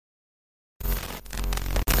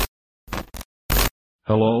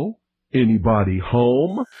Hello? Anybody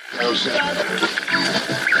home?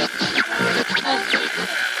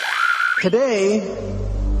 Today,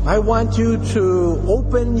 I want you to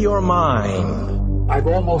open your mind. I've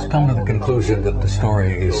almost come to the conclusion that the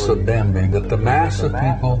story is so damning that the mass of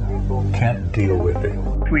people can't deal with it.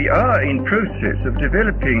 We are in process of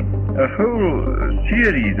developing a whole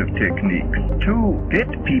series of techniques to get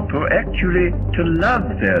people actually to love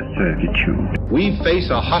their servitude. We face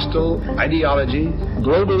a hostile ideology,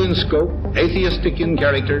 global in scope, atheistic in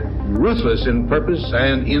character, ruthless in purpose,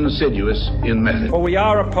 and insidious in method. For we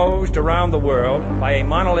are opposed around the world by a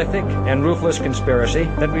monolithic and ruthless conspiracy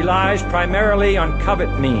that relies primarily on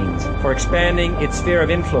covert means for expanding its sphere of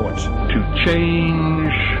influence. To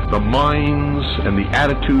change the minds and the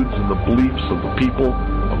attitudes and the beliefs of the people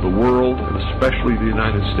of the world, and especially the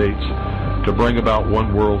United States, to bring about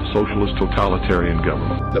one world socialist totalitarian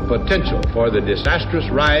government. The potential for the disastrous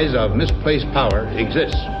rise of misplaced power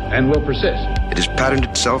exists and will persist. It has patterned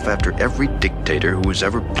itself after every dictator who has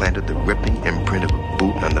ever planted the ripping imprint of a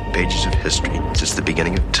boot on the pages of history since the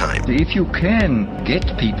beginning of time. If you can get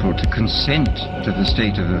people to consent to the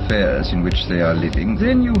state of affairs in which they are living,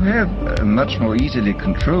 then you have a much more easily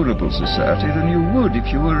controllable society than you would if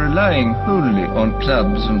you were relying wholly on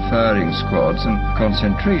clubs and firing squads and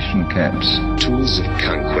concentration camps. Tools of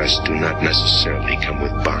conquest do not necessarily come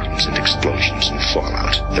with bombs and explosions and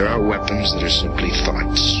fallout. There are weapons that are simply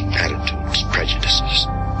thoughts, attitudes, prejudices,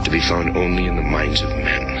 to be found only in the minds of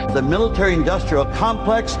men. The military-industrial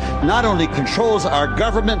complex not only controls our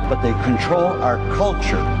government, but they control our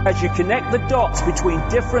culture. As you connect the dots between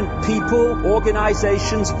different people,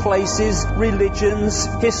 organizations, places, religions,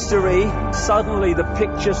 history, suddenly the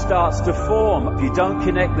picture starts to form. If you don't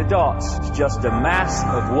connect the dots, it's just a mass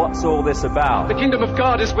of what's all this about. The kingdom of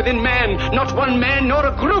God is within man, not one man nor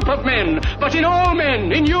a group of men, but in all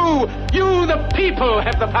men, in you. You, the people,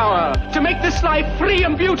 have the power to make this life free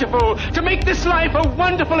and beautiful, to make this life a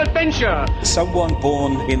wonderful adventure. Someone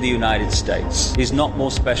born in the United States is not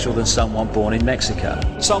more special than someone born in Mexico.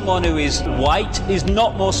 Someone who is white is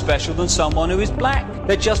not more special than someone who is black.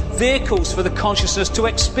 They're just vehicles for the consciousness to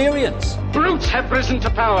experience. Brutes have risen to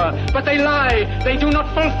power, but they lie. They do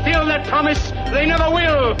not fulfill that promise. They never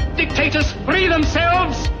will. Dictators free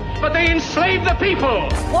themselves, but they enslave the people.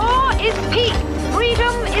 War is peace.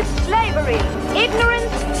 Freedom is slavery.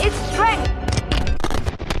 Ignorance is strength.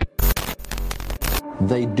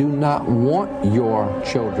 They do not want your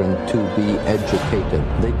children to be educated.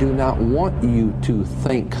 They do not want you to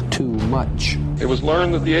think too much. It was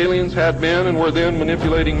learned that the aliens had been and were then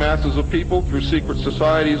manipulating masses of people through secret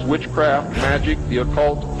societies, witchcraft, magic, the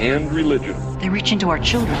occult, and religion. They reach into our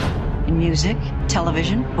children in music,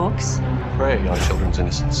 television, books. Prey on children's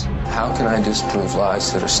innocence. How can I disprove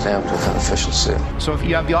lies that are stamped with an official seal? So if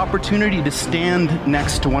you have the opportunity to stand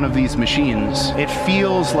next to one of these machines, it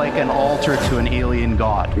feels like an altar to an alien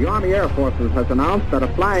god. The Army Air Forces has announced that a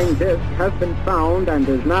flying disc has been found and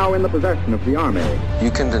is now in the possession of the Army. You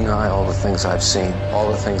can deny all the things I've seen, all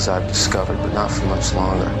the things I've discovered, but not for much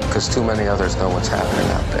longer, because too many others know what's happening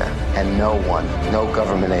out there. And no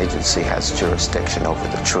government agency has jurisdiction over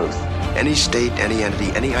the truth. Any state, any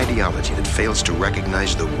entity, any ideology that fails to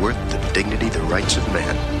recognize the worth, the dignity, the rights of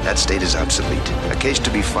man, that state is obsolete. A case to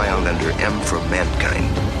be filed under M for Mankind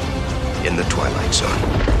in the Twilight Zone.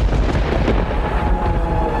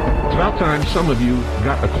 It's about time some of you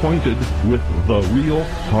got acquainted with the real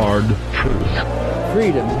hard truth.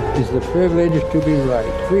 Freedom is the privilege to be right.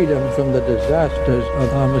 Freedom from the disasters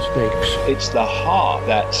of our mistakes. It's the heart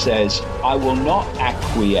that says, I will not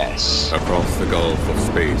acquiesce. Across the gulf of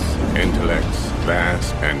space, intellects,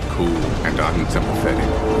 vast and cool and unsympathetic,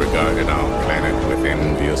 regarded our planet with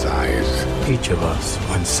envious eyes. Each of us,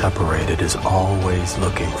 when separated, is always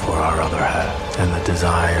looking for our other half. And the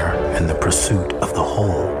desire and the pursuit of the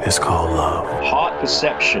whole is called love. Heart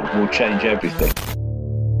perception will change everything.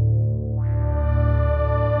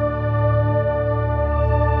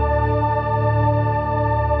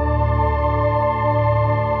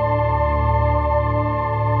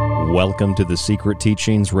 Welcome to the Secret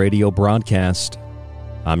Teachings radio broadcast.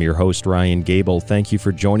 I'm your host, Ryan Gable. Thank you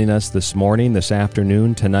for joining us this morning, this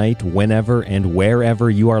afternoon, tonight, whenever and wherever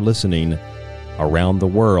you are listening around the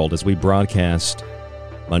world as we broadcast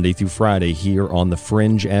Monday through Friday here on the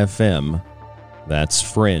Fringe FM. That's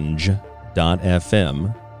fringe.fm,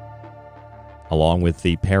 along with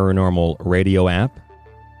the Paranormal Radio app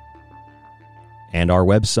and our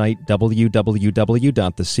website,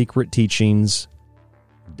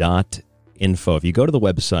 www.thesecretteachings.info. If you go to the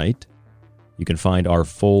website, you can find our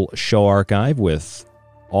full show archive with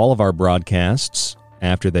all of our broadcasts.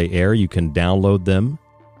 After they air, you can download them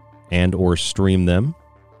and or stream them.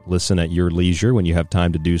 Listen at your leisure when you have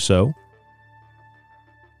time to do so.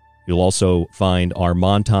 You'll also find our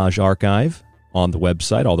montage archive on the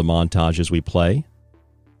website, all the montages we play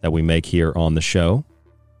that we make here on the show.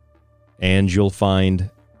 And you'll find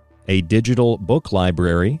a digital book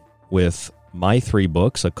library with my 3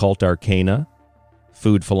 books, Occult Arcana,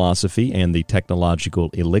 Food Philosophy, and The Technological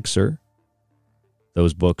Elixir.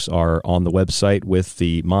 Those books are on the website with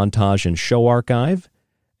the montage and show archive.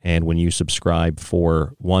 And when you subscribe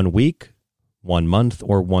for 1 week, 1 month,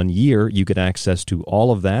 or 1 year, you get access to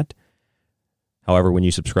all of that. However, when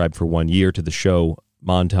you subscribe for 1 year to the show,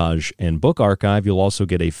 montage, and book archive, you'll also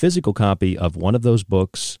get a physical copy of one of those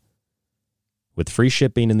books with free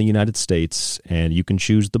shipping in the United States, and you can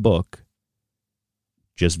choose the book.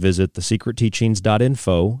 Just visit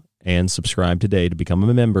thesecretteachings.info and subscribe today to become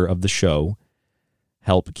a member of the show.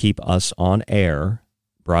 Help keep us on air,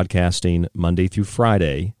 broadcasting Monday through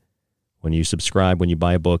Friday. When you subscribe, when you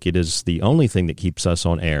buy a book, it is the only thing that keeps us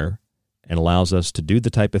on air and allows us to do the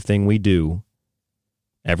type of thing we do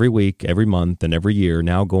every week, every month, and every year,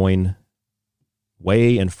 now going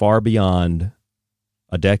way and far beyond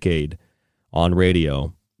a decade on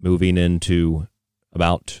radio, moving into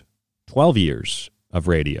about 12 years of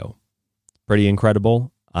radio. Pretty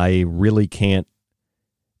incredible. I really can't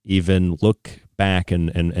even look back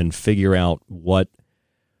and figure out what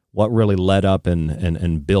really led up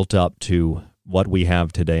and built up to what we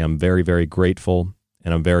have today. I'm very, very grateful,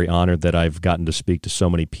 and I'm very honored that I've gotten to speak to so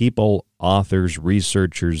many people, authors,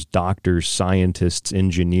 researchers, doctors, scientists,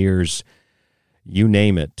 engineers, you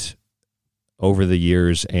name it, over the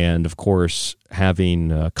years. And, of course,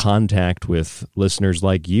 having contact with listeners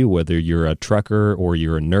like you, whether you're a trucker or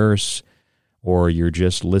you're a nurse or you're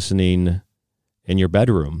just listening in your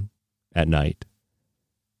bedroom at night.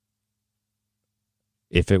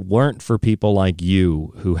 If it weren't for people like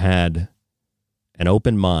you who had an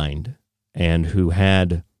open mind and who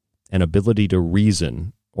had an ability to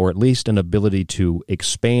reason, or at least an ability to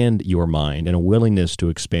expand your mind and a willingness to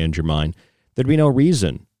expand your mind, there'd be no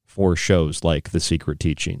reason for shows like The Secret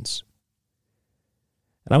Teachings.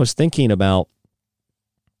 And I was thinking about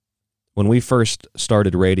when we first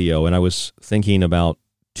started radio, and I was thinking about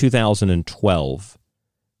 2012,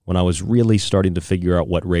 when I was really starting to figure out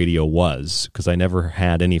what radio was, because I never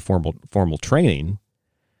had any formal training.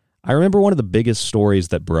 I remember one of the biggest stories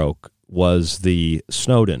that broke was the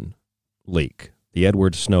Snowden leak, the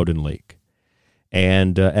Edward Snowden leak.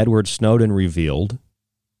 And Edward Snowden revealed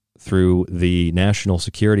through the National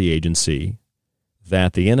Security Agency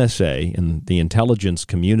that the NSA and the intelligence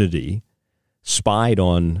community spied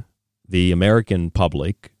on the American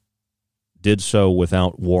public, did so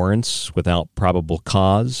without warrants, without probable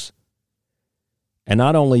cause. And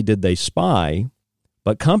not only did they spy,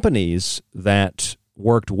 but companies that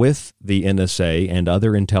worked with the NSA and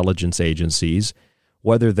other intelligence agencies,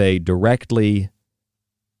 whether they directly,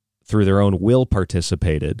 through their own will,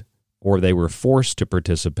 participated or they were forced to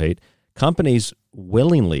participate, companies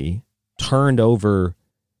willingly turned over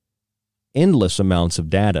endless amounts of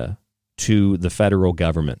data to the federal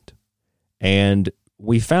government. And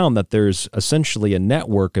we found that there's essentially a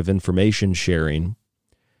network of information sharing,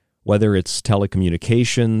 whether it's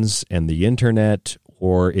telecommunications and the internet,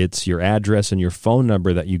 or it's your address and your phone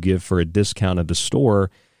number that you give for a discount at a store.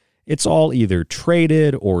 It's all either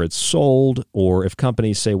traded or it's sold, or if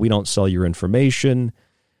companies say we don't sell your information,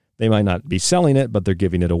 they might not be selling it, but they're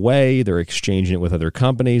giving it away. They're exchanging it with other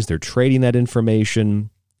companies. They're trading that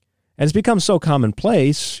information. And it's become so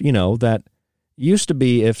commonplace, that used to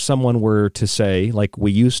be if someone were to say, like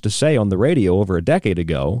we used to say on the radio over a decade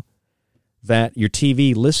ago, that your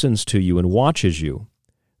TV listens to you and watches you,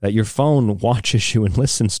 that your phone watches you and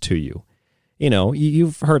listens to you.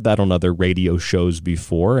 You've heard that on other radio shows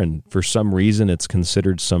before, and for some reason it's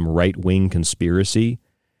considered some right-wing conspiracy.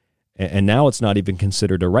 And now it's not even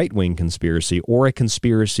considered a right-wing conspiracy or a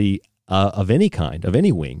conspiracy of any kind, of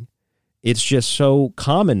any wing. It's just so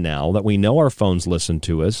common now that we know our phones listen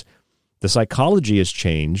to us. The psychology has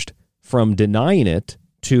changed from denying it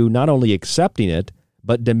to not only accepting it,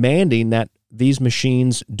 but demanding that these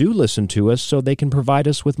machines do listen to us so they can provide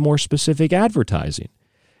us with more specific advertising.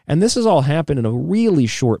 And this has all happened in a really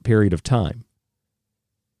short period of time.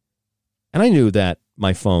 And I knew that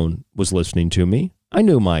my phone was listening to me. I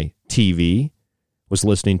knew my TV was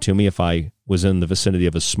listening to me if I was in the vicinity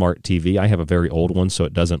of a smart TV. I have a very old one, so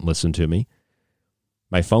it doesn't listen to me.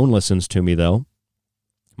 My phone listens to me, though.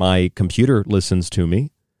 My computer listens to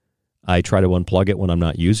me. I try to unplug it when I'm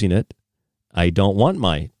not using it. I don't want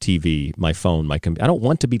my TV, my phone, I don't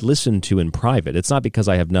want to be listened to in private. It's not because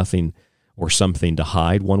I have nothing or something to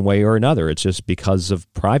hide one way or another. It's just because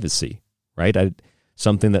of privacy, right?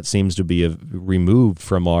 Something that seems to be removed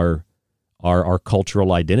from our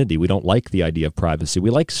cultural identity. We don't like the idea of privacy. We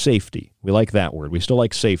like safety. We like that word. We still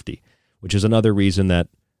like safety, which is another reason that,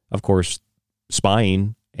 of course,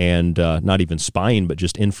 spying and not even spying, but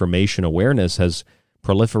just information awareness has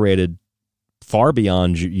proliferated far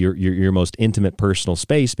beyond your most intimate personal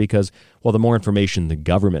space because, well, the more information the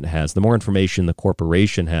government has, the more information the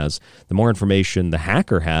corporation has, the more information the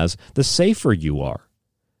hacker has, the safer you are.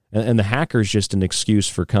 And the hacker is just an excuse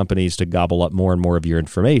for companies to gobble up more and more of your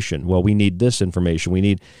information. Well, we need this information. We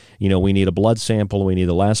need a blood sample. We need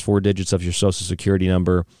the last 4 digits of your Social Security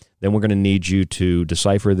number. Then we're going to need you to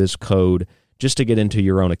decipher this code just to get into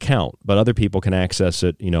your own account. But other people can access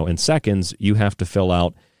it, in seconds. You have to fill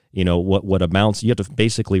out, what amounts. You have to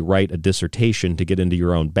basically write a dissertation to get into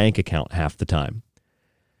your own bank account half the time.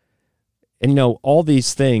 And, all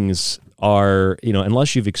these things are,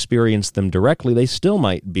 unless you've experienced them directly, they still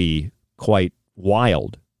might be quite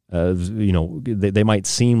wild. They might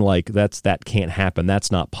seem like that can't happen.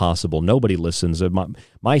 That's not possible. Nobody listens.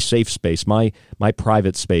 My safe space, my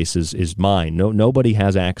private space is mine. Nobody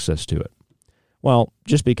has access to it. Well,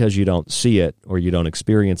 just because you don't see it or you don't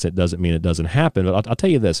experience it doesn't mean it doesn't happen. But I'll tell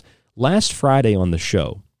you this. Last Friday on the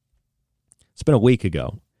show, it's been a week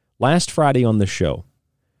ago, last Friday on the show,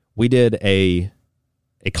 we did a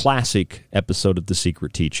classic episode of The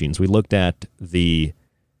Secret Teachings. We looked at the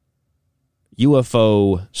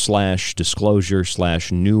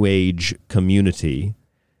UFO/disclosure/New Age community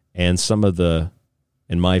and some of the,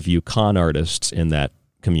 in my view, con artists in that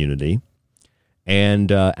community.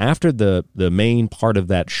 And after the main part of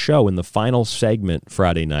that show, in the final segment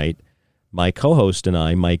Friday night, my co-host and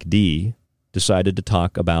I, Mike D., decided to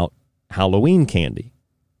talk about Halloween candy.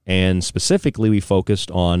 And specifically, we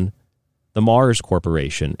focused on the Mars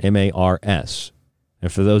Corporation, MARS.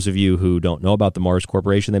 And for those of you who don't know about the Mars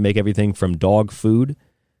Corporation, they make everything from dog food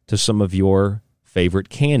to some of your favorite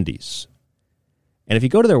candies. And if you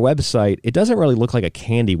go to their website, it doesn't really look like a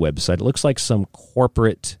candy website. It looks like some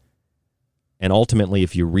corporate, and ultimately,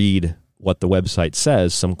 if you read what the website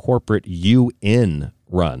says, some corporate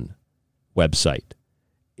UN-run website.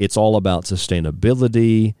 It's all about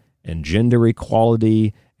sustainability and gender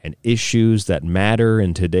equality and issues that matter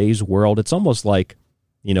in today's world. It's almost like,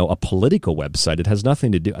 a political website. It has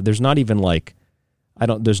nothing to do. There's not even like,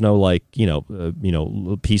 there's no like,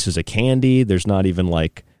 pieces of candy. There's not even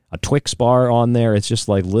like a Twix bar on there. It's just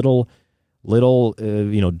like little,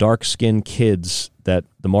 dark-skinned kids that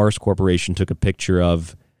the Mars Corporation took a picture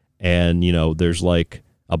of. And, there's like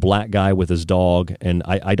a black guy with his dog. And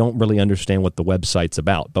I don't really understand what the website's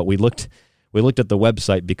about. But we looked at the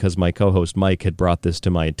website because my co-host Mike had brought this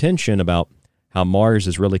to my attention about how Mars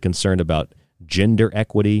is really concerned about gender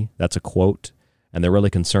equity. That's a quote. And they're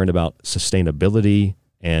really concerned about sustainability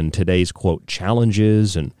and today's, quote,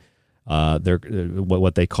 challenges and they're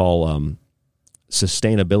what they call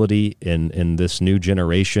sustainability in this new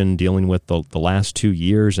generation dealing with the last 2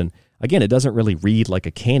 years. And again, it doesn't really read like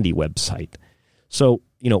a candy website. So,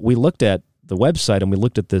 we looked at the website and we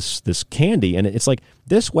looked at this candy, and it's like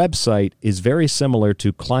this website is very similar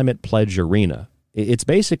to Climate Pledge Arena. It's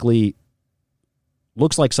basically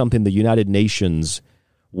looks like something the United Nations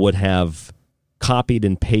would have copied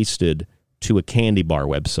and pasted to a candy bar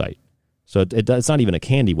website. So it's not even a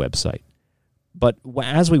candy website. But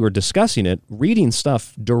as we were discussing it, reading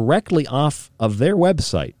stuff directly off of their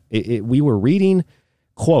website, we were reading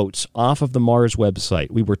quotes off of the Mars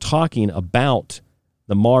website. We were talking about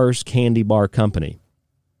the Mars Candy Bar Company.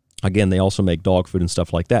 Again, they also make dog food and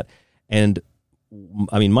stuff like that. And,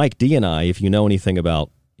 I mean, Mike D and I, if you know anything about,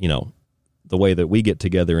 the way that we get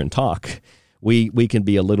together and talk, we can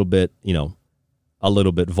be a little bit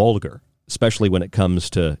vulgar, especially when it comes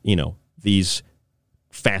to, these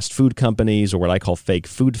fast food companies, or what I call fake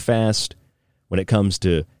food fast, when it comes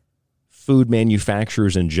to food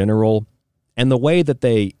manufacturers in general, and the way that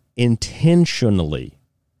they intentionally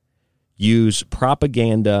use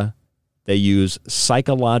propaganda, they use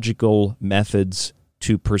psychological methods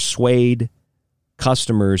to persuade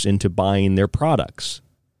customers into buying their products.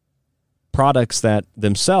 Products that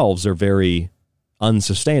themselves are very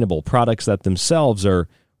unsustainable, products that themselves are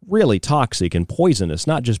really toxic and poisonous,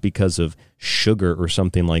 not just because of sugar or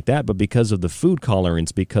something like that, but because of the food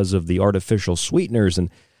colorants, because of the artificial sweeteners and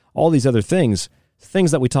all these other things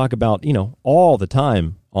that we talk about, all the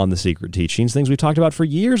time on The Secret Teachings, things we talked about for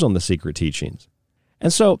years on The Secret Teachings.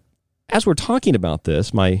 And so as we're talking about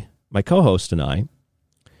this, my co-host and I,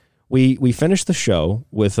 we finished the show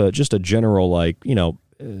with just a general,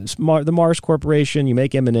 the Mars Corporation, you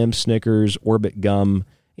make M&M's, Snickers, Orbit gum,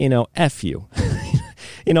 F you.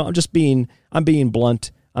 I'm being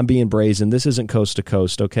blunt. I'm being brazen. This isn't Coast to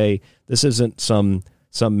Coast, okay? This isn't some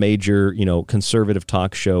major, conservative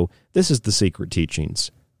talk show. This is The Secret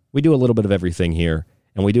Teachings. We do a little bit of everything here,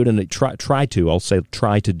 and we do it try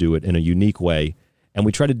to do it in a unique way, and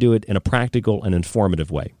we try to do it in a practical and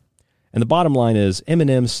informative way. And the bottom line is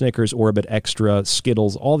M&M's, Snickers, Orbit, Extra,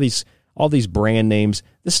 Skittles, all these brand names,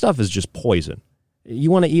 this stuff is just poison.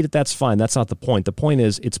 You want to eat it, that's fine. That's not the point. The point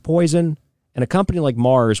is it's poison, and a company like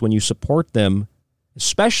Mars, when you support them,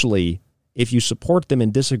 especially if you support them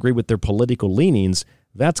and disagree with their political leanings,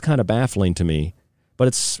 that's kind of baffling to me. But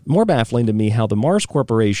it's more baffling to me how the Mars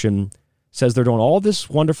Corporation says they're doing all this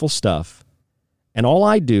wonderful stuff, and all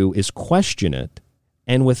I do is question it,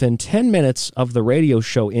 and within 10 minutes of the radio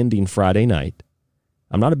show ending Friday night,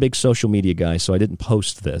 I'm not a big social media guy, so I didn't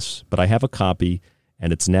post this, but I have a copy,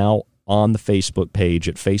 and it's now on the Facebook page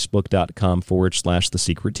at facebook.com/The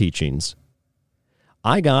Secret Teachings.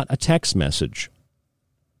 I got a text message.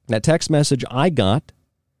 That text message I got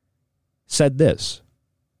said this: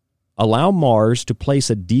 allow Mars to place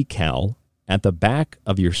a decal at the back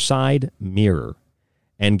of your side mirror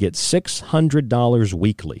and get $600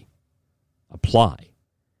 weekly. Apply.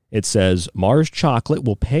 It says Mars Chocolate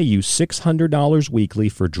will pay you $600 weekly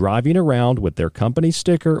for driving around with their company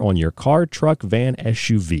sticker on your car, truck, van,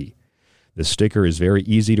 SUV. The sticker is very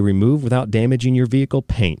easy to remove without damaging your vehicle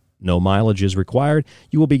paint. No mileage is required.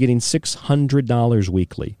 You will be getting $600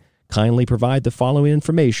 weekly. Kindly provide the following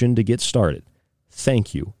information to get started.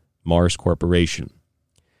 Thank you, Mars Corporation.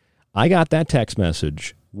 I got that text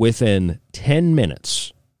message within 10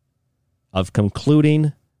 minutes of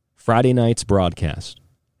concluding Friday night's broadcast.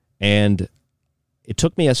 And it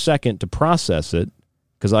took me a second to process it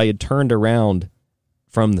because I had turned around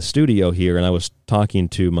from the studio here and I was talking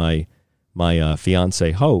to my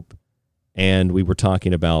fiance Hope, and we were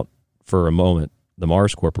talking about, for a moment, the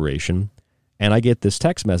Mars Corporation. And I get this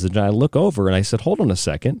text message, and I look over, and I said, hold on a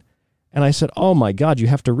second. And I said, oh, my God, you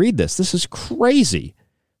have to read this. This is crazy.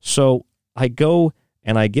 So I go,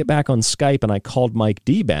 and I get back on Skype, and I called Mike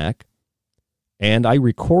D back, and I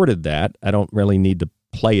recorded that. I don't really need to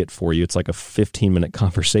play it for you. It's like a 15-minute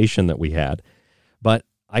conversation that we had. But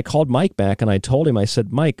I called Mike back, and I told him, I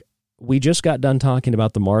said, Mike, we just got done talking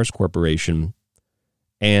about the Mars Corporation,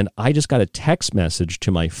 and I just got a text message to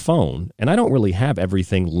my phone, and I don't really have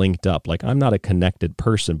everything linked up. Like, I'm not a connected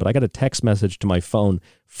person, but I got a text message to my phone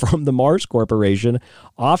from the Mars Corporation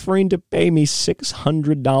offering to pay me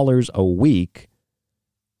 $600 a week,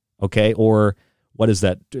 okay, or what is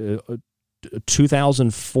that,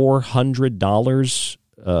 $2,400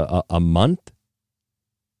 a month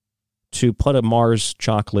to put a Mars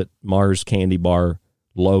chocolate, Mars candy bar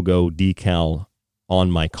logo decal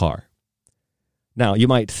on my car. Now, you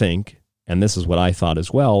might think, and this is what I thought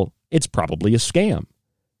as well, it's probably a scam.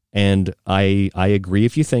 And I agree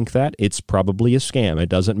if you think that. It's probably a scam. It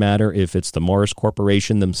doesn't matter if it's the Mars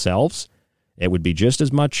Corporation themselves. It would be just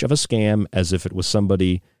as much of a scam as if it was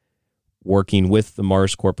somebody working with the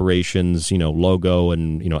Mars Corporation's, logo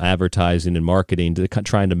and, advertising and marketing,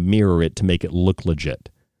 trying to mirror it to make it look legit.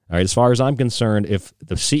 All right, as far as I'm concerned, if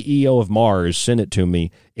the CEO of Mars sent it to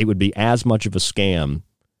me, it would be as much of a scam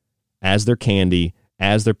as their candy,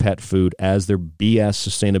 as their pet food, as their BS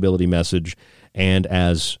sustainability message, and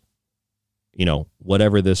as,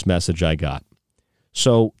 whatever this message I got.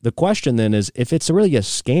 So the question then is, if it's really a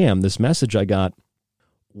scam, this message I got,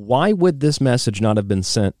 why would this message not have been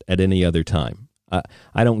sent at any other time?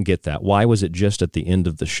 I don't get that. Why was it just at the end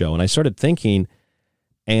of the show? And I started thinking,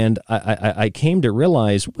 and I came to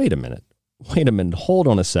realize, wait a minute, hold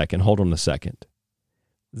on a second.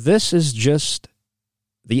 This is just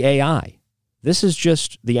the AI. This is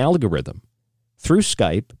just the algorithm. Through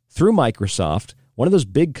Skype, through Microsoft, one of those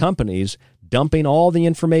big companies dumping all the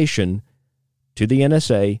information to the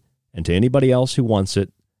NSA and to anybody else who wants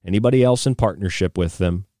it, anybody else in partnership with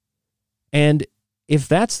them. And if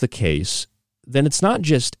that's the case, then it's not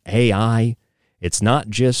just AI, it's not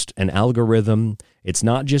just an algorithm, it's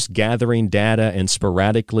not just gathering data and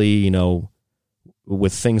sporadically,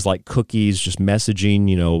 with things like cookies, just messaging,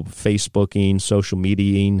 Facebooking, social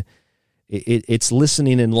mediaing. It's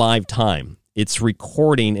listening in live time. It's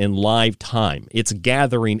recording in live time. It's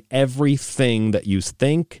gathering everything that you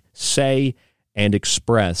think, say, and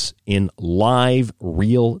express in live,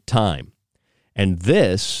 real time. And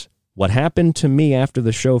this, what happened to me after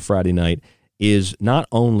the show Friday night, is not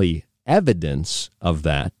only evidence of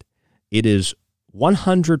that, it is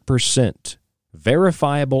 100%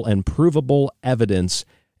 verifiable and provable evidence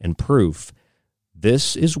and proof.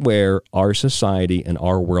 This is where our society and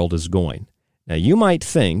our world is going. Now, you might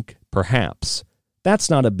think, perhaps,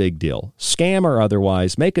 That's not a big deal. Scam or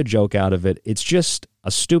otherwise, make a joke out of it. It's just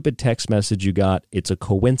a stupid text message you got. It's a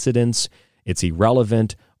coincidence. It's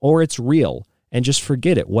irrelevant, or it's real. And just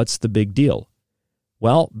forget it. What's the big deal?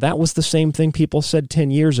 Well, that was the same thing people said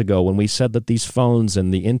 10 years ago when we said that these phones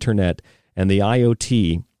and the internet and the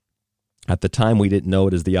IoT, at the time we didn't know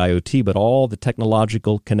it as the IoT, but all the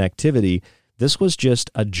technological connectivity, this was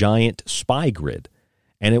just a giant spy grid.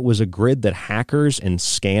 And it was a grid that hackers and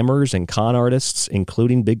scammers and con artists,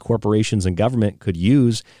 including big corporations and government, could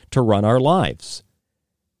use to run our lives.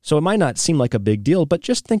 So it might not seem like a big deal, but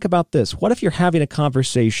just think about this. What if you're having a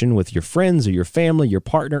conversation with your friends or your family, your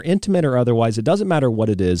partner, intimate or otherwise, it doesn't matter what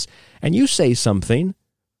it is, and you say something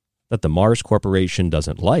that the Mars Corporation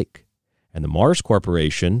doesn't like, and the Mars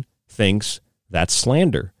Corporation thinks that's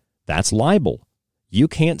slander, that's libel. You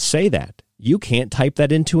can't say that. You can't type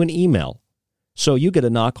that into an email. So you get a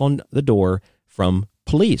knock on the door from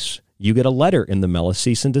police. You get a letter in the mail, a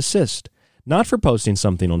cease and desist. Not for posting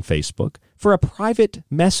something on Facebook, for a private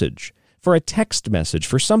message, for a text message,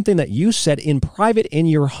 for something that you said in private in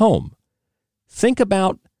your home. Think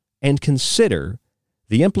about and consider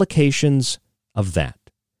the implications of that.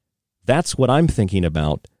 That's what I'm thinking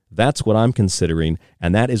about. That's what I'm considering.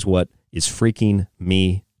 And that is what is freaking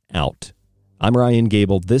me out. I'm Ryan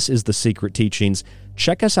Gable. This is The Secret Teachings.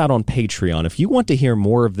 Check us out on Patreon. If you want to hear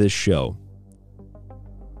more of this show,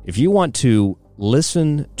 if you want to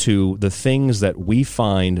listen to the things that we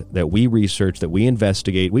find, that we research, that we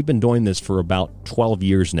investigate. We've been doing this for about 12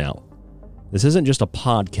 years now. This isn't just a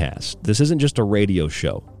podcast. This isn't just a radio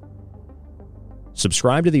show.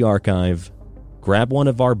 Subscribe to the archive. Grab one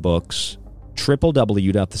of our books,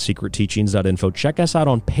 www.thesecretteachings.info. Check us out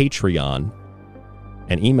on Patreon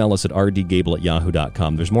and email us at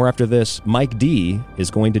rdgable@yahoo.com. There's more after this. Mike D is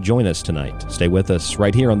going to join us tonight. Stay with us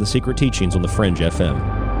right here on The Secret Teachings on The Fringe FM.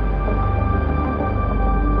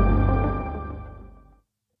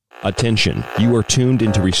 Attention, you are tuned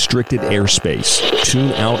into restricted airspace.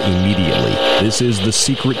 Tune out immediately. This is The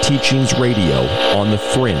Secret Teachings Radio on The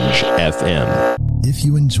Fringe FM. If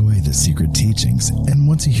you enjoy The Secret Teachings and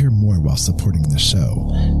want to hear more while supporting the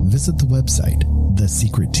show, visit the website,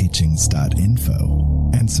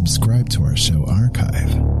 thesecretteachings.info, and subscribe to our show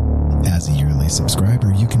archive. As a yearly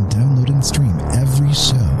subscriber, you can download and stream every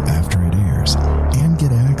show after it airs and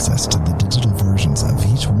get access to the digital versions of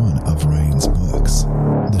each one of Ryan's books.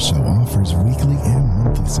 The show offers weekly and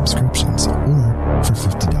monthly subscriptions, or for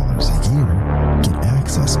 $50 a year, get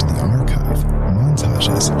access to the archive,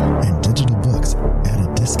 montages, and digital books at a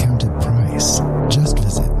discounted price. Just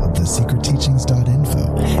visit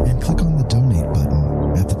thesecretteachings.info and click on the donate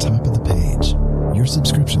button at the top of the page. Your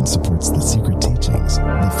subscription supports The Secret Teachings,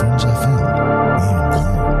 The Fringe FM, and you.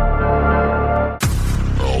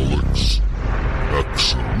 Alex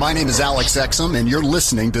Exum. My name is Alex Exum, and you're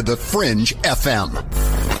listening to The Fringe FM.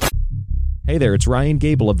 Hey there, it's Ryan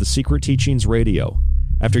Gable of The Secret Teachings Radio.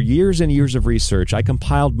 After years and years of research, I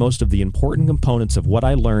compiled most of the important components of what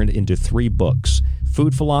I learned into 3 books: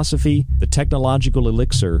 Food Philosophy, The Technological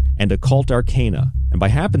Elixir, and Occult Arcana. And by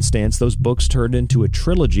happenstance, those books turned into a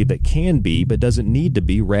trilogy that can be, but doesn't need to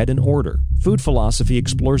be, read in order. Food Philosophy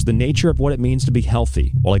explores the nature of what it means to be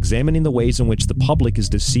healthy, while examining the ways in which the public is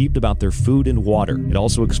deceived about their food and water. It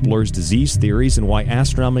also explores disease theories and why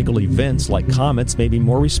astronomical events like comets may be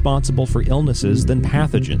more responsible for illnesses than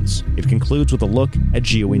pathogens. It concludes with a look at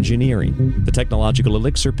geoengineering. The Technological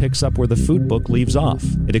Elixir picks up where the food book leaves off.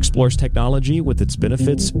 It explores technology with its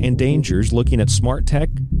benefits and dangers, looking at smart tech,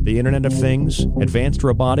 the Internet of Things, advanced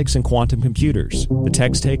robotics, and quantum computers. The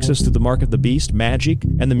text takes us through the mark of the beast, magic,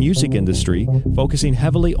 and the music industry, focusing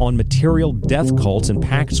heavily on material death cults and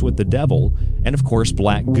pacts with the devil, and of course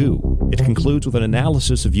black goo. It concludes with an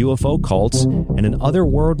analysis of UFO cults and an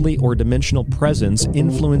otherworldly or dimensional presence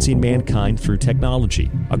influencing mankind through technology.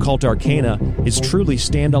 Occult Arcana is truly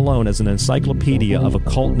standalone as an encyclopedia of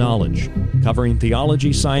occult knowledge, covering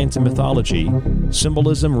theology, science, and mythology,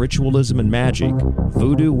 symbolism, ritualism, and magic,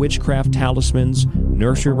 voodoo, witchcraft, talismans,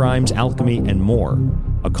 nursery rhymes, alchemy, and more.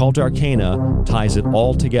 Occult Arcana ties it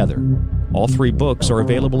all together. All 3 books are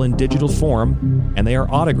available in digital form, and they are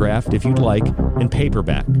autographed, if you'd like, in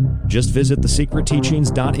paperback. Just visit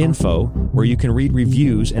thesecretteachings.info, where you can read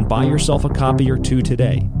reviews and buy yourself a copy or 2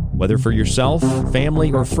 today. Whether for yourself,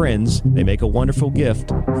 family, or friends, they make a wonderful gift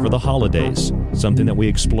for the holidays, something that we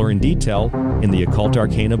explore in detail in the Occult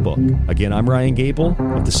Arcana book. Again, I'm Ryan Gable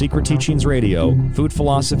of The Secret Teachings Radio. Food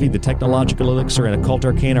Philosophy, The Technological Elixir, and Occult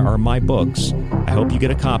Arcana are my books. I hope you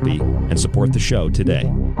get a copy and support the show today.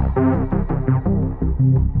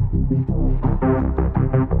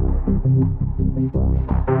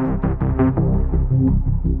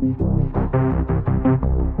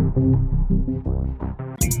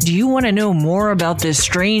 Do you want to know more about this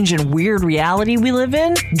strange and weird reality we live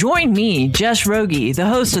in? Join me, Jess Rogie, the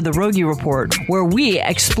host of The Rogie Report, where we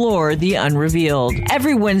explore the unrevealed.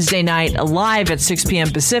 Every Wednesday night, live at 6 p.m.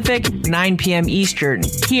 Pacific, 9 p.m. Eastern,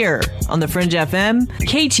 here on the Fringe FM,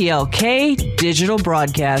 KTLK Digital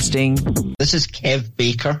Broadcasting. This is Kev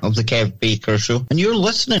Baker of The Kev Baker Show, and you're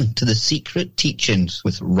listening to The Secret Teachings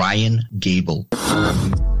with Ryan Gable.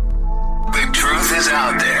 The truth is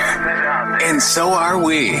out there, and so are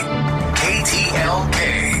we.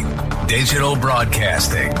 KTLK Digital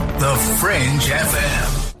Broadcasting, The Fringe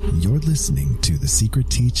FM. You're listening to The Secret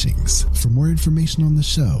Teachings. For more information on the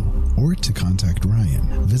show or to contact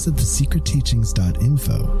Ryan, visit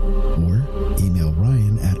thesecretteachings.info or email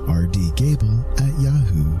Ryan at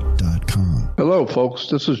rdgable@yahoo.com. Hello, folks.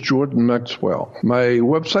 This is Jordan Maxwell. My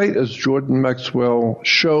website is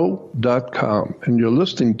jordanmaxwellshow.com, and you're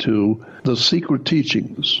listening to The Secret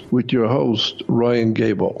Teachings with your host, Ryan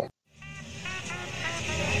Gable.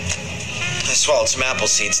 I swallowed some apple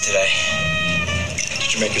seeds today.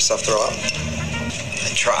 Did you make yourself throw up?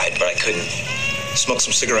 I tried, but I couldn't. Smoke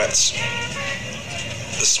some cigarettes.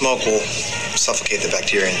 The smoke will suffocate the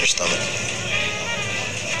bacteria in your stomach.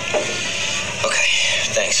 Okay,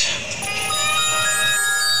 thanks.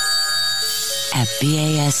 At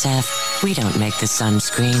BASF, we don't make the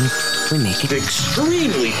sunscreen. We make it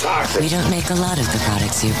extremely toxic. We don't make a lot of the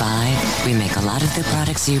products you buy. We make a lot of the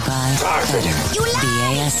products you buy better.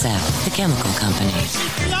 BASF, the chemical company.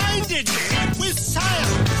 Blinded with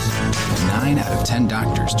science. 9 out of 10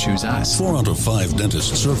 doctors choose us. 4 out of 5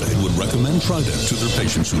 dentists surveyed would recommend Trident to their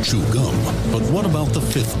patients who chew gum. But what about the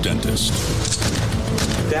 5th dentist?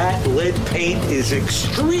 That lead paint is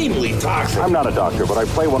extremely toxic. I'm not a doctor, but I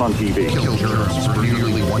play one on TV. Killed germs for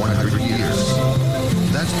nearly 100 years.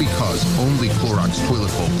 That's because only Clorox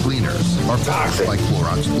toilet bowl cleaners are toxic like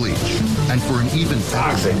Clorox bleach. And for an even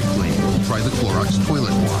toxic clean, try the Clorox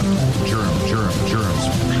toilet wand. Germs.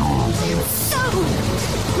 So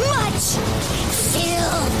much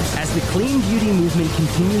filth. As the clean beauty movement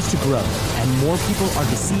continues to grow and more people are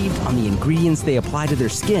deceived on the ingredients they apply to their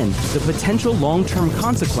skin, the potential long-term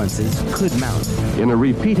consequences could mount. In a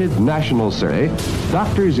repeated national survey,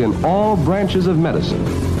 doctors in all branches of medicine,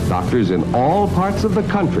 doctors in all parts of the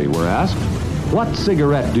country were asked, "What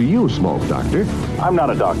cigarette do you smoke, doctor?" I'm not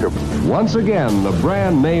a doctor. Once again, the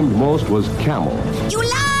brand named most was Camel. You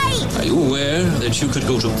lie! Are you aware that you could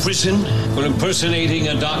go to prison for impersonating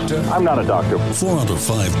a doctor? I'm not a doctor. 4 out of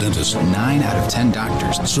 5 dentists, 9 out of 10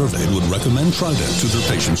 doctors surveyed would recommend Trident to their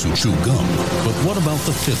patients who chew gum. But what about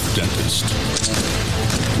the 5th dentist?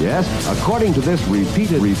 Yes, according to this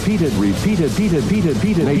repeated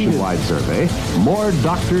nationwide survey, more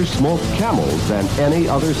doctors smoke Camels than any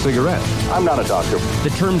other cigarette. I'm not a doctor. The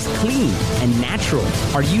terms clean and natural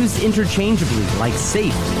are used interchangeably like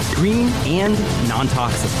safe, green, and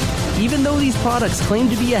non-toxic. Even though these products claim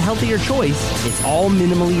to be a healthier choice, it's all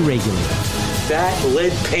minimally regulated. That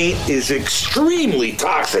lead paint is extremely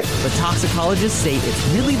toxic. But toxicologists say it's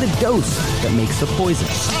really the dose that makes the poison.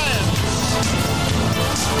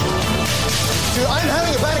 Dude, I'm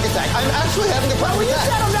having a panic attack. I'm actually having a panic attack. Will you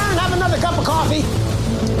settle down and have another cup of coffee?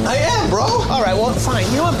 I am, bro. All right, well, fine.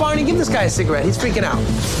 You know what, Barney? Give this guy a cigarette. He's freaking out.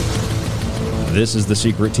 This is The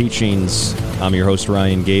Secret Teachings. I'm your host,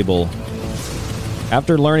 Ryan Gable.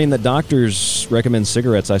 After learning that doctors recommend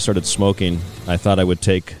cigarettes, I started smoking. I thought I would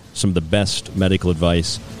take some of the best medical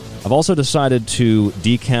advice. I've also decided to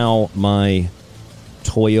decal my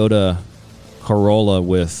Toyota Corolla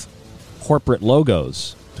with corporate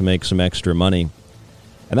logos to make some extra money.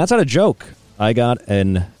 And that's not a joke. I got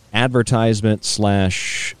an advertisement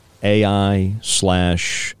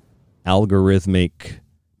 /AI/algorithmic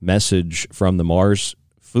message from the Mars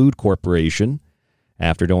Food Corporation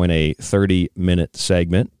after doing a 30-minute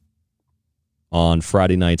segment on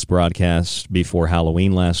Friday night's broadcast before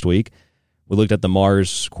Halloween last week. We looked at the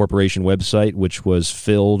Mars Corporation website, which was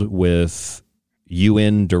filled with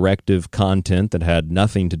UN directive content that had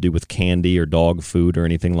nothing to do with candy or dog food or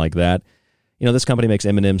anything like that. You know, this company makes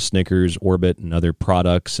M&M's, Snickers, Orbit, and other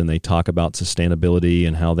products, and they talk about sustainability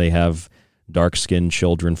and how they have dark-skinned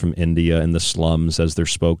children from India in the slums as their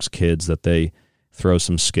spokeskids that they throw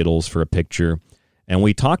some Skittles for a picture. And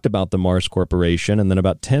we talked about the Mars Corporation, and then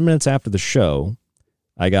about 10 minutes after the show,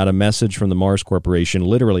 I got a message from the Mars Corporation,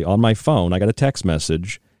 literally on my phone. I got a text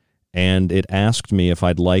message, and it asked me if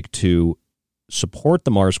I'd like to support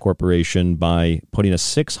the Mars Corporation by putting a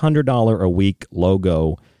 $600 a week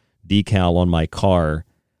logo decal on my car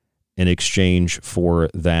in exchange for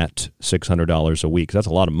that $600 a week. That's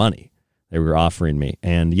a lot of money they were offering me.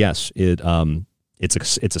 And yes, it's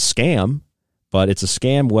a scam, but it's a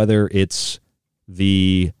scam whether it's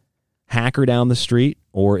the hacker down the street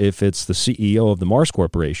or if it's the CEO of the Mars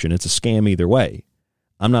Corporation. It's a scam either way.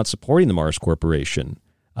 I'm not supporting the Mars Corporation.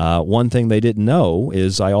 One thing they didn't know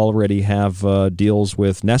is I already have deals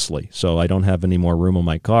with Nestle, so I don't have any more room on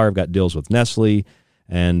my car. I've got deals with Nestle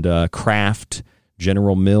and Kraft,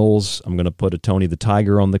 General Mills. I'm going to put a Tony the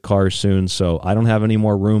Tiger on the car soon, so I don't have any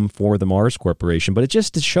more room for the Mars Corporation. But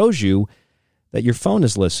it shows you that your phone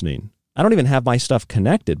is listening. I don't even have my stuff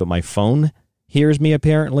connected, but my phone hears me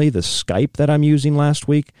apparently. The Skype that I'm using last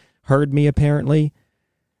week heard me apparently.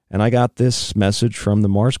 And I got this message from the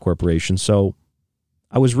Mars Corporation. So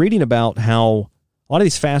I was reading about how a lot of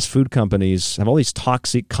these fast food companies have all these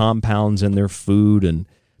toxic compounds in their food, and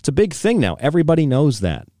it's a big thing now. Everybody knows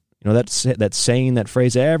that. You know, that saying, that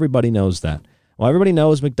phrase, everybody knows that. Well, everybody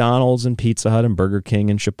knows McDonald's and Pizza Hut and Burger King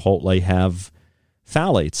and Chipotle have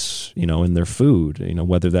phthalates, you know, in their food, you know,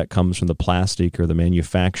 whether that comes from the plastic or the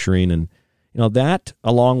manufacturing. And, you know, that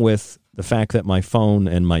along with the fact that my phone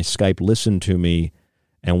and my Skype listen to me,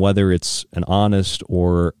 and whether it's an honest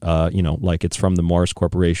or, you know, like it's from the Mars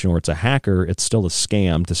Corporation or it's a hacker, it's still a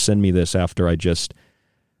scam to send me this after I just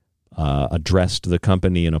addressed the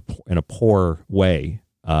company in a poor way.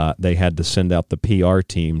 They had to send out the PR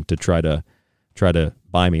team to try to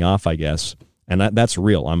buy me off, I guess. And that's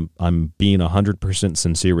real. I'm being 100%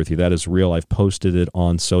 sincere with you. That is real. I've posted it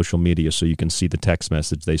on social media so you can see the text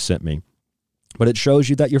message they sent me. But it shows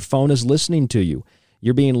you that your phone is listening to you.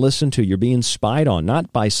 You're being listened to. You're being spied on,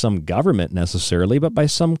 not by some government necessarily, but by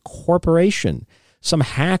some corporation, some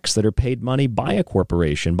hacks that are paid money by a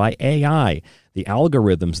corporation, by AI, the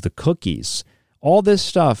algorithms, the cookies, all this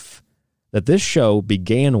stuff that this show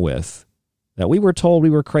began with, that we were told we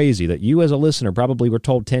were crazy, that you as a listener probably were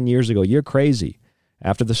told 10 years ago, you're crazy.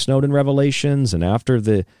 After the Snowden revelations and after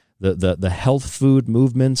the health food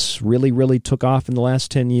movements really took off in the last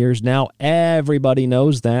 10 years, now everybody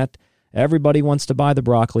knows that. Everybody wants to buy the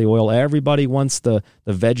broccoli oil. Everybody wants the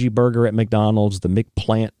veggie burger at McDonald's, the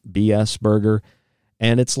McPlant BS burger.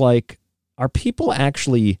 And it's like, are people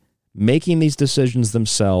actually making these decisions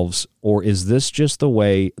themselves, or is this just the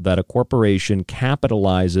way that a corporation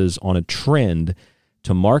capitalizes on a trend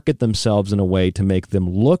to market themselves in a way to make them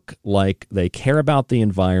look like they care about the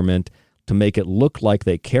environment, to make it look like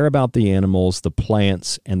they care about the animals, the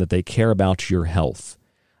plants, and that they care about your health?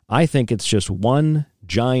 I think it's just one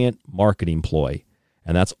giant marketing ploy,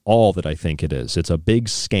 and that's all that I think it is. It's a big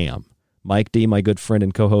scam. Mike D., my good friend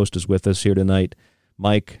and co-host, is with us here tonight.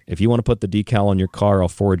 Mike, if you want to put the decal on your car, I'll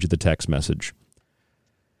forward you the text message.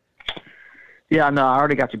 Yeah, no, I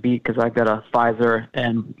already got you beat because I've got a Pfizer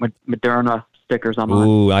and Moderna stickers on mine.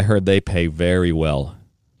 Ooh, I heard they pay very well.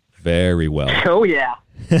 Very well. Oh, yeah.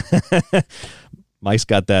 Mike's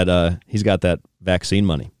got that, he's got that vaccine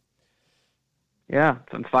money. Yeah,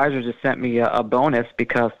 Pfizer just sent me a bonus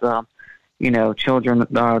because, you know, children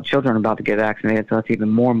are about to get vaccinated, so that's even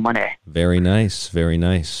more money. Very nice, very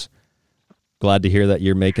nice. Glad to hear that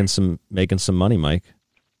you're making some money, Mike.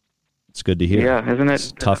 It's good to hear. Yeah, isn't it?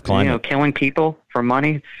 It's tough climate. You know, killing people for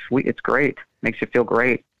money, it's sweet. It's great. Makes you feel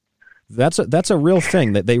great. That's a real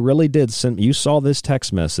thing that they really did send. You saw this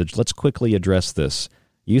text message. Let's quickly address this.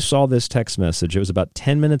 You saw this text message. It was about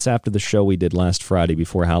 10 minutes after the show we did last Friday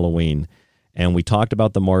before Halloween. And we talked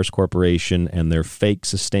about the Mars Corporation and their fake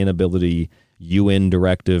sustainability UN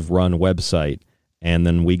directive run website. And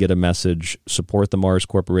then we get a message, support the Mars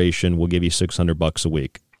Corporation. We'll give you $600 a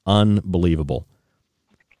week. Unbelievable.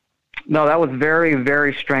 No, that was very,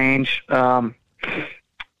 very strange. Even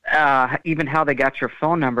how they got your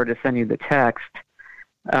phone number to send you the text.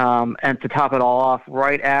 And to top it all off,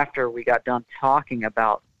 right after we got done talking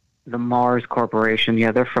about the Mars Corporation.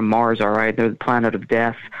 Yeah, they're from Mars, all right. They're the planet of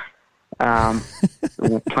death. Planet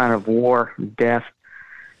of war, death.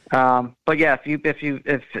 But yeah,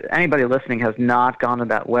 if anybody listening has not gone to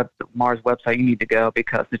that Mars website, you need to go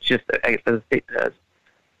because it's just, as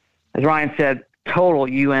Ryan said, total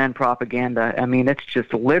UN propaganda. I mean, it's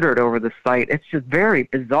just littered over the site. It's just very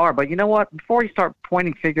bizarre. But you know what? Before you start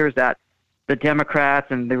pointing fingers at the Democrats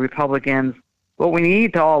and the Republicans, what we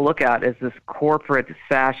need to all look at is this corporate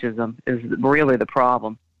fascism is really the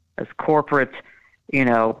problem. As corporate, you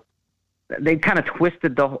know, they kind of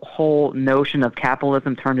twisted the whole notion of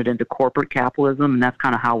capitalism, turned it into corporate capitalism, and that's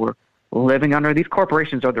kind of how we're living under. These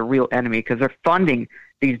corporations are the real enemy because they're funding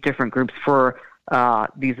these different groups for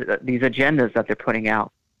these agendas that they're putting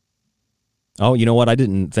out. Oh, you know what? I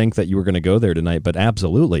didn't think that you were going to go there tonight, but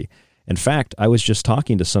absolutely. In fact, I was just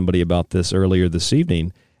talking to somebody about this earlier this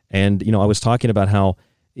evening, and you know, I was talking about how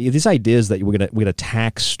these ideas that we're going to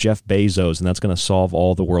tax Jeff Bezos and that's going to solve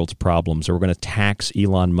all the world's problems, or we're going to tax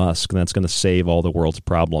Elon Musk and that's going to save all the world's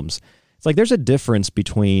problems. It's like there's a difference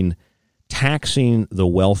between taxing the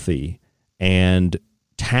wealthy and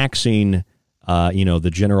taxing,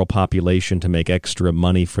 the general population to make extra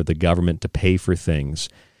money for the government to pay for things.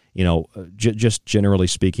 Just generally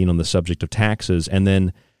speaking on the subject of taxes, and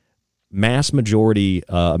then a mass majority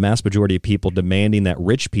of people demanding that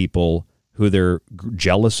rich people who they're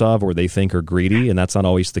jealous of or they think are greedy, and that's not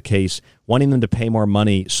always the case, wanting them to pay more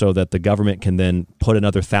money so that the government can then put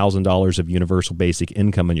another $1,000 of universal basic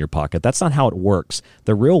income in your pocket. That's not how it works.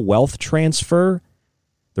 The real wealth transfer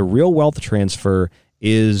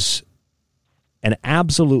is an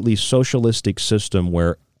absolutely socialistic system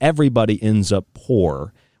where everybody ends up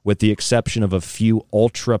poor, with the exception of a few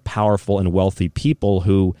ultra powerful and wealthy people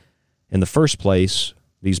who, in the first place,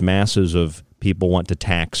 these masses of people want to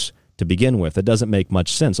tax to begin with. It doesn't make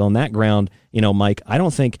much sense. On that ground, Mike, I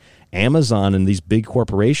don't think Amazon and these big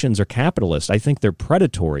corporations are capitalist. I think they're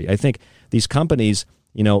predatory. I think these companies,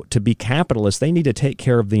 to be capitalist, they need to take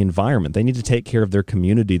care of the environment. They need to take care of their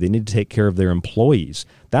community. They need to take care of their employees.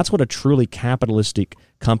 That's what a truly capitalistic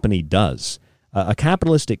company does. A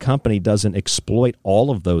capitalistic company doesn't exploit all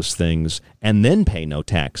of those things and then pay no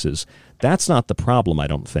taxes. That's not the problem, I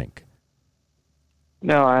don't think.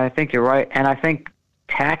 No, I think you're right. And I think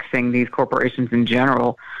taxing these corporations in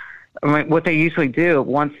general, what they usually do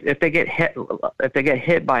if they get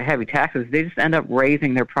hit by heavy taxes, they just end up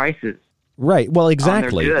raising their prices. Right. Well,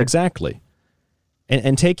 exactly.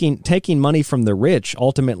 And taking money from the rich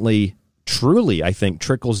ultimately, truly, I think,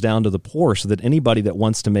 trickles down to the poor, so that anybody that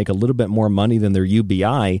wants to make a little bit more money than their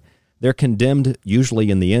UBI, they're condemned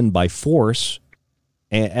usually in the end by force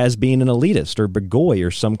as being an elitist or bigoy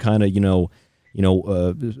or some kind of,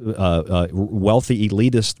 wealthy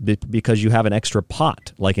elitist because you have an extra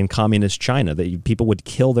pot, like in communist China, that people would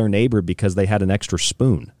kill their neighbor because they had an extra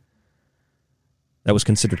spoon. That was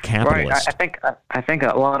considered capitalist. Right. I think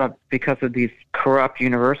a lot of, because of these corrupt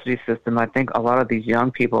university system, I think a lot of these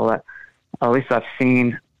young people that, at least I've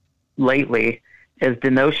seen lately, is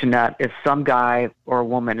the notion that if some guy or a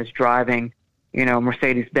woman is driving,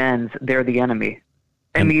 Mercedes-Benz, they're the enemy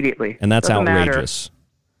immediately. And that's outrageous.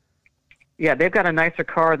 Yeah, they've got a nicer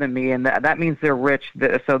car than me, and that means they're rich,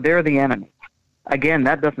 so they're the enemy. Again,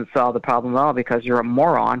 that doesn't solve the problem at all, because you're a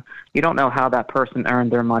moron. You don't know how that person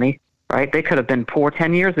earned their money, right? They could have been poor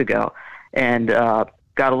 10 years ago and got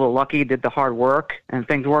a little lucky, did the hard work, and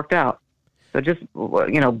things worked out. So just,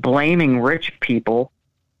 blaming rich people,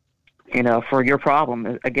 for your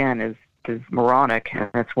problem, again, is moronic, and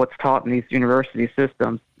that's what's taught in these university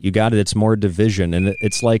systems. You got it. It's more division. And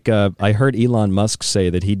it's like I heard Elon Musk say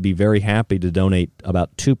that he'd be very happy to donate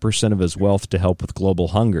about 2% of his wealth to help with global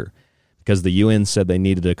hunger, because the UN said they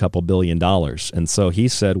needed a couple $2 billion. And so he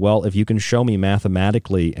said, well, if you can show me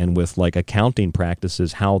mathematically and with like accounting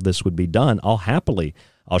practices how this would be done, I'll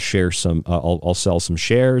share some, I'll sell some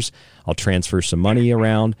shares, I'll transfer some money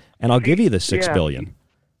around, and I'll give you the $6 billion.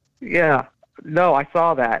 Yeah. No, I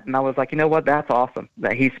saw that, and I was like, you know what? That's awesome.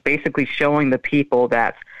 That he's basically showing the people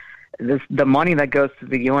that the money that goes to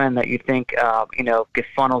the UN that you think, gets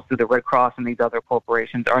funneled through the Red Cross and these other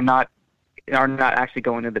corporations are not actually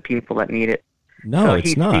going to the people that need it. No, so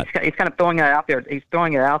it's not. He's kind of throwing it out there. He's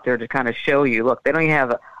throwing it out there to kind of show you, look, they don't even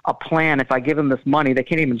have a plan. If I give them this money, they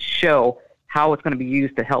can't even show how it's going to be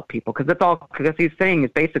used to help people, because he's saying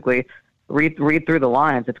is basically read through the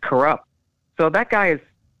lines. It's corrupt. So that guy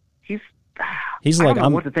I don't know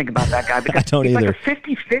what to think about that guy, because I don't he's either. Like a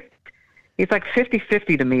 50-50. He's like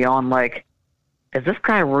 50-50 to me on, like, is this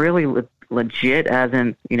guy really legit, as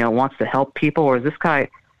in, wants to help people, or is this guy,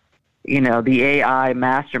 the AI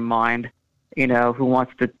mastermind, who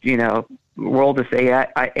wants to, roll this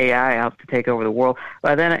AI out to take over the world?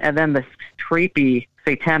 And then this creepy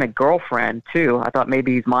satanic girlfriend too. I thought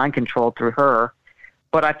maybe he's mind controlled through her.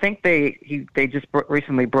 But I think they just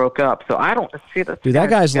recently broke up, so I don't see that. Dude, that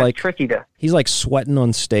guy's like tricky to. He's like sweating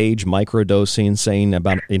on stage,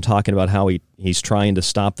 microdosing, talking about how he's trying to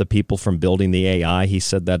stop the people from building the AI. He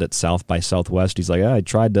said that at South by Southwest. He's like, I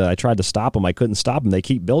tried to stop them. I couldn't stop them. They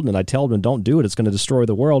keep building it. I tell them, don't do it. It's going to destroy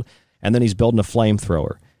the world. And then he's building a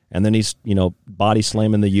flamethrower. And then he's, body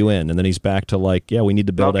slamming the UN. And then he's back to like, yeah, we need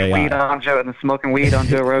to build AI. Smoking weed on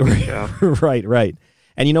Joe Rogan show. Right.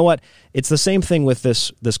 And you know what? It's the same thing with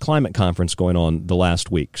this climate conference going on the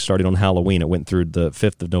last week. Starting on Halloween, it went through the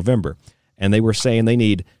 5th of November. And they were saying they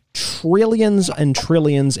need trillions and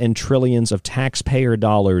trillions and trillions of taxpayer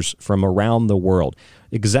dollars from around the world.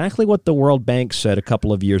 Exactly what the World Bank said a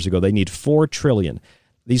couple of years ago. They need $4 trillion.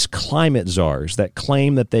 These climate czars that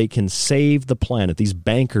claim that they can save the planet, these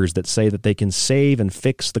bankers that say that they can save and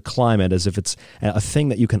fix the climate as if it's a thing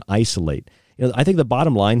that you can isolate. I think the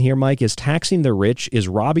bottom line here, Mike, is taxing the rich is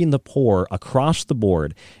robbing the poor across the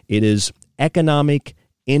board. It is economic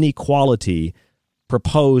inequality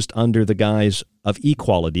proposed under the guise of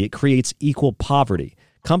equality. It creates equal poverty.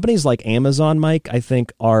 Companies like Amazon, Mike, I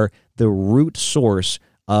think are the root source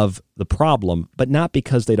of the problem, but not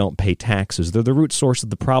because they don't pay taxes. They're the root source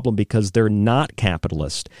of the problem because they're not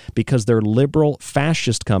capitalist, because they're liberal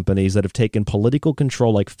fascist companies that have taken political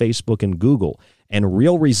control like Facebook and Google, and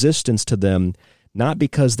real resistance to them, not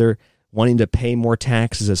because they're wanting to pay more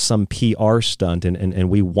taxes as some PR stunt, and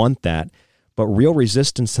we want that, but real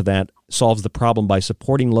resistance to that solves the problem by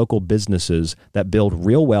supporting local businesses that build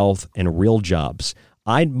real wealth and real jobs.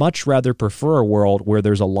 I'd much rather prefer a world where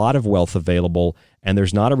there's a lot of wealth available and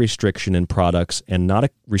there's not a restriction in products and not a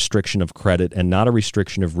restriction of credit and not a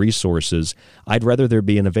restriction of resources. I'd rather there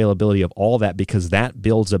be an availability of all that because that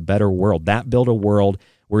builds a better world. That built a world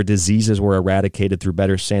where diseases were eradicated through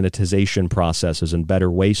better sanitization processes and better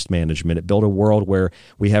waste management. It built a world where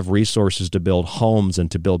we have resources to build homes and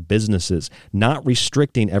to build businesses, not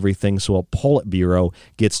restricting everything so a Politburo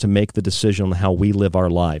gets to make the decision on how we live our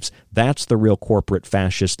lives. That's the real corporate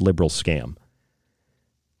fascist liberal scam.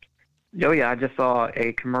 Oh, yeah, I just saw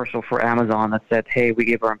a commercial for Amazon that said, hey, we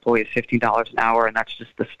give our employees $15 an hour, and that's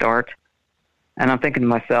just the start. And I'm thinking to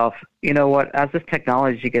myself, you know what, as this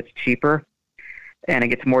technology gets cheaper, and it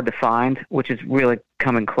gets more defined, which is really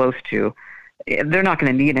coming close to, they're not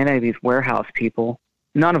going to need any of these warehouse people.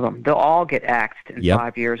 None of them. They'll all get axed in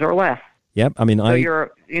 5 years or less. Yep. I mean, so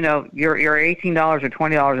your $18 or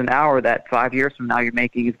 $20 an hour that 5 years from now you're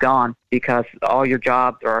making is gone because all your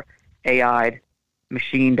jobs are AI'd,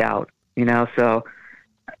 machined out. So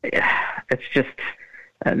it's just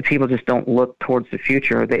people just don't look towards the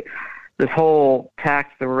future. This whole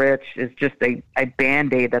tax the rich is just a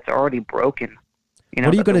Band-Aid that's already broken.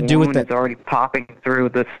 What are you going to do with that? It's already popping through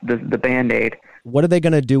the Band-Aid. What are they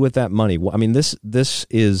going to do with that money? I mean, this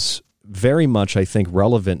is very much, I think,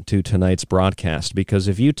 relevant to tonight's broadcast because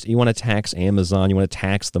if you want to tax Amazon, you want to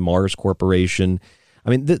tax the Mars Corporation.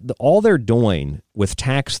 I mean, all they're doing with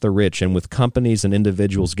tax the rich and with companies and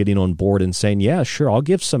individuals getting on board and saying, yeah, sure, I'll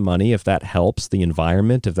give some money if that helps the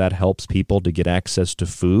environment, if that helps people to get access to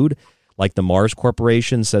food. Like the Mars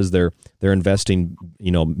Corporation says they're investing,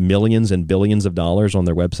 millions and billions of dollars on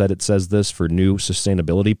their website. It says this for new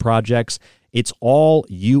sustainability projects. It's all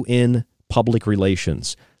UN public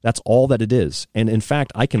relations. That's all that it is. And in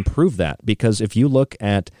fact, I can prove that because if you look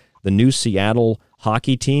at the new Seattle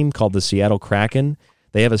hockey team called the Seattle Kraken,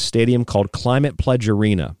 they have a stadium called Climate Pledge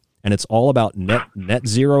Arena, and it's all about net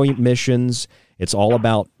zero emissions. It's all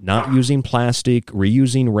about not using plastic,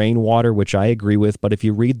 reusing rainwater, which I agree with. But if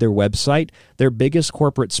you read their website, their biggest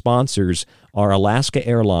corporate sponsors are Alaska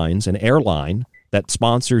Airlines, an airline that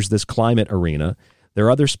sponsors this climate arena. Their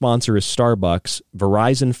other sponsor is Starbucks,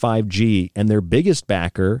 Verizon 5G, and their biggest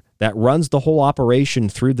backer that runs the whole operation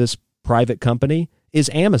through this private company is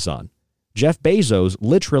Amazon. Jeff Bezos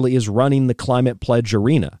literally is running the Climate Pledge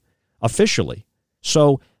Arena officially.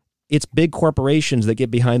 So it's big corporations that get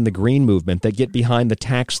behind the green movement, that get behind the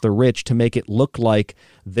tax the rich to make it look like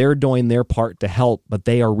they're doing their part to help, but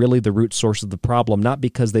they are really the root source of the problem, not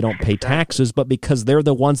because they don't pay taxes, but because they're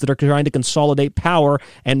the ones that are trying to consolidate power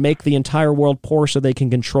and make the entire world poor so they can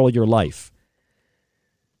control your life.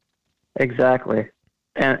 Exactly.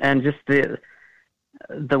 And just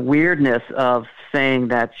the weirdness of saying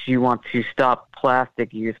that you want to stop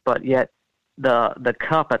plastic use, but yet the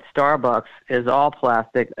cup at Starbucks is all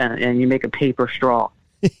plastic and you make a paper straw.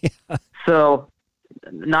 Yeah. So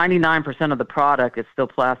 99% of the product is still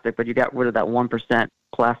plastic, but you got rid of that 1%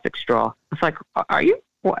 plastic straw. It's like,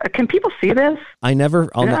 can people see this? I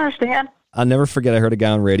don't understand. I'll never forget. I heard a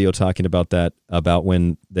guy on radio talking about that, about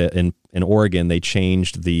when in Oregon, they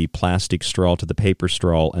changed the plastic straw to the paper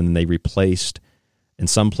straw, and they replaced, in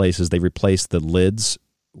some places, they replaced the lids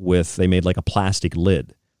they made like a plastic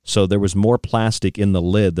lid. So there was more plastic in the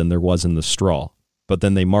lid than there was in the straw. But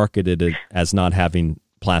then they marketed it as not having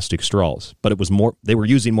plastic straws. But it was more, they were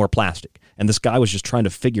using more plastic. And this guy was just trying to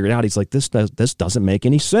figure it out. He's like, this doesn't make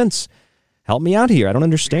any sense. Help me out here. I don't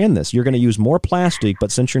understand this. You're going to use more plastic,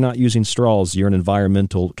 but since you're not using straws, you're an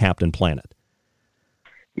environmental Captain Planet.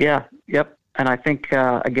 Yeah, yep. And I think,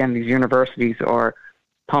 again, these universities are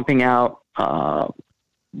pumping out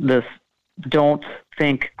this don't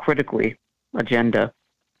think critically agenda,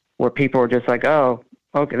 where people are just like, oh,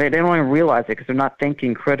 okay, they don't even realize it because they're not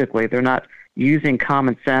thinking critically. They're not using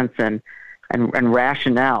common sense and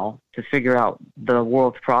rationale to figure out the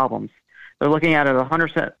world's problems. They're looking at it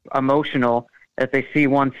 100% emotional if they see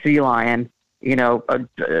one sea lion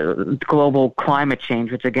global climate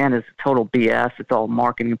change, which again is total BS. It's all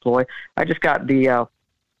marketing ploy. I just got the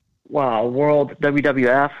World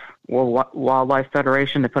WWF, World Wildlife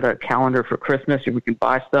Federation. They put a calendar for Christmas where we can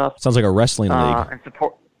buy stuff. Sounds like a wrestling league. And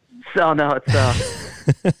support. So no,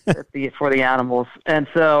 it's for the animals. And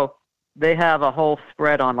so they have a whole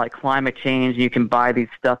spread on like climate change. You can buy these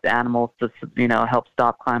stuffed animals to help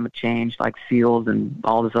stop climate change, like seals and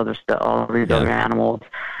all this other stuff, all these other animals,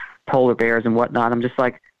 polar bears and whatnot. I'm just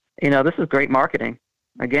like, this is great marketing.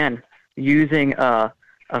 Again, using a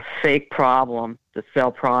fake problem to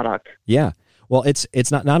sell product. Yeah. Well,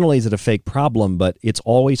 it's not only is it a fake problem, but it's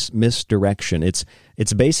always misdirection. It's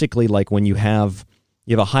basically like when you have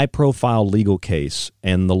a high-profile legal case,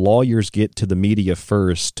 and the lawyers get to the media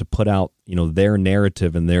first to put out, their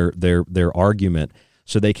narrative and their argument,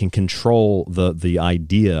 so they can control the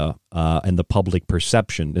idea and the public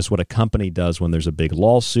perception. Is what a company does when there's a big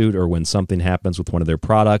lawsuit or when something happens with one of their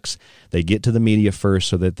products. They get to the media first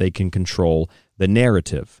so that they can control the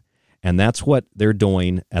narrative. And that's what they're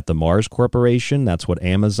doing at the Mars Corporation. That's what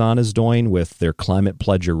Amazon is doing with their Climate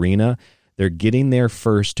Pledge Arena. They're getting there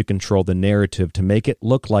first to control the narrative, to make it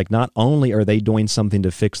look like not only are they doing something to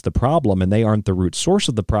fix the problem, and they aren't the root source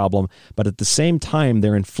of the problem, but at the same time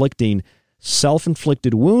they're inflicting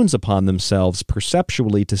self-inflicted wounds upon themselves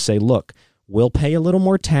perceptually to say, look, we'll pay a little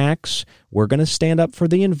more tax, we're going to stand up for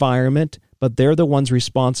the environment, but they're the ones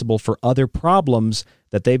responsible for other problems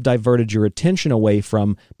that they've diverted your attention away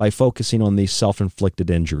from by focusing on these self-inflicted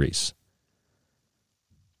injuries.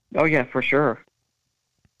 Oh, yeah, for sure.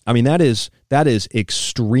 I mean, that is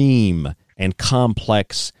extreme and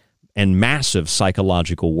complex and massive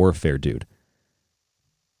psychological warfare, dude.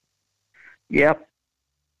 Yep.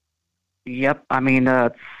 I mean,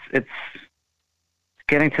 it's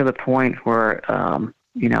getting to the point where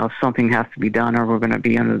something has to be done, or we're going to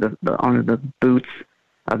be under the boots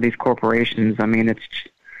of these corporations. I mean,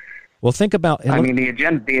 well, think about.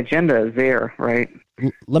 The agenda is there, right?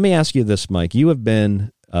 Let me ask you this, Mike. You have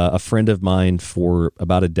been a friend of mine for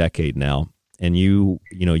about a decade now, and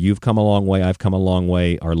you've come a long way. I've come a long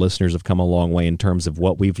way. Our listeners have come a long way in terms of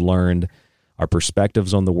what we've learned. Our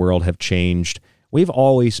perspectives on the world have changed. We've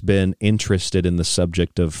always been interested in the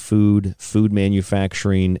subject of food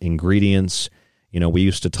manufacturing, ingredients. We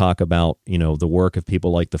used to talk about, the work of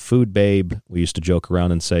people like the Food Babe. We used to joke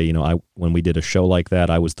around and say, when we did a show like that,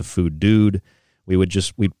 I was the food dude.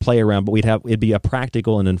 We'd play around, but it'd be a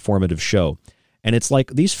practical and informative show. And it's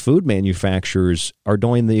like these food manufacturers are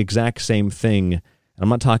doing the exact same thing. And I'm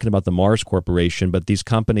not talking about the Mars Corporation, but these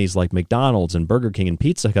companies like McDonald's and Burger King and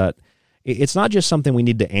Pizza Hut. It's not just something we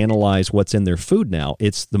need to analyze what's in their food now.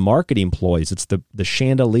 It's the marketing ploys. It's the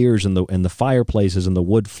chandeliers and the fireplaces and the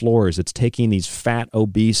wood floors. It's taking these fat,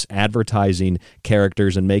 obese advertising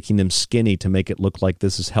characters and making them skinny to make it look like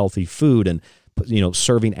this is healthy food, and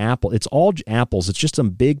serving apple. It's all apples. It's just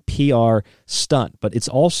some big PR stunt, but it's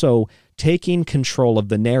also taking control of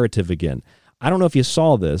the narrative again. I don't know if you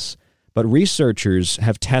saw this, but researchers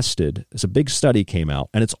have tested, a big study came out,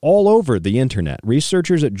 and it's all over the internet.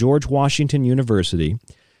 Researchers at George Washington University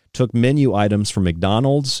took menu items from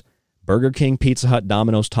McDonald's, Burger King, Pizza Hut,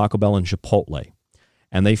 Domino's, Taco Bell, and Chipotle.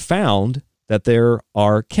 And they found that there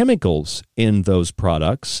are chemicals in those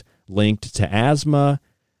products linked to asthma,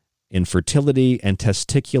 infertility, and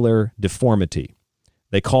testicular deformity.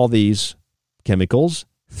 They call these chemicals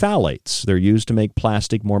phthalates. They're used to make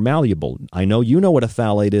plastic more malleable. I know you know what a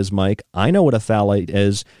phthalate is, Mike. I know what a phthalate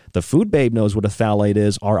is. The Food Babe knows what a phthalate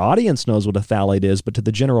is. Our audience knows what a phthalate is, but to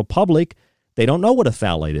the general public, they don't know what a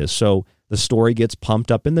phthalate is. So the story gets pumped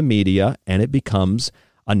up in the media, and it becomes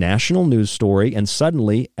a national news story, and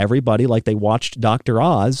suddenly everybody, like they watched Dr.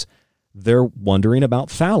 Oz, they're wondering about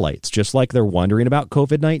phthalates, just like they're wondering about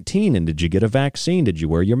COVID-19. And did you get a vaccine? Did you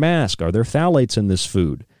wear your mask? Are there phthalates in this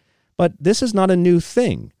food? But this is not a new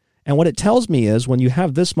thing. And what it tells me is when you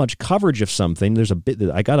have this much coverage of something,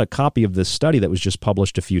 I got a copy of this study that was just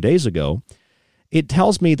published a few days ago. It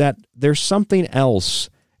tells me that there's something else.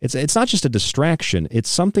 It's not just a distraction. It's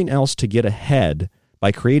something else to get ahead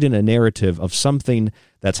by creating a narrative of something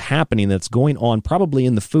that's happening, that's going on probably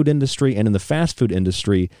in the food industry and in the fast food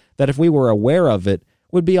industry, that if we were aware of it,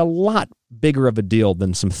 would be a lot bigger of a deal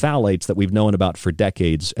than some phthalates that we've known about for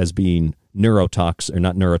decades as being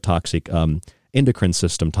endocrine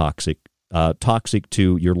system toxic, toxic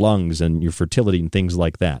to your lungs and your fertility and things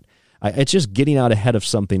like that. It's just getting out ahead of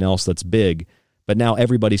something else that's big, but now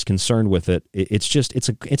everybody's concerned with it.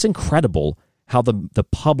 It's incredible how the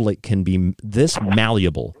public can be this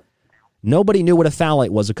malleable. Nobody knew what a phthalate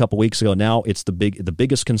was a couple weeks ago. Now it's the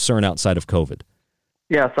biggest concern outside of COVID.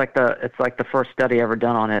 Yeah, it's like the first study ever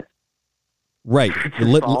done on it. Right.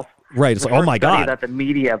 False. Right. It's like, oh my God. That the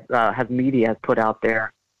media has put out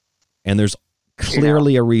there. And there's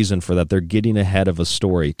clearly a reason for that. They're getting ahead of a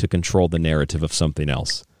story to control the narrative of something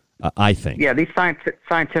else, I think. Yeah, these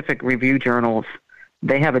scientific review journals,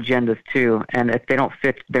 they have agendas too, and if they don't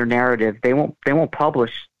fit their narrative, they won't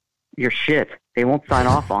publish your shit. They won't sign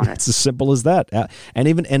off on it. It's as simple as that. And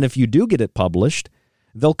if you do get it published,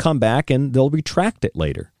 they'll come back and they'll retract it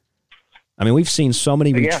later. I mean, we've seen so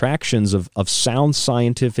many retractions of sound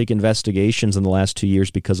scientific investigations in the last 2 years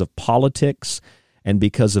because of politics and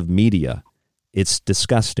because of media. It's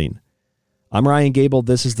disgusting. I'm Ryan Gable.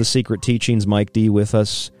 This is The Secret Teachings. Mike D with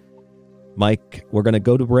us. Mike, we're going to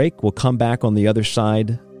go to break. We'll come back on the other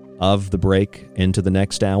side of the break into the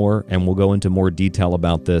next hour, and we'll go into more detail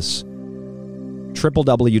about this.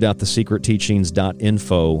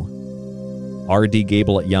 www.thesecretteachings.info,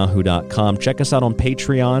 rdgable@yahoo.com. Check us out on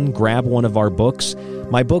Patreon. Grab one of our books.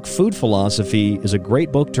 My book, Food Philosophy, is a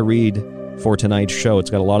great book to read for tonight's show. It's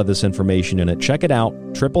got a lot of this information in it. Check it out,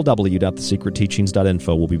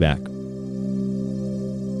 www.thesecretteachings.info. We'll be back.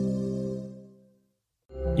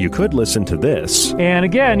 You could listen to this. And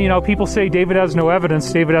again, people say David has no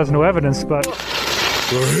evidence, but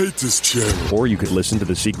I hate this channel. Or you could listen to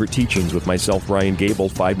The Secret Teachings with myself, Ryan Gable,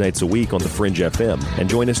 5 nights a week on The Fringe FM, and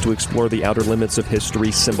join us to explore the outer limits of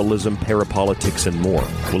history, symbolism, parapolitics, and more.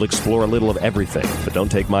 We'll explore a little of everything, but don't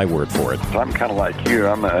take my word for it. I'm kind of like you.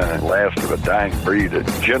 I'm a last of a dying breed, a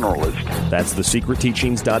generalist. That's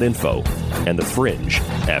thesecretteachings.info and The Fringe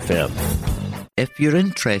FM. If you're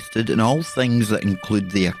interested in all things that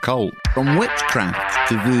include the occult, from witchcraft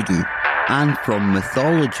to voodoo, and from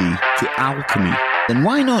mythology to alchemy, then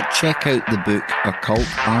why not check out the book Occult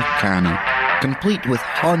Arcana, complete with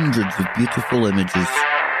hundreds of beautiful images.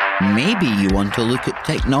 Maybe you want to look at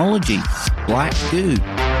technology, black goo,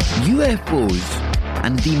 UFOs,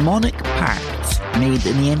 and demonic pacts made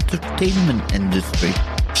in the entertainment industry.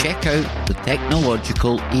 Check out the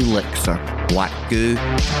technological elixir, black goo,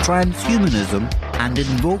 transhumanism, and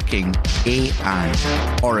invoking AI.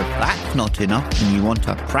 Or if that's not enough and you want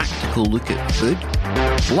a practical look at food,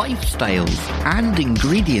 lifestyles, and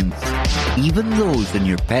ingredients, even those in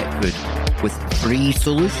your pet food, with free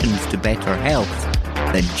solutions to better health,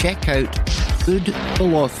 then check out Food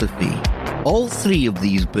Philosophy. All 3 of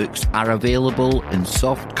these books are available in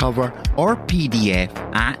softcover or PDF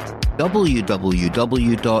at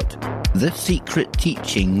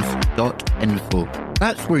www.thesecretteachings.info.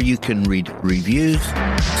 That's where you can read reviews,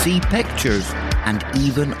 see pictures, and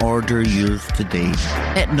even order yours today.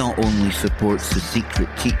 It not only supports The Secret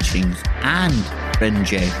Teachings and Fringe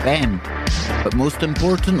FM, but most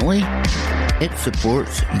importantly, it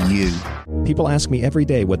supports you. People ask me every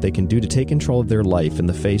day what they can do to take control of their life in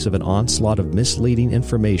the face of an onslaught of misleading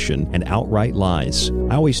information and outright lies.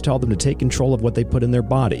 I always tell them to take control of what they put in their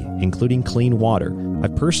body, including clean water.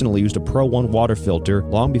 I've personally used a Pro One water filter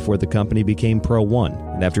long before the company became Pro One,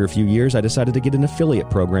 and after a few years I decided to get an affiliate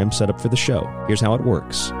program set up for the show. Here's how it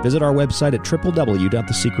works. Visit our website at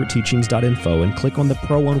www.thesecretteachings.info and click on the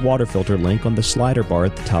Pro One water filter link on the slider bar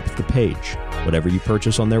at the top of the page. Whatever you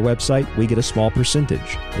purchase on their website, we get a small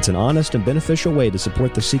percentage. It's an honest and beneficial way to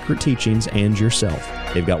support The Secret Teachings and yourself.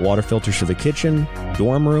 They've got water filters for the kitchen,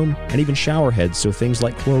 dorm room, and even shower heads so things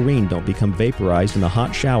like chlorine don't become vaporized in the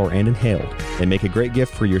hot shower and inhaled. They make a great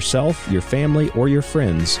gift for yourself, your family, or your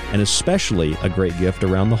friends, and especially a great gift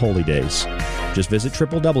around the holy days. Just visit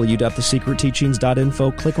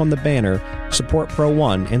www.thesecretteachings.info, click on the banner, support Pro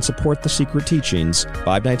One, and support The Secret Teachings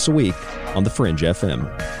 5 nights a week on The Fringe FM.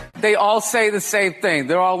 They all say the same thing.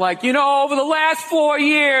 They're all like, over the last 4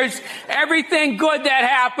 years, everything good that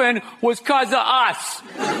happened was because of us.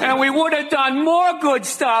 And we would have done more good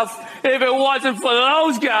stuff if it wasn't for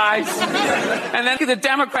those guys. And then the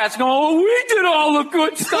Democrats go, oh, we did all the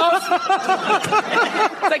good stuff.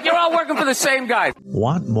 It's like you're all working for the same guy.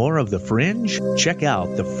 Want more of The Fringe? Check out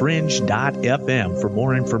thefringe.fm for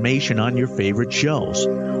more information on your favorite shows.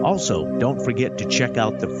 Also, don't forget to check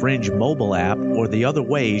out the Fringe mobile app or the other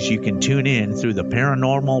ways you can tune in through the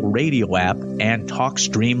Paranormal Radio app and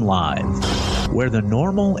TalkStream Live. Where the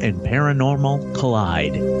normal and paranormal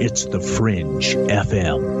collide, it's the Fringe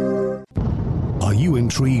FM. Are you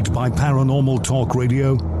intrigued by Paranormal Talk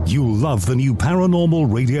Radio? You'll love the new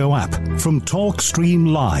Paranormal Radio app from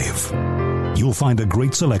TalkStream Live. You'll find a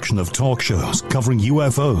great selection of talk shows covering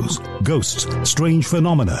UFOs, ghosts, strange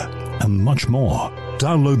phenomena, and much more.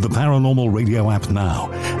 Download the Paranormal Radio app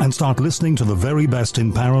now and start listening to the very best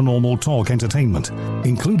in paranormal talk entertainment,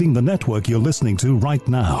 including the network you're listening to right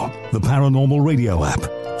now, the Paranormal Radio app,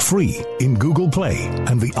 free in Google Play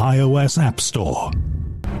and the iOS App Store.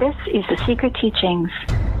 This is The Secret Teachings.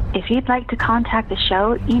 If you'd like to contact the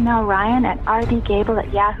show, email Ryan at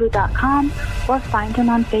rdgable@yahoo.com or find him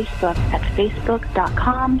on Facebook at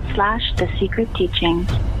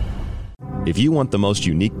facebook.com/thesecretteachings. If you want the most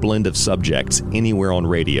unique blend of subjects anywhere on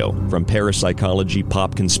radio, from parapsychology,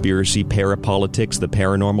 pop conspiracy, parapolitics, the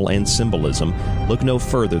paranormal, and symbolism, look no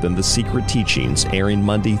further than The Secret Teachings, airing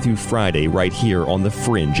Monday through Friday right here on The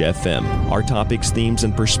Fringe FM. Our topics, themes,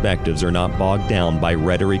 and perspectives are not bogged down by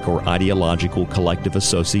rhetoric or ideological collective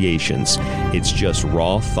associations. It's just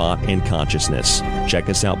raw thought and consciousness. Check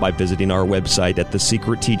us out by visiting our website at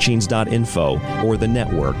thesecretteachings.info or the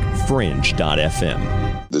network fringe.fm.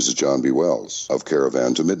 This is John B. Wells of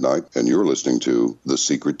Caravan to Midnight, and you're listening to The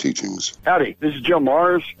Secret Teachings. Howdy, this is Joe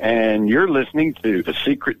Mars, and you're listening to The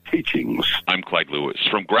Secret Teachings. I'm Clyde Lewis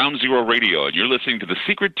from Ground Zero Radio, and you're listening to The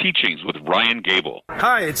Secret Teachings with Ryan Gable.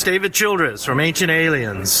 Hi, it's David Childress from Ancient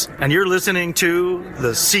Aliens, and you're listening to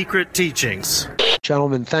The Secret Teachings.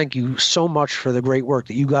 Gentlemen, thank you so much for the great work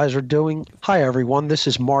that you guys are doing. Hi, everyone. This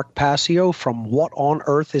is Mark Passio from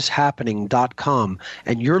WhatOnEarthIsHappening.com,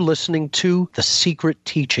 and you're listening to The Secret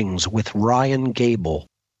Teachings with Ryan Gable.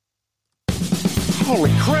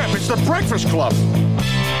 Holy crap, it's the Breakfast Club!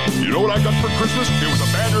 You know what I got for Christmas? It was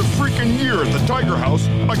a banner freaking year at the Tiger House.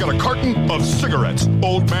 I got a carton of cigarettes.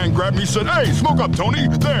 Old man grabbed me and said, "Hey, smoke up, Tony."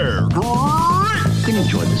 There. Great! You can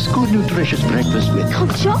enjoy this good, nutritious breakfast with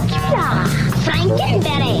Chocolate,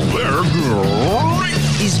 Frankenberry. They're great!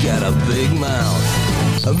 He's got a big mouth.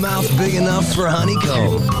 A mouth big enough for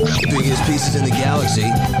honeycomb. Biggest pieces in the galaxy.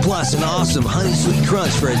 Plus an awesome honey sweet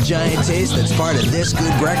crunch for a giant taste that's part of this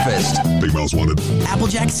good breakfast. Big Mouth's wanted.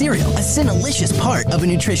 Applejack cereal, a sinalicious part of a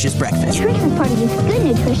nutritious breakfast. Nutritious part of this good,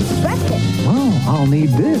 nutritious breakfast. Oh, I'll need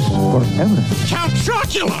this forever. Count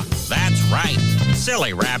Chocula! That's right.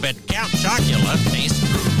 Silly rabbit. Count Chocula tastes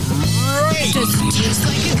great. Does it taste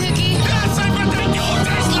like a cookie? Yes, I bet they do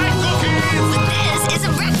taste like cookies! But this is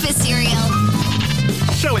a breakfast cereal.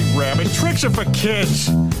 Silly rabbit, tricks are for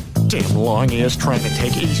kids. Damn long he is trying to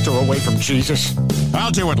take Easter away from Jesus.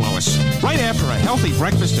 I'll do it, Lois. Right after a healthy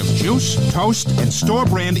breakfast of juice, toast, and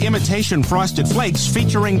store-brand imitation Frosted Flakes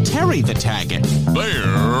featuring Terry the Taggart.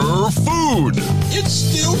 They're food. It's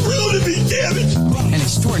still real to me, damn it. An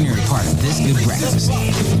extraordinary part of this good breakfast.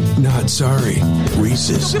 Not sorry.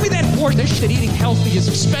 Reese's. Don't give me that board. This shit eating healthy is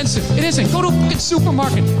expensive. It isn't. Go to a fucking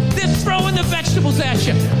supermarket. They're throwing the vegetables at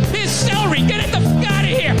you. Here's celery. Get it the fuck out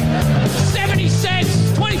of here. 70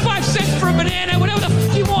 cents, 25 cents for a banana, whatever the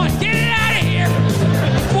fuck you want. Get it out of here.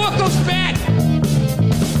 Before it goes bad.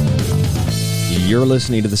 You're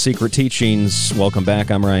listening to The Secret Teachings. Welcome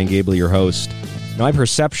back. I'm Ryan Gable, your host. My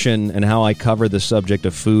perception and how I cover the subject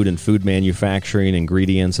of food and food manufacturing,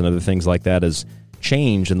 ingredients, and other things like that has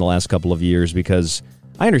changed in the last couple of years because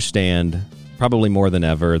I understand, probably more than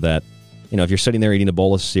ever, that if you're sitting there eating a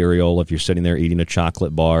bowl of cereal, if you're sitting there eating a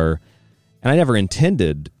chocolate bar, and I never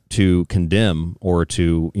intended to condemn or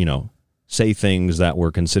to, say things that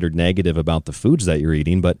were considered negative about the foods that you're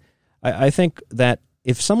eating, but I think that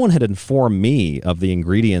if someone had informed me of the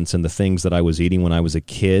ingredients and the things that I was eating when I was a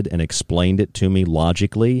kid and explained it to me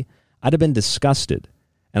logically, I'd have been disgusted.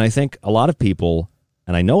 And I think a lot of people,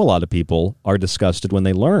 and I know a lot of people, are disgusted when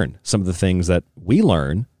they learn some of the things that we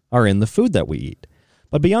learn are in the food that we eat.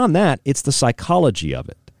 But beyond that, it's the psychology of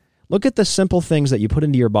it. Look at the simple things that you put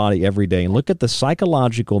into your body every day and look at the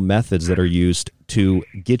psychological methods that are used to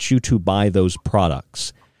get you to buy those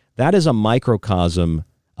products. That is a microcosm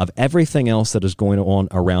of everything else that is going on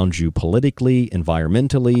around you politically,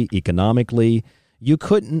 environmentally, economically. You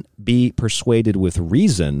couldn't be persuaded with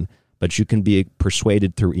reason, but you can be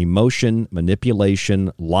persuaded through emotion,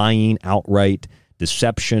 manipulation, lying outright,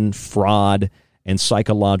 deception, fraud, and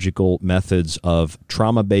psychological methods of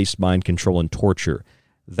trauma-based mind control and torture.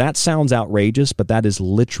 That sounds outrageous, but that is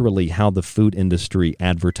literally how the food industry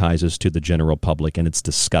advertises to the general public, and it's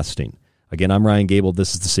disgusting. Again, I'm Ryan Gable.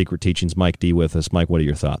 This is The Secret Teachings. Mike D. with us. Mike, what are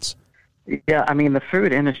your thoughts? Yeah, I mean, the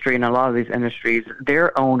food industry and a lot of these industries,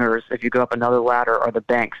 their owners, if you go up another ladder, are the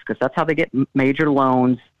banks, because that's how they get major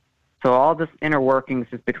loans. So all this inner workings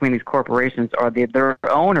is between these corporations are their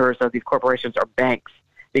owners of these corporations are banks,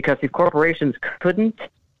 because these corporations couldn't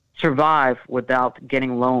survive without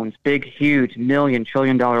getting loans, big, huge, $1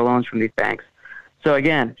 trillion-dollar loans from these banks. So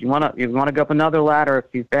again, if you want to go up another ladder of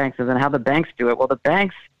these banks, and then how the banks do it, well, the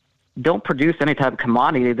banks don't produce any type of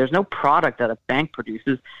commodity. There's no product that a bank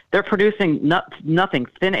produces. They're producing nothing,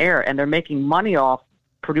 thin air, and they're making money off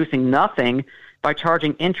producing nothing by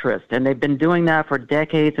charging interest. And they've been doing that for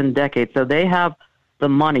decades and decades. So they have the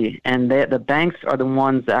money, and the banks are the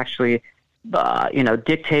ones actually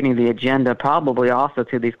dictating the agenda, probably also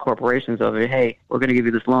to these corporations of, hey, we're going to give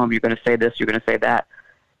you this loan, you're going to say this, you're going to say that.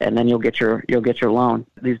 and then you'll get your loan.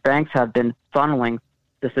 These banks have been funneling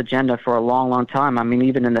this agenda for a long, long time. I mean,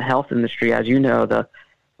 even in the health industry, as you know, the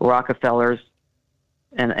Rockefellers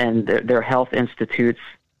and their health institutes,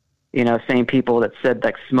 you know, same people that said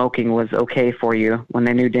that smoking was okay for you when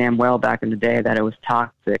they knew damn well back in the day that it was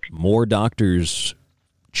toxic. More doctors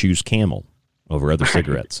choose Camel over other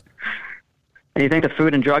cigarettes. And you think the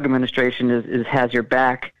Food and Drug Administration has your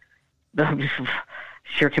back.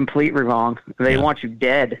 You're completely wrong. They want you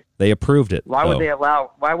dead. They approved it. Why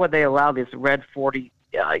would they allow this red 40,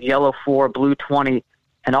 yellow 4, blue 20,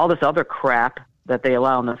 and all this other crap that they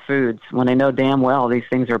allow in the foods when they know damn well these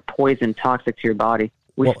things are poison, toxic to your body?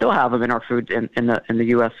 We still have them in our food, in the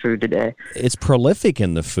U.S. food today. It's prolific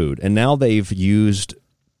in the food, and now they've used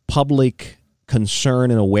public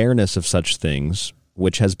concern and awareness of such things,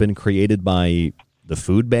 which has been created by the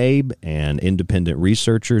Food Babe and independent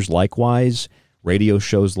researchers likewise, radio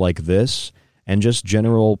shows like this, and just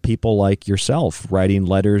general people like yourself writing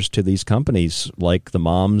letters to these companies, like the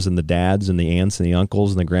moms and the dads and the aunts and the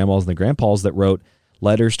uncles and the grandmas and the grandpas that wrote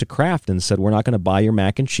letters to Kraft and said, we're not going to buy your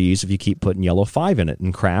mac and cheese if you keep putting yellow 5 in it.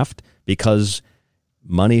 And Kraft, because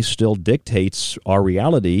money still dictates our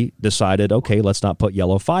reality, decided, okay, let's not put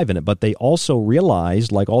yellow 5 in it. But they also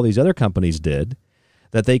realized, like all these other companies did,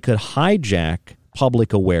 that they could hijack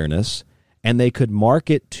public awareness and they could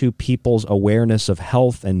market to people's awareness of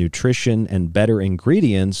health and nutrition and better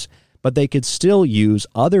ingredients, but they could still use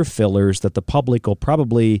other fillers that the public will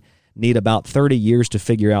probably need about 30 years to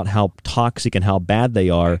figure out how toxic and how bad they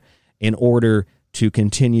are in order to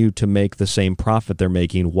continue to make the same profit they're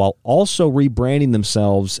making while also rebranding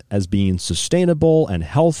themselves as being sustainable and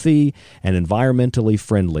healthy and environmentally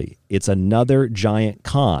friendly. It's another giant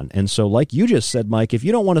con. And so like you just said, Mike, if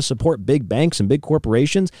you don't want to support big banks and big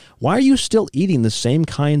corporations, why are you still eating the same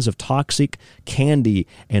kinds of toxic candy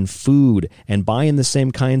and food and buying the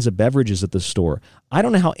same kinds of beverages at the store? I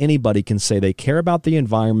don't know how anybody can say they care about the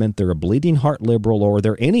environment, they're a bleeding heart liberal, or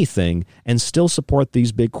they're anything, and still support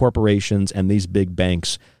these big corporations and these big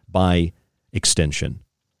banks by extension.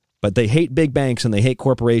 But they hate big banks and they hate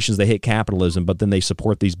corporations, they hate capitalism, but then they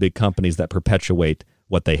support these big companies that perpetuate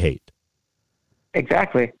what they hate.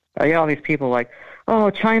 Exactly. I get all these people like, oh,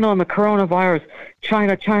 China and the coronavirus,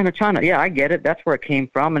 China. Yeah, I get it. That's where it came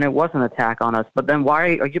from, and it was an attack on us. But then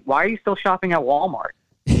why are you still shopping at Walmart?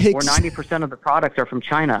 Where 90% of the products are from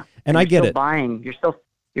China. And I get it.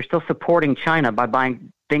 You're still supporting China by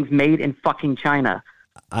buying things made in fucking China.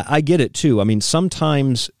 I get it too. I mean,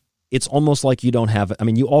 sometimes it's almost like you don't have, I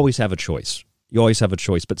mean, you always have a choice. You always have a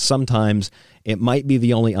choice, but sometimes it might be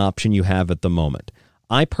the only option you have at the moment.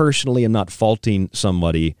 I personally am not faulting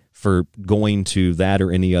somebody for going to that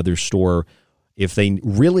or any other store if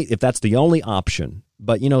that's the only option.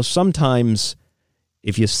 But, you know, sometimes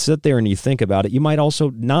if you sit there and you think about it, you might also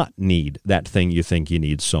not need that thing you think you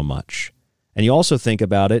need so much. And you also think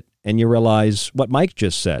about it and you realize what Mike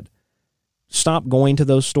just said. Stop going to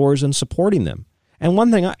those stores and supporting them. And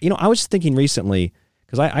one thing, I was thinking recently,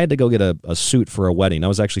 because I had to go get a suit for a wedding. I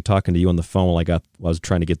was actually talking to you on the phone while I was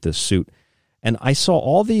trying to get this suit. And I saw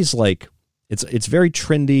all these, like, it's very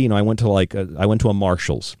trendy. You know, I went to a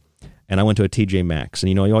Marshall's and I went to a TJ Maxx. And,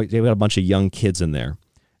 you know, they had a bunch of young kids in there.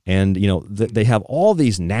 And, you know, they have all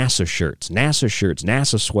these NASA shirts,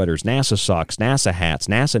 NASA sweaters, NASA socks, NASA hats,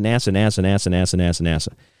 NASA.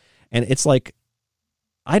 And it's like,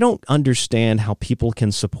 I don't understand how people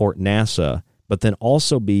can support NASA, but then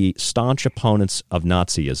also be staunch opponents of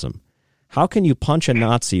Nazism. How can you punch a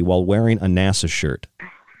Nazi while wearing a NASA shirt?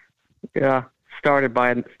 Yeah, started by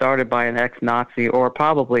an ex-Nazi, or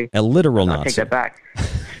probably a literal Nazi. I'll take that back.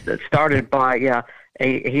 Started by,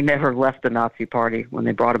 he never left the Nazi party when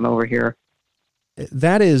they brought him over here.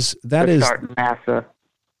 That is NASA.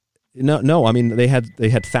 No. I mean, they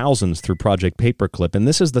had thousands through Project Paperclip, and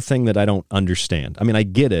this is the thing that I don't understand. I mean, I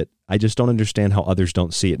get it. I just don't understand how others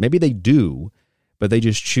don't see it. Maybe they do, but they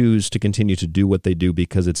just choose to continue to do what they do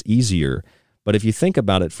because it's easier. But if you think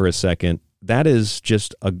about it for a second, that is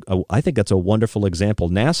just I think that's a wonderful example.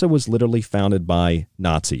 NASA was literally founded by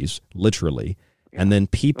Nazis, literally, and then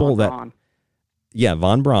people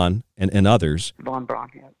von Braun and others. Von Braun,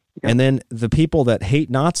 yeah. And then the people that hate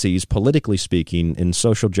Nazis, politically speaking, in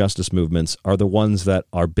social justice movements are the ones that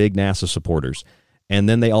are big NASA supporters. And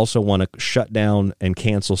then they also want to shut down and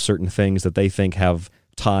cancel certain things that they think have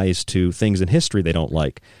ties to things in history they don't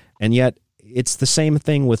like. And yet it's the same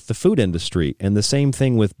thing with the food industry and the same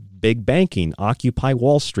thing with big banking, Occupy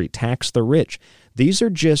Wall Street, tax the rich. These are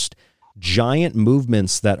just giant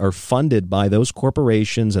movements that are funded by those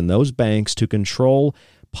corporations and those banks to control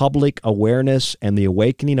public awareness and the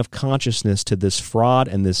awakening of consciousness to this fraud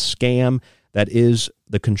and this scam that is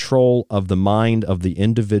the control of the mind of the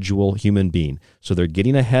individual human being. So they're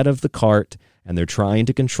getting ahead of the cart, and they're trying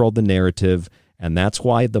to control the narrative. And that's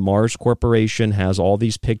why the Mars Corporation has all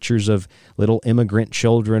these pictures of little immigrant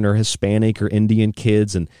children or Hispanic or Indian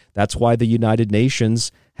kids. And that's why the United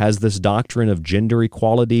Nations has this doctrine of gender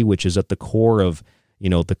equality, which is at the core of,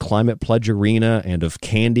 the Climate Pledge Arena and of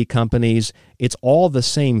candy companies. It's all the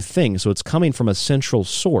same thing. So it's coming from a central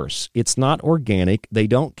source. It's not organic. They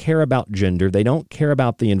don't care about gender. They don't care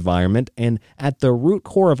about the environment. And at the root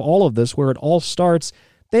core of all of this, where it all starts,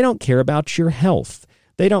 they don't care about your health.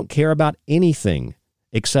 They don't care about anything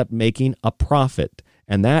except making a profit.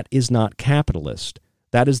 And that is not capitalist.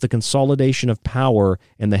 That is the consolidation of power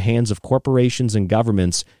in the hands of corporations and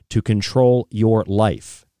governments to control your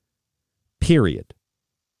life. Period.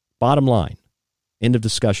 Bottom line. End of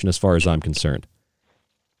discussion as far as I'm concerned.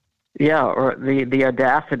 Yeah, or the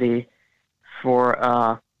audacity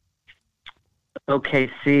for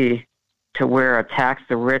OKC to wear a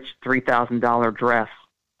tax-the-rich $3,000 dress.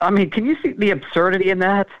 I mean, can you see the absurdity in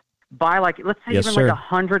that? Buy, let's say Yes, even sir. like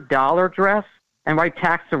 $100 dress and write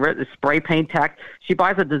tax-the-rich, spray paint tax. She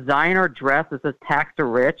buys a designer dress that says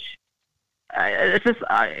tax-the-rich. It's just,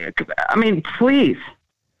 I mean, please,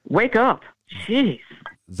 wake up. Jeez.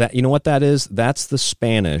 That, you know what that is? That's the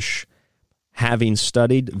Spanish having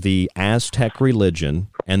studied the Aztec religion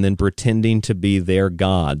and then pretending to be their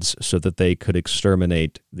gods so that they could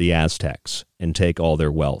exterminate the Aztecs and take all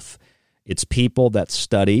their wealth. It's people that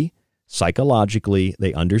study psychologically.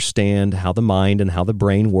 They understand how the mind and how the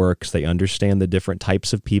brain works. They understand the different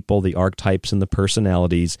types of people, the archetypes and the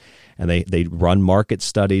personalities, and they run market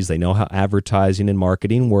studies. They know how advertising and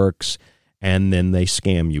marketing works. And then they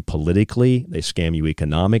scam you politically, they scam you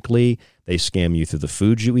economically, they scam you through the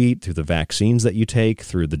food you eat, through the vaccines that you take,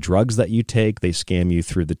 through the drugs that you take, they scam you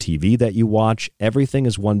through the TV that you watch. Everything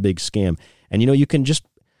is one big scam. And you can just,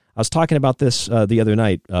 I was talking about this the other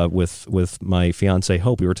night with my fiance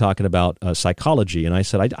Hope. We were talking about psychology, and I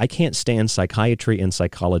said, I can't stand psychiatry and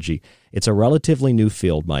psychology. It's a relatively new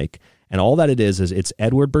field, Mike. And all that it is it's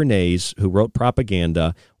Edward Bernays, who wrote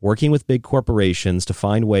Propaganda, working with big corporations to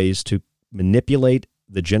find ways to manipulate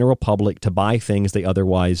the general public to buy things they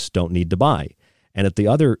otherwise don't need to buy. And at the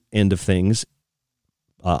other end of things,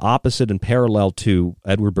 opposite and parallel to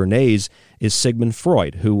Edward Bernays, is Sigmund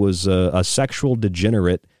Freud, who was a sexual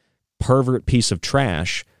degenerate, pervert piece of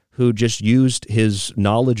trash who just used his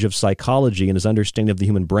knowledge of psychology and his understanding of the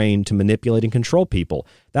human brain to manipulate and control people.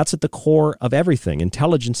 That's at the core of everything.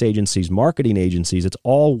 Intelligence agencies, marketing agencies, it's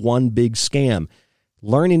all one big scam.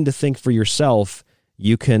 Learning to think for yourself,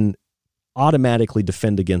 you can automatically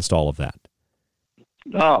defend against all of that.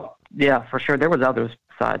 Oh, yeah, for sure. There was others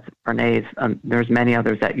besides Bernays. There's many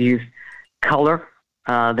others that use color.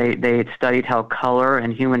 They studied how color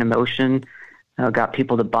and human emotion got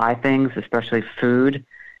people to buy things, especially food.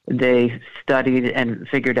 They studied and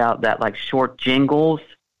figured out that short jingles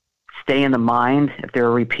stay in the mind if they're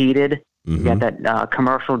repeated. Mm-hmm. You got that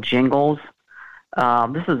commercial jingles.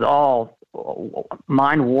 This is all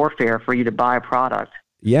mind warfare for you to buy a product.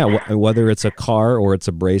 Yeah, whether it's a car or it's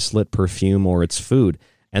a bracelet, perfume, or it's food.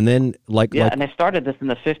 And then and they started this in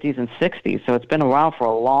the 50s and 60s, so it's been around for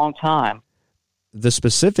a long time. The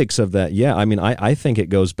specifics of that, yeah, I mean, I think it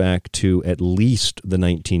goes back to at least the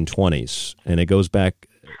 1920s, and it goes back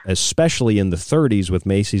especially in the 30s with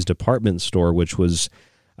Macy's department store, which was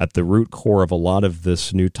at the root core of a lot of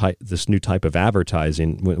this new type of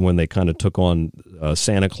advertising when they kind of took on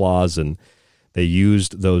Santa Claus, and they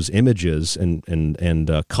used those images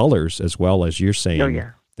and colors as well, as you're saying. Oh,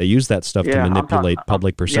 yeah. They use that stuff to manipulate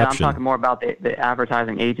public perception. Yeah, I'm talking more about the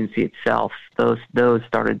advertising agency itself. Those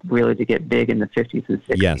started really to get big in the 50s and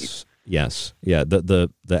 60s. Yes. Yeah, the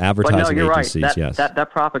advertising agencies, right. yes. That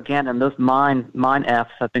propaganda and those mind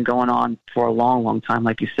F's have been going on for a long, long time.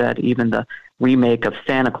 Like you said, even the remake of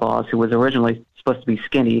Santa Claus, who was originally supposed to be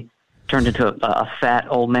skinny, turned into a fat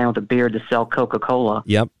old man with a beard to sell Coca-Cola.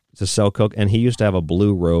 Yep, to sell Coke. And he used to have a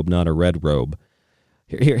blue robe, not a red robe.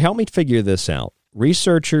 Here, help me figure this out.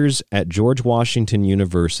 Researchers at George Washington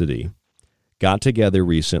University got together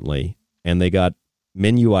recently, and they got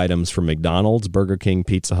menu items from McDonald's, Burger King,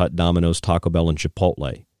 Pizza Hut, Domino's, Taco Bell, and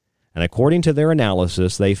Chipotle. And according to their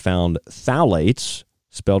analysis, they found phthalates,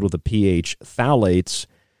 spelled with a PH, phthalates,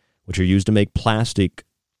 which are used to make plastic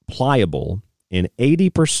pliable, in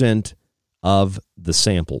 80% of the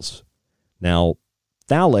samples. Now,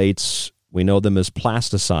 phthalates, we know them as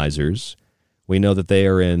plasticizers. We know that they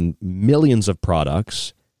are in millions of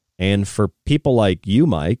products. And for people like you,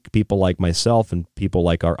 Mike, people like myself, and people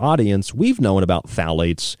like our audience, we've known about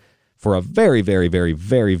phthalates for a very, very, very,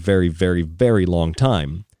 very, very, very, very long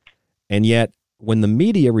time. And yet when the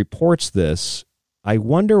media reports this, I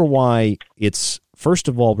wonder why it's, first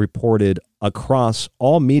of all, reported across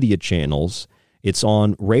all media channels. It's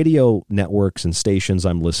on radio networks and stations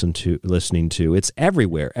I'm listening to. It's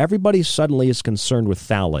everywhere. Everybody suddenly is concerned with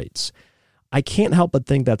phthalates. I can't help but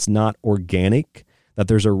think that's not organic, that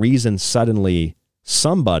there's a reason suddenly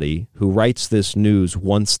somebody who writes this news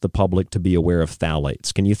wants the public to be aware of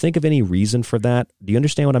phthalates. Can you think of any reason for that? Do you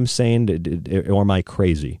understand what I'm saying? Or am I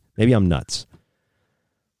crazy? Maybe I'm nuts.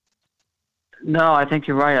 No, I think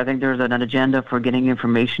you're right. I think there's an agenda for getting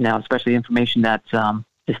information out, especially information that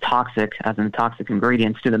is toxic, as in toxic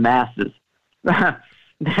ingredients, to the masses.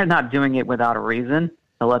 They're not doing it without a reason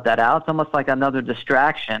to let that out. It's almost like another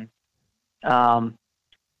distraction, or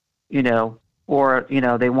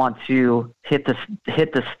they want to hit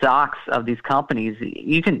the stocks of these companies.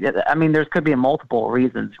 There could be multiple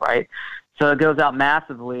reasons, right? So it goes out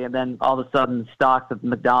massively, and then all of a sudden the stocks of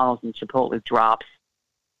McDonald's and Chipotle drops.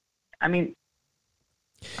 I mean,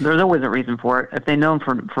 there's always a reason for it. If they've known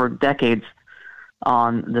for decades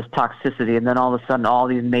on this toxicity, and then all of a sudden all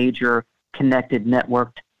these major connected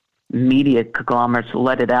networked media conglomerates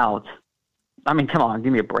let it out. I mean, come on,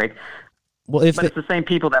 give me a break. Well, it's the same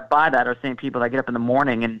people that buy that are the same people that get up in the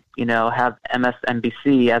morning and, have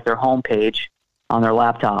MSNBC as their homepage on their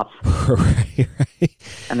laptops. Right.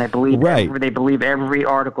 And they believe every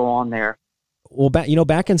article on there. Well,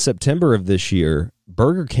 back in September of this year,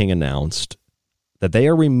 Burger King announced that they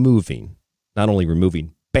are banning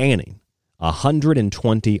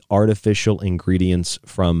 120 artificial ingredients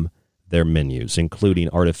from their menus, including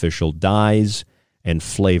artificial dyes and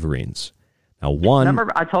flavorings. Now,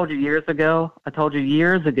 Remember, I told you years ago, I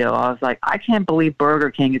was like, I can't believe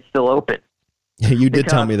Burger King is still open. You did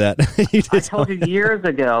tell me that. I told you years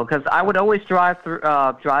ago, because I would always drive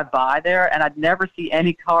by there, and I'd never see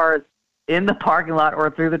any cars in the parking lot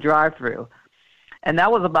or through the drive-through. And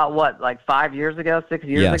that was about, 5 years ago, 6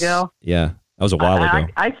 years ago? Yeah, that was a while ago.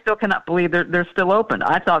 I still cannot believe they're still open.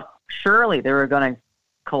 I thought surely they were going to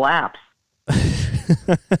collapse.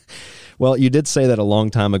 Well, you did say that a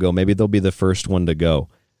long time ago. Maybe they'll be the first one to go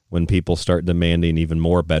when people start demanding even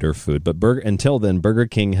more better food. But until then, Burger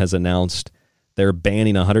King has announced they're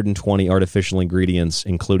banning 120 artificial ingredients,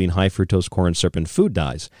 including high fructose corn syrup and food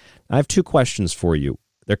dyes. I have two questions for you.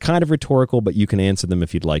 They're kind of rhetorical, but you can answer them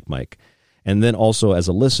if you'd like, Mike. And then also, as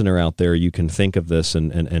a listener out there, you can think of this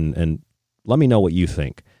and let me know what you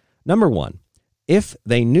think. Number one, if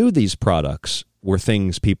they knew these products were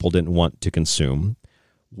things people didn't want to consume,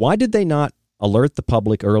 why did they not alert the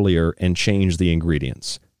public earlier and change the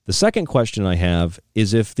ingredients? The second question I have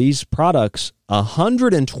is, if these products,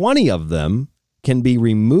 120 of them, can be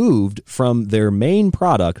removed from their main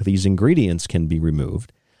product, these ingredients can be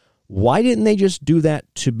removed, why didn't they just do that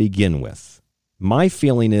to begin with? My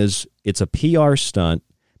feeling is it's a PR stunt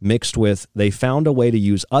mixed with they found a way to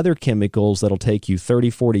use other chemicals that'll take you 30,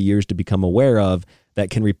 40 years to become aware of that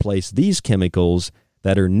can replace these chemicals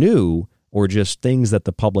that are new or just things that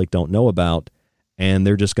the public don't know about, and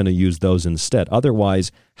they're just going to use those instead. Otherwise,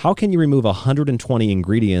 how can you remove 120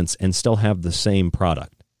 ingredients and still have the same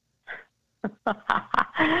product?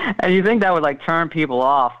 And you think that would turn people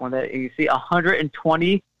off when you see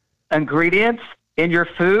 120 ingredients in your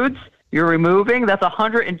foods you're removing? That's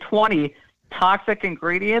 120 toxic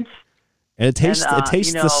ingredients. And it tastes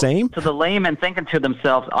the same? To the layman thinking to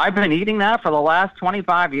themselves, I've been eating that for the last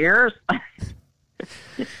 25 years?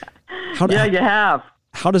 Yeah, you have.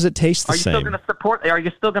 How does it taste the same? Are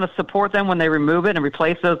you still going to support them when they remove it and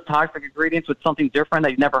replace those toxic ingredients with something different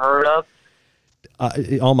that you've never heard of?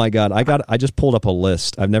 Oh my God! I just pulled up a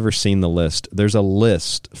list. I've never seen the list. There's a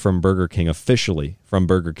list from Burger King, officially from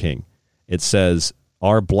Burger King. It says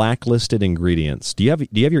our blacklisted ingredients. Do you have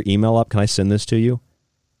your email up? Can I send this to you?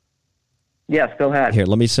 Yes, go ahead. Here,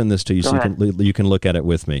 let me send this to you you can look at it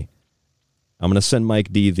with me. I'm going to send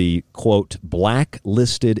Mike D the, quote,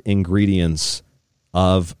 blacklisted ingredients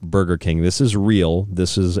of Burger King. This is real.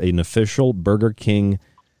 This is an official Burger King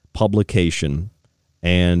publication,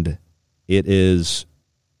 and it is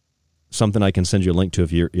something I can send you a link to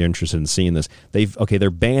if you're interested in seeing this.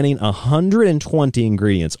 They're banning 120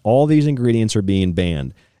 ingredients. All these ingredients are being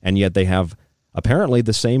banned, and yet they have apparently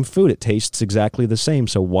the same food. It tastes exactly the same.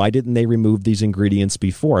 So why didn't they remove these ingredients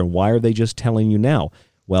before, and why are they just telling you now?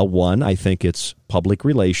 Well, one, I think it's public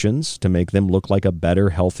relations to make them look like a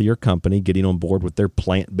better, healthier company, getting on board with their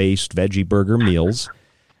plant-based veggie burger meals.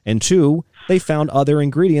 And two, they found other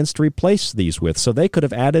ingredients to replace these with. So they could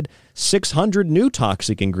have added 600 new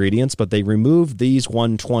toxic ingredients, but they removed these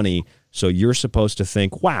 120. So you're supposed to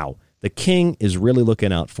think, wow, the king is really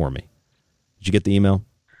looking out for me. Did you get the email?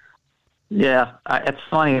 Yeah, it's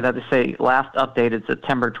funny that they say last updated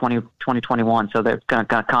September 2021, so they're going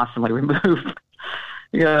to constantly remove.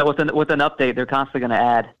 Yeah, with an update, they're constantly going to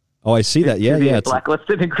add. Oh, I see that. Yeah. It's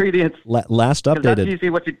blacklisted ingredients. Last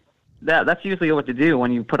updated. That's usually what you do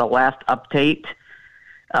when you put a last update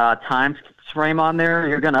time frame on there.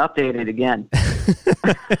 You're going to update it again.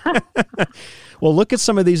 Well, look at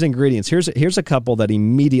some of these ingredients. Here's a couple that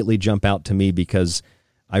immediately jump out to me because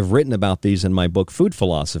I've written about these in my book, Food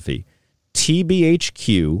Philosophy.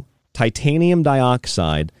 TBHQ, titanium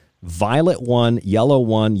dioxide, violet 1,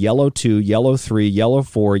 yellow 2, yellow 3, yellow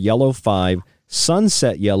 4, yellow 5,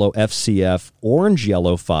 sunset yellow FCF, orange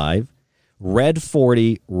yellow 5, red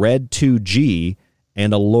 40, red 2G,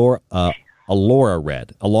 and Allura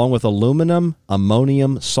red, along with aluminum,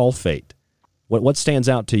 ammonium sulfate. What stands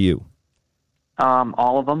out to you?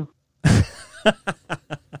 All of them.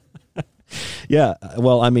 Yeah,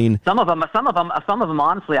 well, I mean, some of them.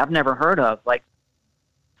 Honestly, I've never heard of. Like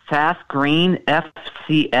Fast Green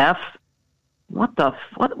FCF. What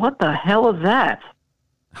the hell is that?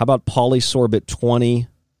 How about polysorbate 20?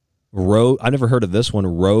 I've never heard of this one.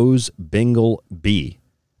 Rose Bingle B.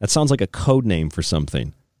 That sounds like a code name for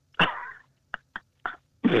something.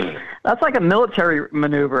 That's like a military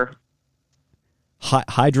maneuver.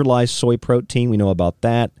 Hydrolyzed soy protein. We know about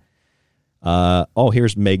that.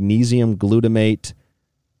 Here's magnesium glutamate.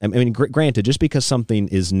 I mean, granted, just because something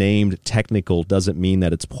is named technical doesn't mean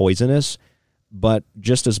that it's poisonous, but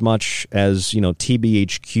just as much as,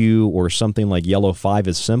 TBHQ or something like yellow 5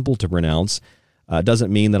 is simple to pronounce,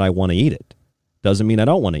 doesn't mean that I want to eat it. Doesn't mean I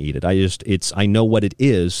don't want to eat it. I know what it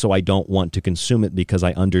is, so I don't want to consume it because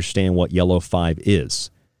I understand what yellow 5 is.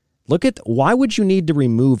 Why would you need to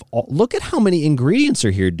remove look at how many ingredients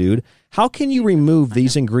are here, dude. How can you remove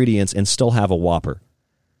these ingredients and still have a Whopper?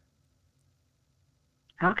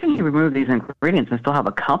 How can you remove these ingredients and still have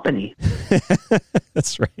a company?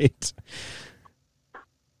 That's right.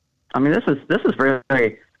 I mean, this is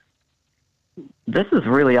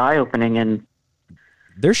really eye-opening, and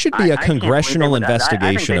there should be a congressional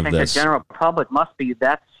investigation of this. The general public must be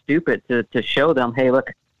that stupid to show them, hey, look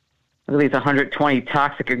at these 120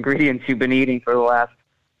 toxic ingredients you've been eating for the last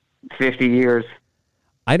 50 years.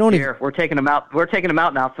 We're taking them out. We're taking them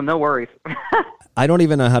out now, so no worries. I don't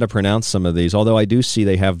even know how to pronounce some of these, although I do see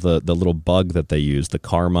they have the little bug that they use, the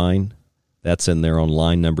carmine. That's in there on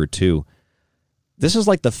line number 2. This is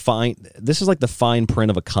like the fine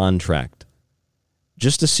print of a contract,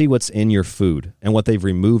 just to see what's in your food and what they've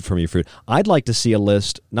removed from your food. I'd like to see a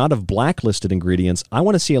list, not of blacklisted ingredients. I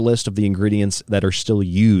want to see a list of the ingredients that are still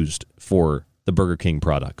used for the Burger King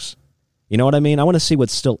products. You know what I mean? I want to see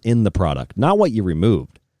what's still in the product, not what you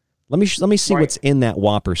removed. Let me see what's in that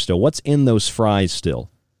Whopper still. What's in those fries still?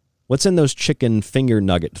 What's in those chicken finger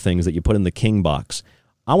nugget things that you put in the King box?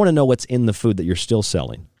 I want to know what's in the food that you're still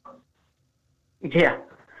selling. Yeah,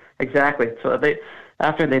 exactly. So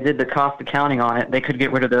after they did the cost accounting on it, they could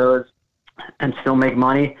get rid of those and still make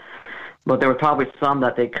money. But there were probably some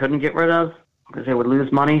that they couldn't get rid of because they would lose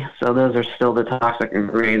money. So those are still the toxic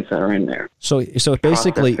ingredients that are in there. So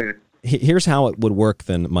basically, here's how it would work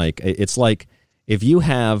then, Mike. It's like if you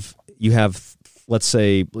have, let's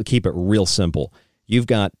say, keep it real simple. You've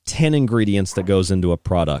got 10 ingredients that goes into a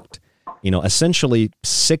product. Essentially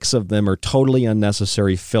 6 of them are totally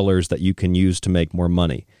unnecessary fillers that you can use to make more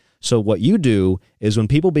money. So what you do is when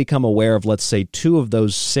people become aware of, let's say, 2 of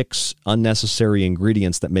those 6 unnecessary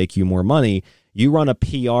ingredients that make you more money, you run a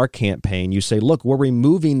PR campaign. You say, look, we're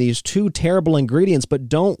removing these 2 terrible ingredients, but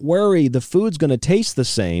don't worry, the food's going to taste the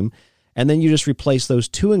same. And then you just replace those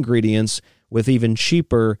 2 ingredients with even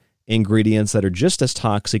cheaper ingredients that are just as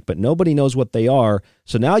toxic, but nobody knows what they are.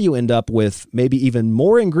 So now you end up with maybe even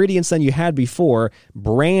more ingredients than you had before.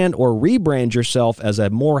 Brand or rebrand yourself as a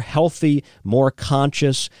more healthy, more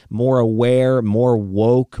conscious, more aware, more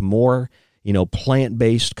woke, more,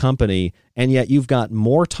 plant-based company. And yet you've got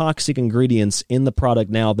more toxic ingredients in the product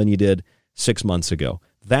now than you did 6 months ago.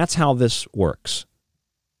 That's how this works,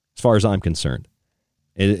 as far as I'm concerned.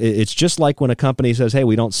 It's just like when a company says, hey,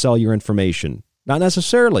 we don't sell your information. Not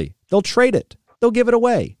necessarily. They'll trade it. They'll give it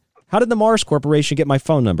away. How did the Mars Corporation get my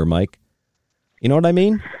phone number, Mike? You know what I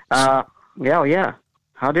mean? Yeah.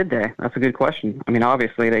 How did they? That's a good question. I mean,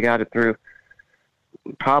 obviously they got it through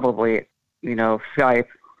probably, Skype,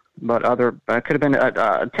 but it could have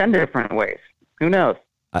been 10 different ways. Who knows?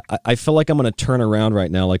 I feel like I'm going to turn around right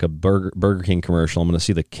now like a Burger King commercial. I'm going to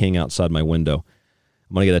see the King outside my window.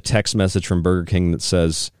 I'm going to get a text message from Burger King that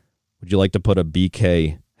says, would you like to put a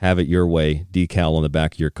BK, have it your way, decal on the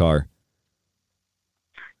back of your car?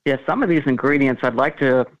 Yeah, some of these ingredients, I'd like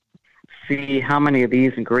to see how many of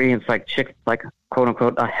these ingredients, like quote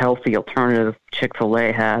unquote a healthy alternative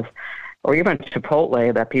Chick-fil-A has, or even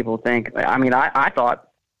Chipotle that people think. I mean, I thought,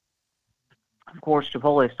 of course,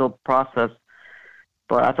 Chipotle is still processed,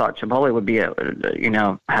 but I thought Chipotle would be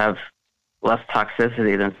have less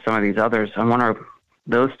toxicity than some of these others. I wonder if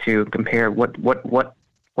those two compare. What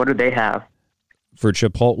do they have? For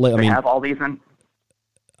Chipotle, They have all these in.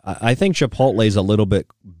 I think Chipotle is a little bit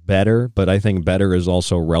better, but I think better is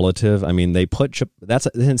also relative. I mean, they put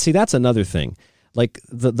that's another thing. Like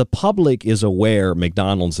the public is aware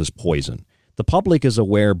McDonald's is poison. The public is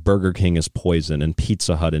aware Burger King is poison and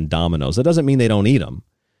Pizza Hut and Domino's. That doesn't mean they don't eat them.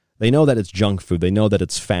 They know that it's junk food. They know that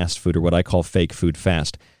it's fast food, or what I call fake food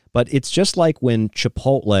fast. But it's just like when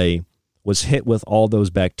Chipotle was hit with all those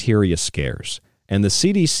bacteria scares. And the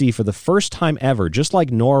CDC, for the first time ever, just like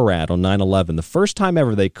NORAD on 9/11, the first time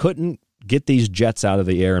ever, they couldn't get these jets out of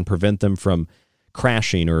the air and prevent them from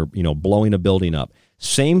crashing or, blowing a building up.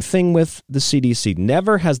 Same thing with the CDC.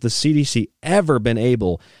 Never has the CDC ever been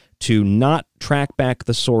able to not track back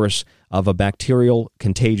the source of a bacterial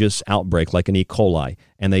contagious outbreak like an E. coli.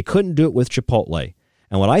 And they couldn't do it with Chipotle.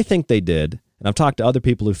 And what I think they did, and I've talked to other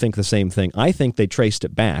people who think the same thing, I think they traced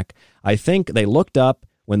it back. I think they looked up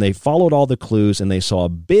when they followed all the clues and they saw a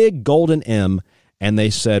big golden M and they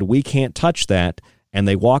said, we can't touch that. And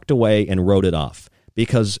they walked away and wrote it off.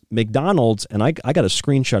 Because McDonald's, and I got a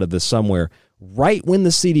screenshot of this somewhere, right when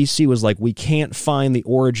the CDC was like, we can't find the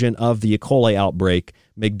origin of the E. coli outbreak,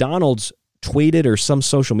 McDonald's tweeted or some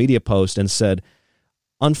social media post and said,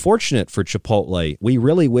 unfortunate for Chipotle, we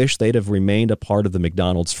really wish they'd have remained a part of the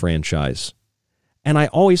McDonald's franchise. And I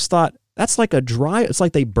always thought, that's like it's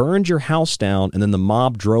like they burned your house down and then the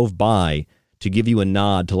mob drove by to give you a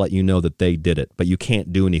nod to let you know that they did it, but you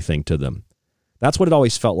can't do anything to them. That's what it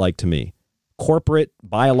always felt like to me. Corporate,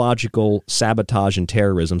 biological sabotage and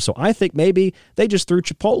terrorism. So I think maybe they just threw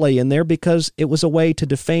Chipotle in there because it was a way to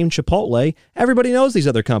defame Chipotle. Everybody knows these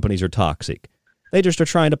other companies are toxic. They just are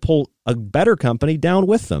trying to pull a better company down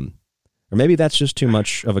with them. Or maybe that's just too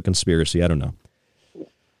much of a conspiracy. I don't know.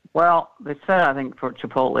 Well, they said, I think for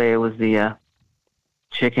Chipotle, it was the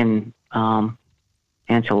chicken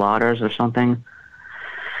enchiladas or something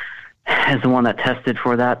is the one that tested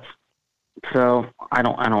for that. So I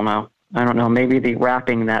don't know. I don't know. Maybe the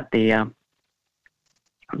wrapping that the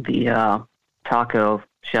taco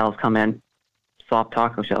shells come in, soft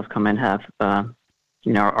taco shells come in, have are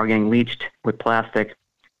getting leached with plastic.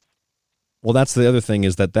 Well, that's the other thing,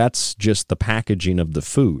 is that's just the packaging of the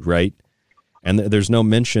food, right? And there's no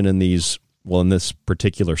mention in in this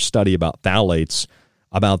particular study about phthalates,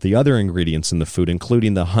 about the other ingredients in the food,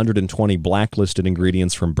 including the 120 blacklisted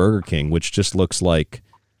ingredients from Burger King, which just looks like,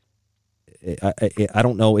 I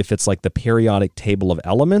don't know if it's like the periodic table of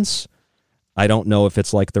elements. I don't know if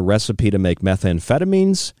it's like the recipe to make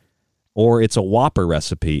methamphetamines, or it's a Whopper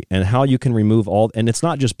recipe, and how you can remove and it's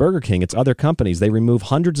not just Burger King, it's other companies. They remove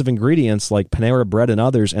hundreds of ingredients like Panera Bread and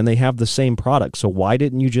others, and they have the same product. So why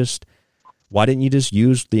didn't you just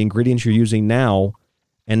use the ingredients you're using now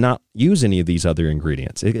and not use any of these other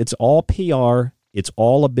ingredients? It's all PR. It's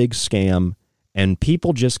all a big scam. And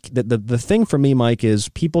people just, the thing for me, Mike, is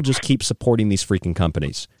people just keep supporting these freaking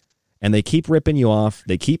companies. And they keep ripping you off.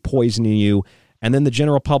 They keep poisoning you. And then the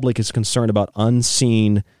general public is concerned about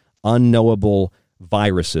unseen, unknowable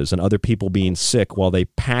viruses and other people being sick while they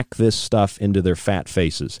pack this stuff into their fat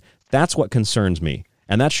faces. That's what concerns me.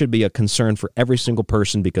 And that should be a concern for every single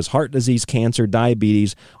person, because heart disease, cancer,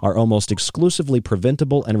 diabetes are almost exclusively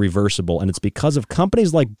preventable and reversible. And it's because of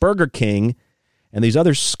companies like Burger King and these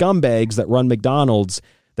other scumbags that run McDonald's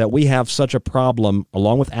that we have such a problem,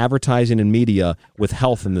 along with advertising and media, with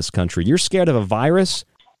health in this country. You're scared of a virus?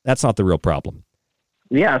 That's not the real problem.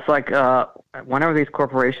 Yeah, it's like whenever these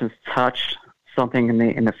corporations touch something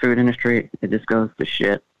in the food industry, it just goes to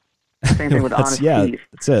shit. Same thing with Honest Teas.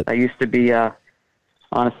 That's it. That used to be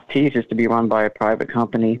Honest Teas used to be run by a private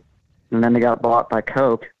company, and then they got bought by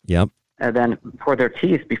Coke. Yep. And then for their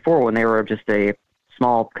teas before, when they were just a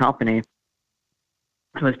small company,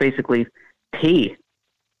 it was basically tea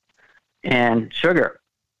and sugar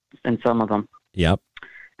in some of them. Yep.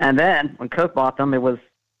 And then when Coke bought them, it was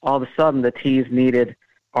all of a sudden the teas needed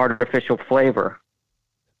artificial flavor,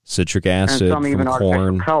 citric acid, and some even artificial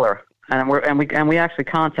corn, color. And we actually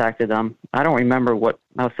contacted them. I don't remember that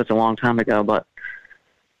was such a long time ago, but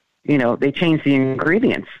they changed the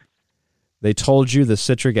ingredients. They told you the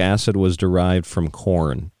citric acid was derived from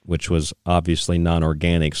corn, which was obviously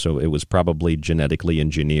non-organic, so it was probably genetically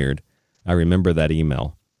engineered. I remember that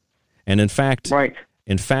email. And in fact, right.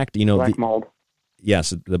 In fact, black mold.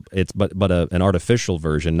 yes, it's an artificial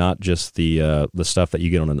version, not just the stuff that you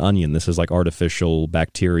get on an onion. This is like artificial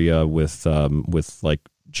bacteria with like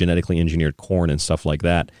genetically engineered corn and stuff like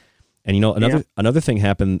that. And another thing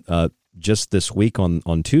happened just this week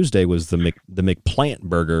on Tuesday was the McPlant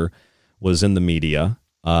burger was in the media.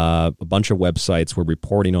 A bunch of websites were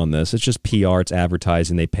reporting on this. It's just PR, it's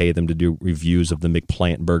advertising. They pay them to do reviews of the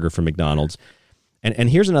McPlant burger from McDonald's.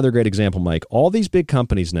 And here's another great example, Mike. All these big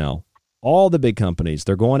companies now,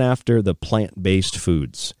 they're going after the plant-based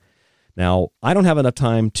foods. Now, I don't have enough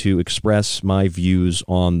time to express my views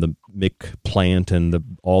on the McPlant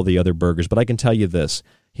and all the other burgers, but I can tell you this.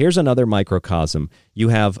 Here's another microcosm. You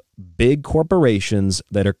have big corporations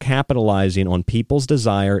that are capitalizing on people's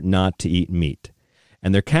desire not to eat meat.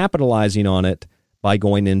 And they're capitalizing on it by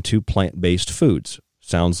going into plant-based foods.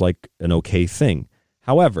 Sounds like an okay thing.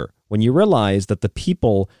 However, when you realize that the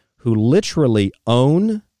people who literally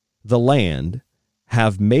own the land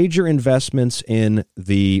have major investments in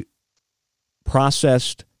the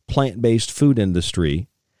processed plant-based food industry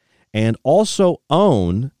and also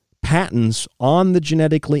own patents on the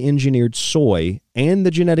genetically engineered soy and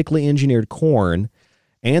the genetically engineered corn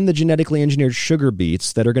and the genetically engineered sugar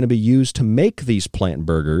beets that are going to be used to make these plant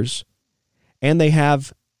burgers, and they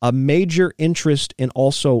have a major interest in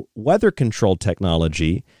also weather control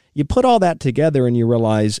technology, you put all that together and you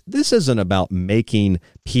realize this isn't about making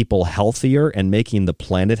people healthier and making the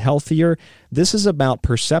planet healthier. This is about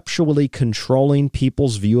perceptually controlling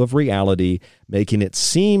people's view of reality, making it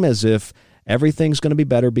seem as if everything's going to be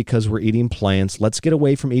better because we're eating plants. Let's get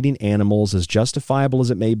away from eating animals, as justifiable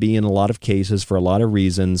as it may be in a lot of cases for a lot of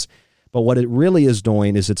reasons. But what it really is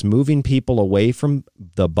doing is it's moving people away from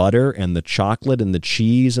the butter and the chocolate and the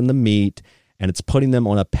cheese and the meat, and it's putting them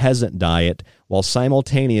on a peasant diet while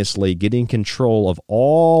simultaneously getting control of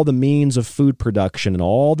all the means of food production and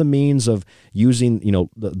all the means of using,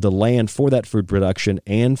 the land for that food production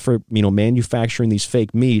and for, manufacturing these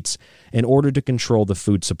fake meats in order to control the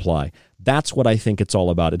food supply. That's what I think it's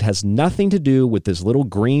all about. It has nothing to do with this little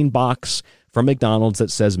green box from McDonald's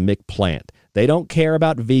that says McPlant. They don't care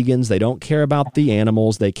about vegans. They don't care about the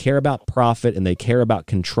animals. They care about profit, and they care about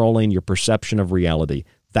controlling your perception of reality.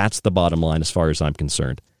 That's the bottom line as far as I'm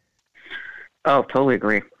concerned. Oh, totally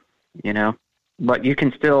agree. But you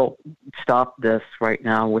can still stop this right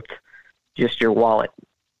now with just your wallet.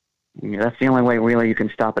 That's the only way really you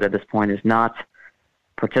can stop it at this point, is not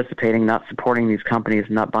participating, not supporting these companies,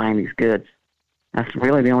 not buying these goods. That's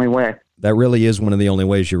really the only way. That really is one of the only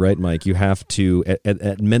ways. You're right, Mike. You have to,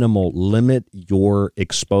 at minimal, limit your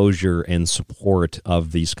exposure and support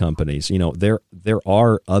of these companies. There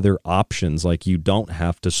are other options. Like, you don't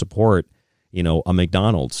have to support, a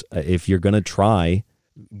McDonald's. If you're going to try,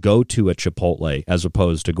 go to a Chipotle as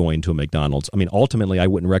opposed to going to a McDonald's. I mean, ultimately, I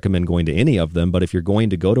wouldn't recommend going to any of them, but if you're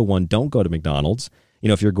going to go to one, don't go to McDonald's.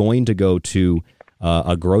 If you're going to go to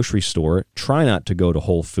a grocery store, try not to go to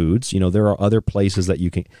Whole Foods. There are other places that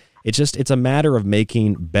you can. It's a matter of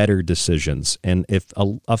making better decisions. And if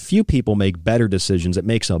a few people make better decisions, it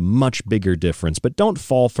makes a much bigger difference. But don't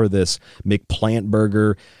fall for this McPlant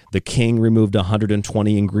burger. The King removed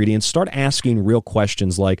 120 ingredients. Start asking real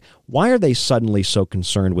questions like, why are they suddenly so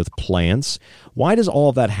concerned with plants? Why does all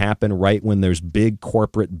of that happen right when there's big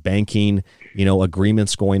corporate banking,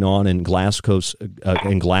 agreements going on in Glasgow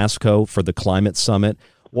for the climate summit?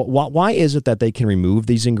 Why is it that they can remove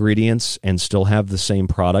these ingredients and still have the same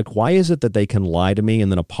product? Why is it that they can lie to me and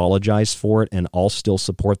then apologize for it and I'll still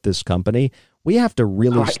support this company? We have to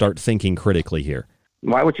really start thinking critically here.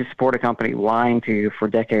 Why would you support a company lying to you for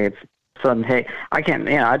decades? Sudden, hey, I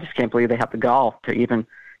just can't believe they have the gall to even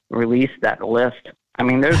release that list. I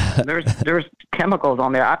mean, there's chemicals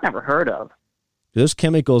on there I've never heard of. There's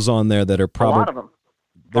chemicals on there that are probably... A lot of them.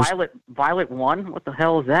 Violet 1? What the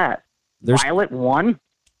hell is that? Violet 1?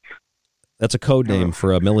 That's a code name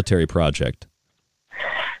for a military project.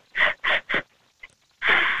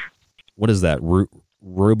 What is that?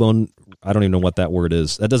 Rubon? I don't even know what that word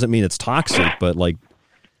is. That doesn't mean it's toxic, but like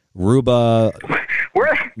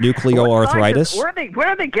nucleoarthritis. Where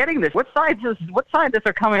are they getting this? What scientists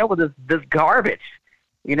are coming up with this garbage?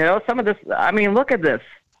 Some of this. I mean, look at this.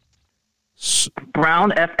 Brown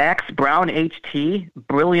FX, Brown HT,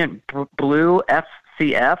 Brilliant Blue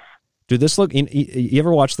FCF. Dude, this look. You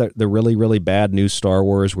ever watch the really, really bad new Star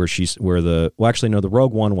Wars the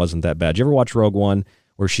Rogue One wasn't that bad. Did you ever watch Rogue One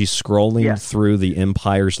where she's scrolling through the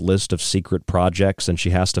Empire's list of secret projects and she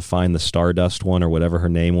has to find the Stardust one or whatever her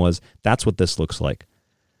name was? That's what this looks like.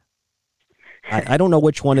 I don't know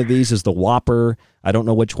which one of these is the Whopper. I don't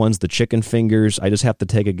know which one's the chicken fingers. I just have to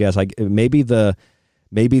take a guess. Maybe the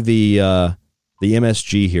The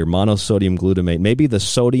MSG here, monosodium glutamate. Maybe the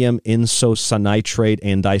sodium isosonitrate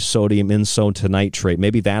and disodium isotonitrate.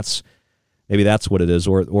 Maybe that's what it is.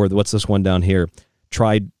 Or what's this one down here?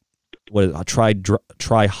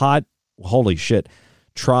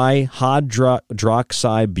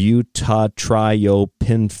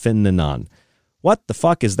 Trihydroxybutadiophenone. What the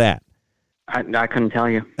fuck is that? I couldn't tell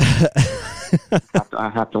you. I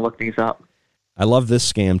have to look these up. I love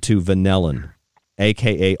this scam too, vanillin,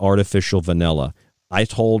 a.k.a. artificial vanilla. I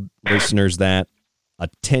told listeners that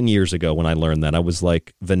 10 years ago when I learned that. I was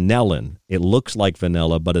like, vanillin, it looks like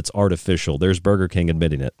vanilla, but it's artificial. There's Burger King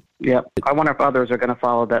admitting it. Yeah, I wonder if others are going to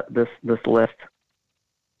follow this list.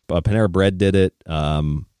 Panera Bread did it.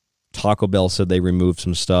 Taco Bell said they removed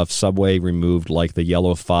some stuff. Subway removed like the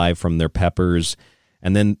yellow 5 from their peppers.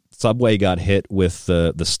 And then Subway got hit with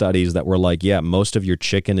the studies that were like, yeah, most of your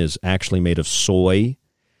chicken is actually made of soy,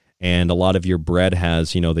 and a lot of your bread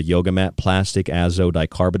has, the yoga mat plastic azo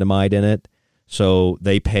dicarbonamide in it. So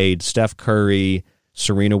they paid Steph Curry,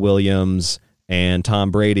 Serena Williams, and Tom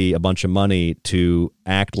Brady a bunch of money to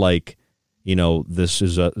act like, this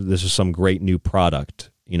is some great new product.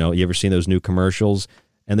 You ever seen those new commercials?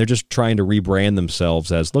 And they're just trying to rebrand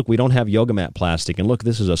themselves as, look, we don't have yoga mat plastic, and look,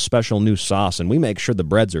 this is a special new sauce, and we make sure the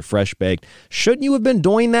breads are fresh baked. Shouldn't you have been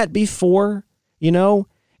doing that before?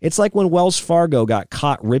 It's like when Wells Fargo got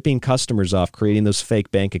caught ripping customers off creating those fake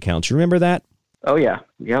bank accounts. You remember that? Oh, yeah.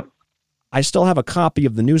 Yep. I still have a copy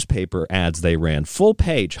of the newspaper ads they ran. Full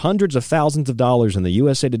page, hundreds of thousands of dollars in the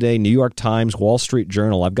USA Today, New York Times, Wall Street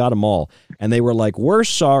Journal. I've got them all. And they were like, we're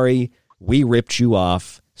sorry, we ripped you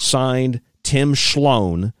off. Signed, Tim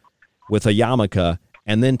Schlone with a yarmulke,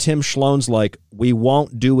 and then Tim Schlone's like, we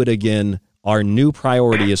won't do it again. Our new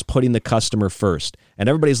priority is putting the customer first. And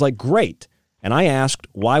everybody's like, great. And I asked,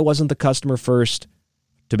 why wasn't the customer first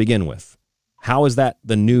to begin with? How is that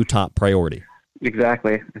the new top priority?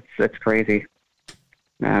 Exactly. It's crazy.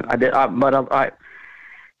 From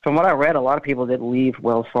what I read, a lot of people did leave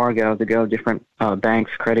Wells Fargo to go different banks,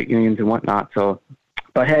 credit unions, and whatnot. So,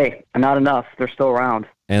 but hey, not enough. They're still around.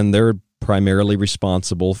 And they're primarily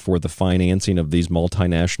responsible for the financing of these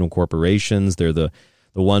multinational corporations. They're the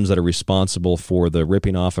ones that are responsible for the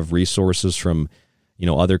ripping off of resources from,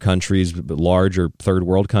 other countries, large or third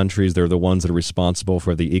world countries. They're the ones that are responsible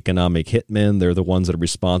for the economic hitmen. They're the ones that are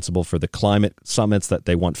responsible for the climate summits that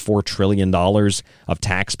they want $4 trillion of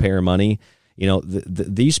taxpayer money.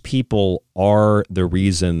 These people are the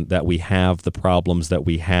reason that we have the problems that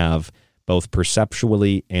we have, both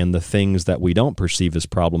perceptually and the things that we don't perceive as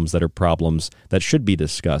problems that are problems that should be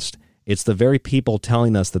discussed. It's the very people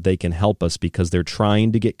telling us that they can help us because they're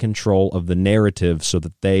trying to get control of the narrative so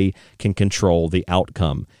that they can control the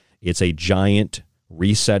outcome. It's a giant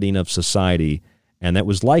resetting of society, and that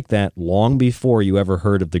was like that long before you ever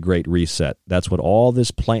heard of the Great Reset. That's what all this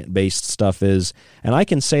plant-based stuff is. And I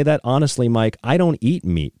can say that honestly, Mike, I don't eat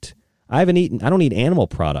meat. I don't eat animal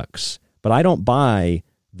products, but I don't buy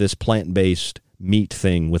this plant-based meat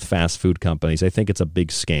thing with fast food companies. I think it's a big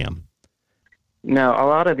scam. No, a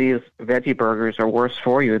lot of these veggie burgers are worse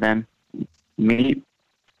for you than meat.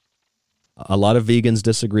 A lot of vegans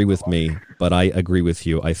disagree with me, but I agree with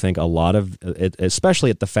you. I think a lot of, especially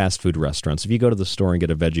at the fast food restaurants, if you go to the store and get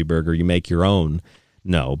a veggie burger, you make your own.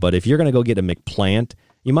 No, but if you're going to go get a McPlant,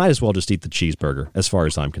 you might as well just eat the cheeseburger, as far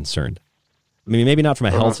as I'm concerned. I mean, maybe not from a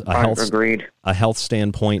health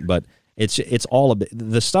standpoint, but it's all a bit,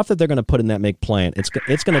 the stuff that they're going to put in that McPlant.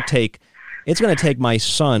 It's going to take my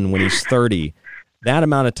son when he's 30 that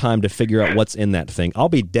amount of time to figure out what's in that thing. I'll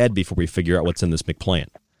be dead before we figure out what's in this McPlant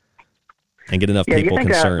and get enough people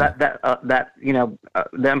concerned.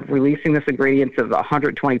 Them releasing this ingredients of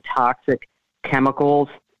 120 toxic chemicals,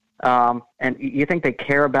 and you think they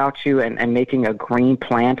care about you and making a green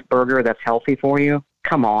plant burger that's healthy for you?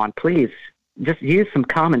 Come on, please. Just use some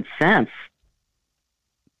common sense.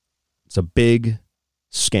 It's a big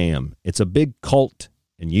scam. It's a big cult,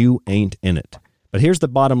 and you ain't in it. But here's the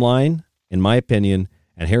bottom line, in my opinion,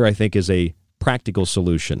 and here I think is a practical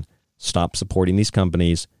solution. Stop supporting these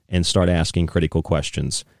companies and start asking critical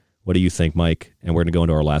questions. What do you think, Mike? And we're going to go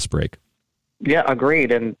into our last break. Yeah,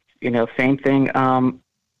 agreed. And, same thing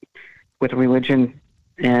with religion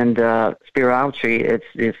and spirituality.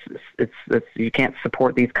 It's you can't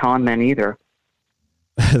support these con men either.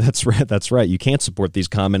 That's right. You can't support these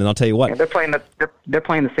con men, and I'll tell you what. Yeah, they're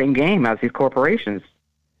playing the same game as these corporations.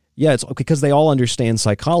 Yeah, it's because they all understand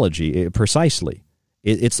psychology precisely.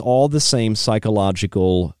 It's all the same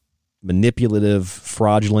psychological, manipulative,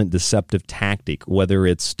 fraudulent, deceptive tactic, whether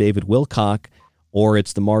it's David Wilcock or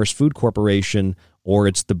it's the Mars Food Corporation or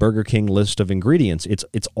it's the Burger King list of ingredients.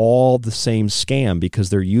 It's all the same scam because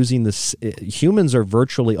they're using this. Humans are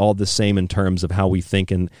virtually all the same in terms of how we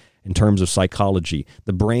think in terms of psychology.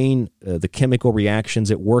 The brain, the chemical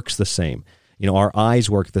reactions, it works the same. You know, our eyes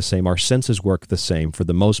work the same. Our senses work the same for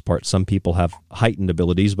the most part. Some people have heightened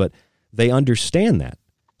abilities, but they understand that.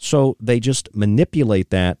 So they just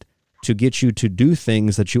manipulate that to get you to do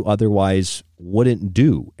things that you otherwise wouldn't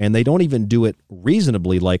do. And they don't even do it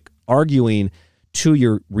reasonably, like arguing to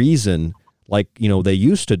your reason, like, you know, they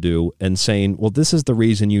used to do, and saying, well, this is the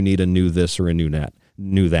reason you need a new this or a new that.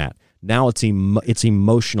 Now it's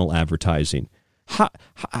emotional advertising. How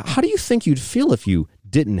do you think you'd feel if you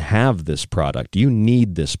didn't have this product? You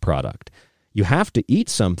need this product. You have to eat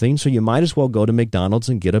something, so you might as well go to McDonald's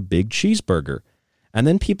and get a big cheeseburger. And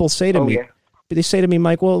then people say to me, they say to me,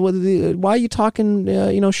 Mike, well, why are you talking,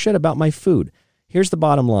 shit about my food? Here's the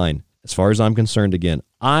bottom line. As far as I'm concerned, again,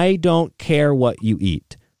 I don't care what you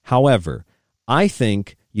eat. However, I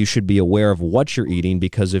think you should be aware of what you're eating,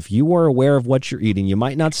 because if you are aware of what you're eating, you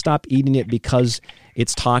might not stop eating it because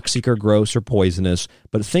it's toxic or gross or poisonous,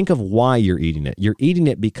 but think of why you're eating it. You're eating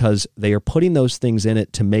it because they are putting those things in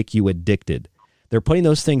it to make you addicted. They're putting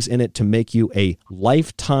those things in it to make you a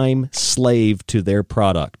lifetime slave to their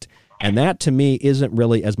product. And that, to me, isn't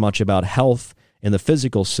really as much about health in the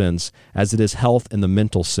physical sense as it is health in the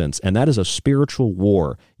mental sense. And that is a spiritual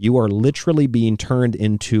war. You are literally being turned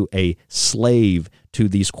into a slave to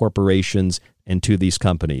these corporations and to these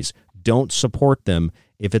companies. Don't support them.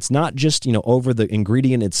 If it's not just, over the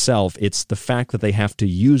ingredient itself, it's the fact that they have to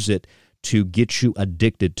use it to get you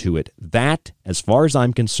addicted to it. That, as far as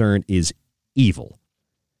I'm concerned, is evil.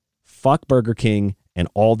 Fuck Burger King and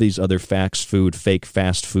all these other fake food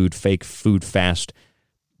fast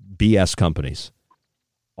BS companies.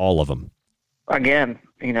 All of them. Again,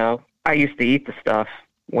 I used to eat the stuff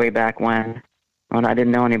way back when I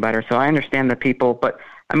didn't know any better. So I understand the people, but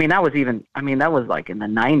that was like in the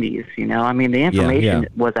 90s, the information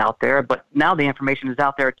was out there, but now the information is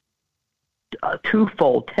out there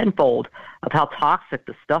twofold, tenfold of how toxic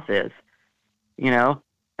the stuff is, And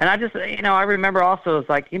I just, I remember also it's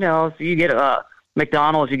like, so you get a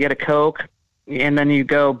McDonald's, you get a Coke, and then you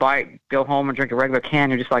go home and drink a regular can.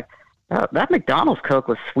 You're just like, oh, that McDonald's Coke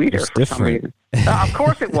was sweeter for some reason. Of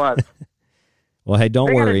course it was. Well, hey,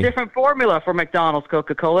 don't worry. They got a different formula for McDonald's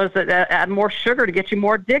Coca-Colas that add more sugar to get you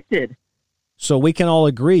more addicted. So we can all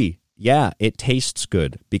agree, yeah, it tastes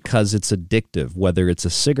good because it's addictive, whether it's a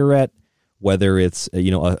cigarette, whether it's,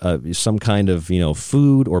 some kind of,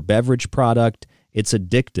 food or beverage product, it's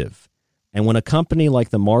addictive. And when a company like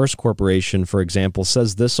the Mars Corporation, for example,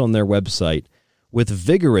 says this on their website, with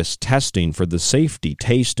vigorous testing for the safety,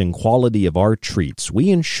 taste, and quality of our treats, we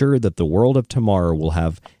ensure that the world of tomorrow will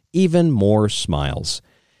have even more smiles.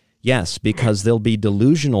 Yes, because they'll be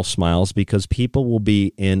delusional smiles because people will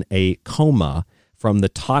be in a coma from the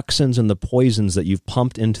toxins and the poisons that you've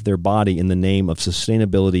pumped into their body in the name of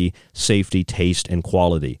sustainability, safety, taste, and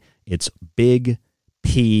quality. It's big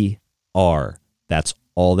PR. That's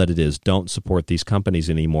all that it is. Don't support these companies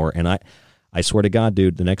anymore. And I swear to God,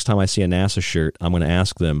 dude, the next time I see a NASA shirt, I'm going to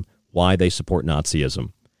ask them why they support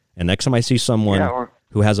Nazism. And next time I see someone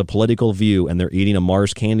who has a political view and they're eating a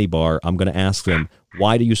Mars candy bar, I'm going to ask them,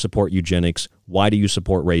 why do you support eugenics? Why do you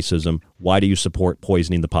support racism? Why do you support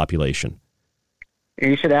poisoning the population?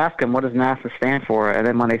 You should ask them, what does NASA stand for? And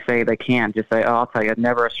then when they say they can't, just say, I'll tell you,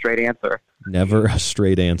 never a straight answer. Never a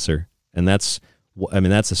straight answer. And that's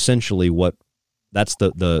essentially that's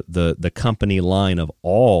the company line of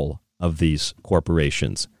all of these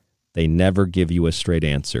corporations. They never give you a straight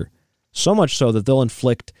answer. So much so that they'll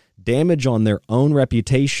inflict damage on their own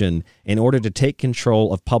reputation in order to take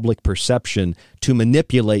control of public perception, to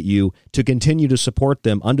manipulate you, to continue to support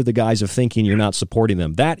them under the guise of thinking you're not supporting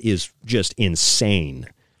them. That is just insane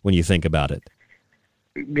when you think about it.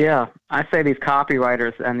 Yeah, I say these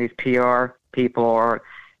copywriters and these PR people are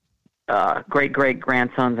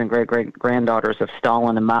great-great-grandsons and great-great-granddaughters of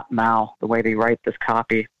Stalin and Mao, the way they write this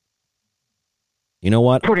copy. You know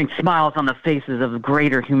what? Putting smiles on the faces of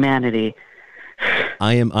greater humanity.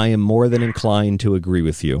 I am more than inclined to agree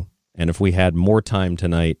with you. And if we had more time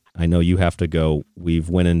tonight, I know you have to go. We've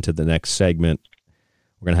went into the next segment.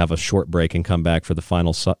 We're going to have a short break and come back for the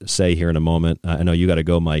final say here in a moment. I know you got to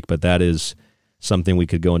go, Mike, but that is something we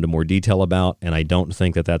could go into more detail about, and I don't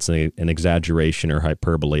think that that's an exaggeration or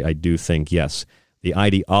hyperbole. I do think, yes, the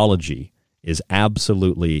ideology is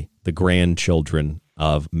absolutely the grandchildren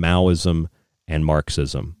of Maoism and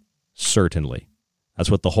Marxism, certainly. That's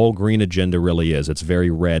what the whole green agenda really is. It's very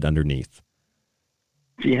red underneath.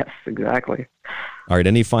 Yes, exactly. All right,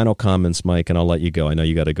 any final comments, Mike, and I'll let you go. I know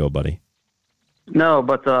you got to go, buddy. No,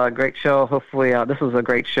 but great show. Hopefully, this was a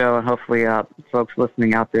great show, and hopefully folks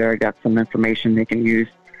listening out there got some information they can use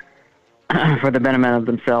for the betterment of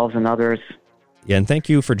themselves and others. Yeah, and thank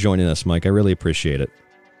you for joining us, Mike. I really appreciate it.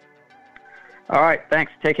 All right,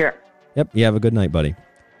 thanks. Take care. Yep, you have a good night, buddy.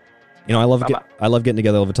 You know, I love getting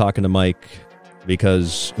together. I love talking to Mike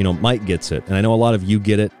because, you know, Mike gets it, and I know a lot of you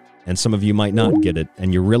get it, and some of you might not get it,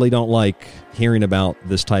 and you really don't like hearing about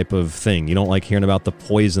this type of thing. You don't like hearing about the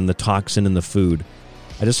poison, the toxin in the food.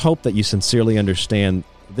 I just hope that you sincerely understand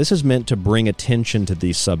this is meant to bring attention to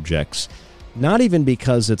these subjects. Not even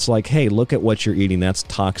because it's like, hey, look at what you're eating. That's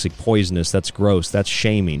toxic, poisonous, that's gross, that's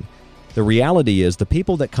shaming. The reality is the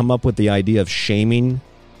people that come up with the idea of shaming,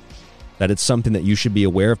 that it's something that you should be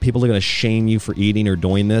aware of, people are going to shame you for eating or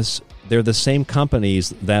doing this, they're the same companies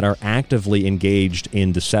that are actively engaged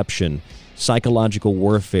in deception, psychological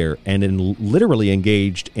warfare, and literally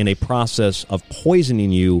engaged in a process of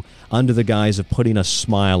poisoning you under the guise of putting a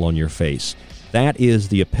smile on your face. That is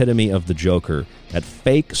the epitome of the Joker, that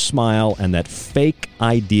fake smile and that fake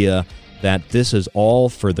idea that this is all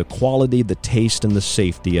for the quality, the taste, and the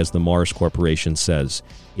safety, as the Mars Corporation says.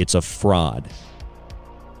 It's a fraud.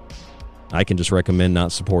 I can just recommend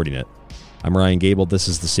not supporting it. I'm Ryan Gable. This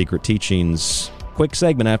is The Secret Teachings. Quick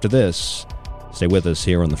segment after this. Stay with us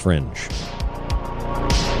here on The Fringe.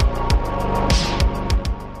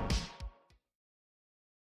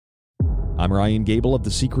 I'm Ryan Gable of The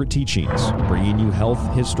Secret Teachings, bringing you health,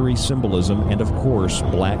 history, symbolism, and of course,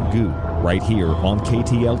 black goo, right here on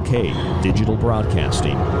KTLK Digital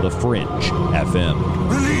Broadcasting, The Fringe FM.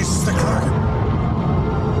 Release the Kraken!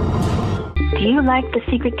 Do you like The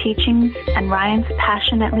Secret Teachings and Ryan's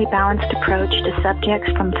passionately balanced approach to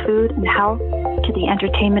subjects from food and health to the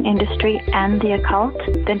entertainment industry and the occult?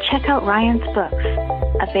 Then check out Ryan's books,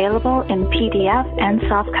 available in PDF and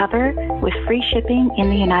softcover with free shipping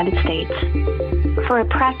in the United States. For a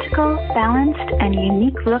practical, balanced, and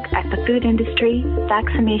unique look at the food industry,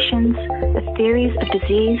 vaccinations, the theories of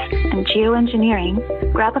disease, and geoengineering,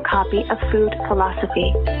 grab a copy of Food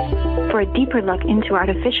Philosophy. For a deeper look into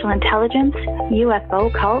artificial intelligence,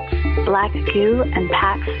 UFO cults, black goo, and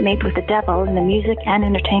pacts made with the devil in the music and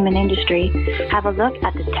entertainment industry, have a look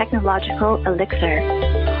at the Technological Elixir.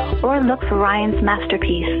 Or look for Ryan's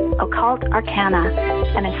masterpiece, Occult Arcana,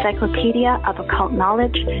 an encyclopedia of occult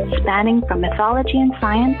knowledge spanning from mythology and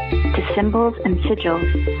science to symbols and sigils,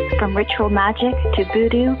 from ritual magic to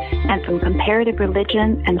voodoo, and from comparative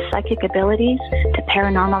religion and psychic abilities to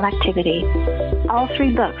paranormal activity. All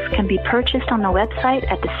three books can be purchased on the website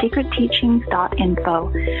at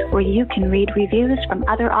thesecretteachings.info, where you can read reviews from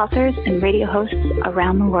other authors and radio hosts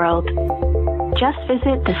around the world. Just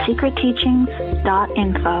visit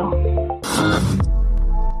thesecretteachings.info.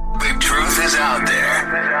 The truth is out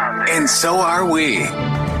there, and so are we.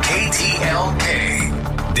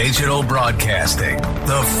 KTLK Digital Broadcasting,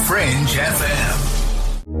 The Fringe FM.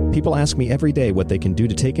 People ask me every day what they can do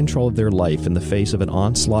to take control of their life in the face of an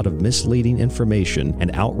onslaught of misleading information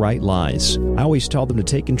and outright lies. I always tell them to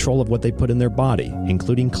take control of what they put in their body,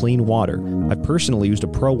 including clean water. I personally used a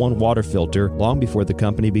Pro One water filter long before the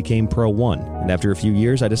company became Pro One, and after a few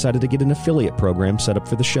years I decided to get an affiliate program set up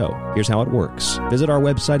for the show. Here's how it works. Visit our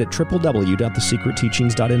website at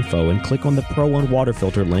www.thesecretteachings.info and click on the Pro One water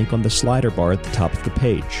filter link on the slider bar at the top of the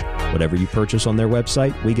page. Whatever you purchase on their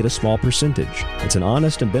website, we get a small percentage. It's an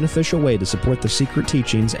honest and beneficial way to support The Secret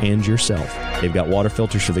Teachings and yourself. They've got water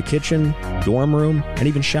filters for the kitchen, dorm room, and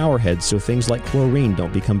even shower heads so things like chlorine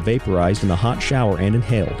don't become vaporized in the hot shower and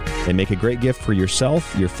inhaled. They make a great gift for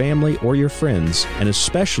yourself, your family, or your friends, and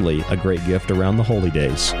especially a great gift around the holy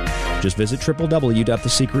days. Just visit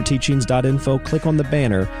www.thesecretteachings.info, click on the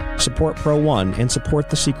banner, support Pro One, and support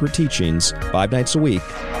The Secret Teachings 5 nights a week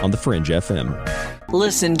on The Fringe FM.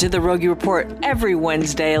 Listen to The Rogie Report every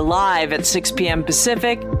Wednesday live at 6 p.m.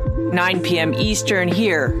 Pacific, 9 p.m. Eastern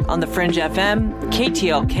here on The Fringe FM,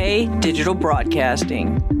 KTLK Digital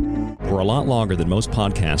Broadcasting. For a lot longer than most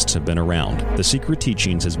podcasts have been around, The Secret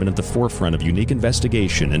Teachings has been at the forefront of unique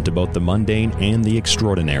investigation into both the mundane and the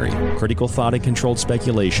extraordinary. Critical thought and controlled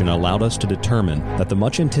speculation allowed us to determine that the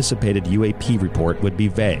much-anticipated UAP report would be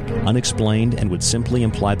vague, unexplained, and would simply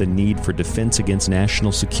imply the need for defense against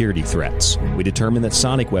national security threats. We determined that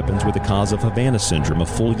sonic weapons were the cause of Havana Syndrome a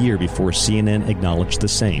full year before CNN acknowledged the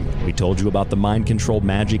same. We told you about the mind-controlled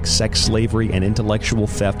magic, sex slavery, and intellectual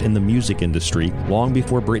theft in the music industry long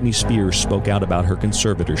before Britney Spears Spears spoke out about her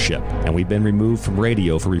conservatorship, and we've been removed from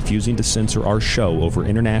radio for refusing to censor our show over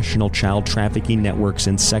international child trafficking networks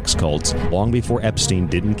and sex cults long before Epstein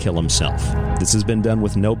didn't kill himself. This has been done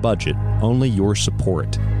with no budget, only your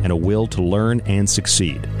support, and a will to learn and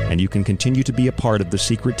succeed. And you can continue to be a part of the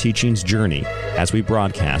Secret Teachings journey as we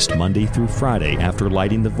broadcast Monday through Friday after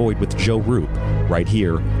Lighting the Void with Joe Roop, right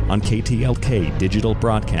here on KTLK Digital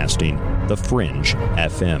Broadcasting, The Fringe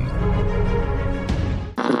FM.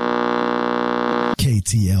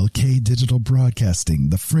 KTLK Digital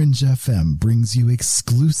Broadcasting, The Fringe FM brings you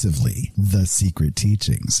exclusively The Secret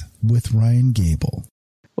Teachings with Ryan Gable.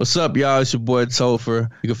 What's up, y'all? It's your boy Topher.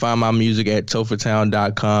 You can find my music at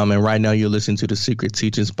tophertown.com. And right now you're listening to The Secret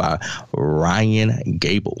Teachings by Ryan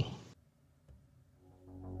Gable.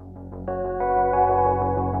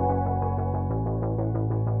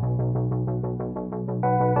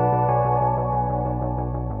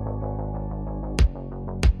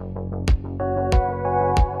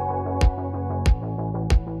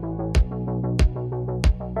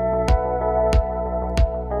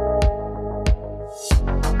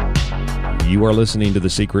 You are listening to The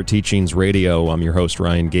Secret Teachings Radio. I'm your host,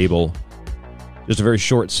 Ryan Gable. Just a very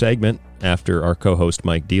short segment after our co-host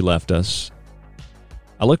Mike D left us.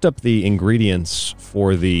 I looked up the ingredients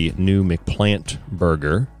for the new McPlant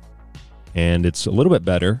burger, and it's a little bit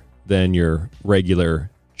better than your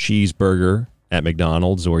regular cheeseburger at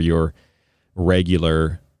McDonald's or your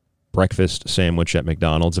regular breakfast sandwich at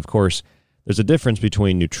McDonald's. Of course, there's a difference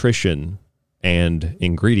between nutrition and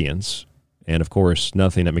ingredients. And, of course,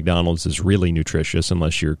 nothing at McDonald's is really nutritious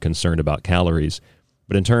unless you're concerned about calories.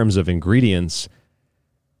 But in terms of ingredients,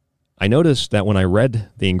 I noticed that when I read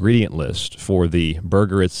the ingredient list for the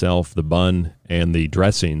burger itself, the bun, and the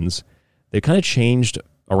dressings, they kind of changed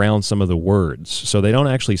around some of the words. So they don't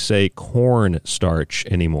actually say corn starch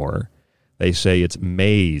anymore. They say it's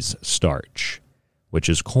maize starch, which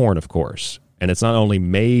is corn, of course. And it's not only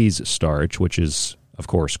maize starch, which is of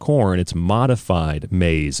course, corn, it's modified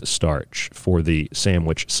maize starch for the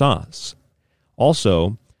sandwich sauce.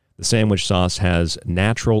 Also, the sandwich sauce has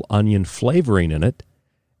natural onion flavoring in it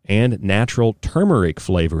and natural turmeric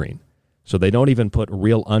flavoring. So they don't even put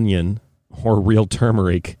real onion or real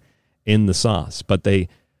turmeric in the sauce, but they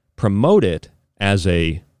promote it as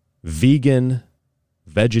a vegan,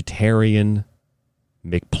 vegetarian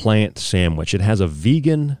McPlant sandwich. It has a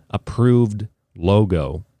vegan-approved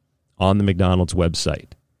logo on the McDonald's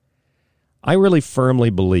website. I really firmly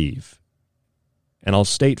believe, and I'll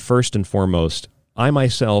state first and foremost, I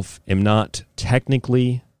myself am not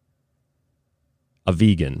technically a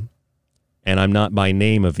vegan, and I'm not by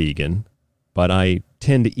name a vegan, but I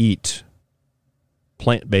tend to eat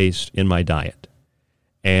plant-based in my diet.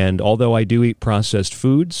 And although I do eat processed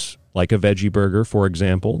foods, like a veggie burger, for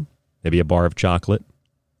example, maybe a bar of chocolate,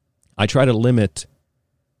 I try to limit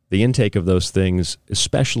the intake of those things,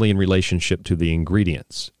 especially in relationship to the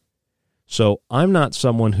ingredients. So I'm not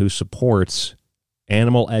someone who supports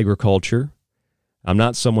animal agriculture. I'm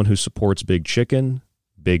not someone who supports big chicken,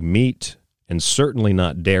 big meat, and certainly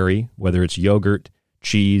not dairy, whether it's yogurt,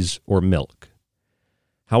 cheese, or milk.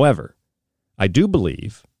 However, I do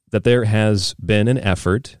believe that there has been an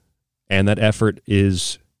effort, and that effort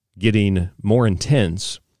is getting more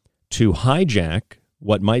intense, to hijack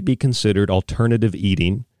what might be considered alternative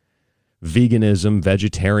eating, veganism,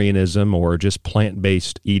 vegetarianism, or just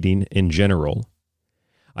plant-based eating in general.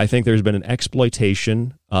 I think there's been an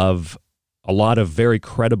exploitation of a lot of very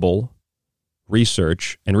credible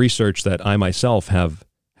research, and research that I myself have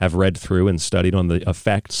read through and studied on the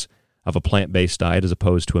effects of a plant-based diet as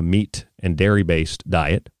opposed to a meat and dairy-based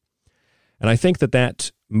diet. And I think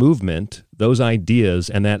that movement, those ideas,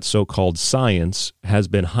 and that so-called science has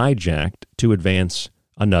been hijacked to advance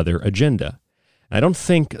another agenda. I don't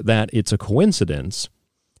think that it's a coincidence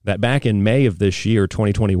that back in May of this year,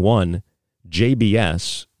 2021,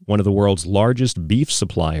 JBS, one of the world's largest beef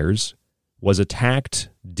suppliers, was attacked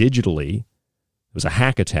digitally. It was a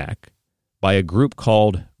hack attack by a group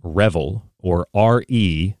called Revil, or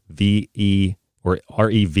R-E-V-E, or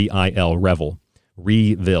R-E-V-I-L, Revil,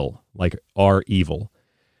 Revil, like R-Evil.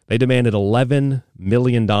 They demanded $11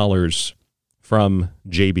 million from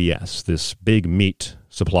JBS, this big meat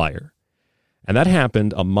supplier. And that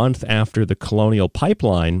happened a month after the Colonial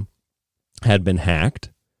Pipeline had been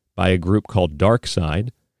hacked by a group called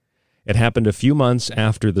DarkSide. It happened a few months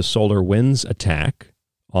after the SolarWinds attack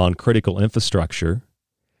on critical infrastructure.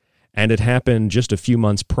 And it happened just a few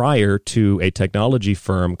months prior to a technology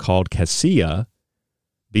firm called Cassia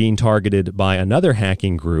being targeted by another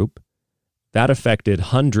hacking group that affected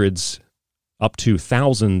hundreds up to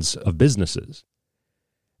thousands of businesses.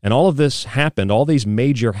 And all of this happened, all these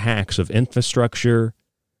major hacks of infrastructure,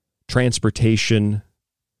 transportation,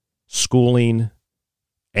 schooling,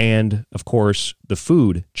 and, of course, the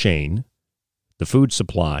food chain, the food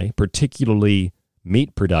supply, particularly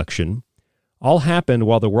meat production, all happened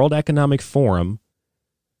while the World Economic Forum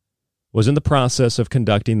was in the process of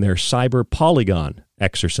conducting their cyber polygon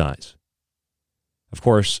exercise. Of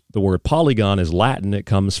course, the word polygon is Latin. It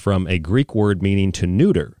comes from a Greek word meaning to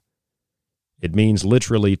neuter. It means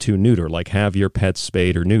literally to neuter, like have your pets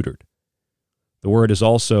spayed or neutered. The word is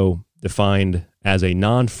also defined as a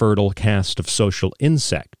non-fertile caste of social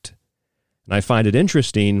insect. And I find it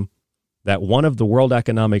interesting that one of the World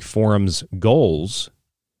Economic Forum's goals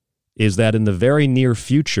is that in the very near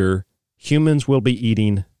future, humans will be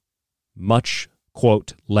eating much,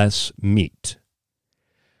 quote, less meat.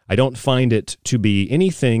 I don't find it to be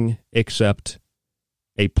anything except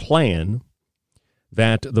a plan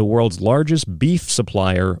that the world's largest beef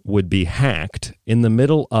supplier would be hacked in the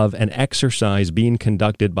middle of an exercise being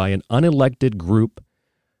conducted by an unelected group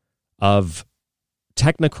of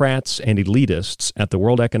technocrats and elitists at the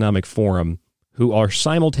World Economic Forum who are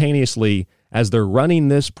simultaneously, as they're running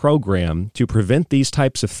this program to prevent these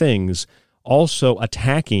types of things, also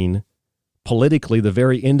attacking politically the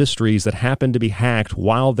very industries that happen to be hacked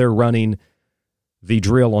while they're running the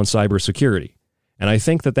drill on cybersecurity. And I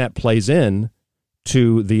think that that plays in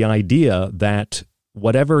to the idea that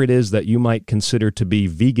whatever it is that you might consider to be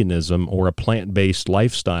veganism or a plant-based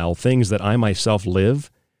lifestyle, things that I myself live,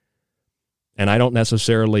 and I don't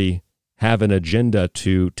necessarily have an agenda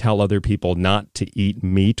to tell other people not to eat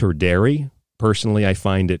meat or dairy. Personally, I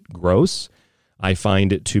find it gross. I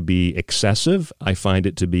find it to be excessive. I find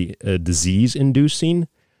it to be disease-inducing.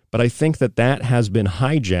 But I think that that has been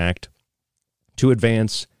hijacked to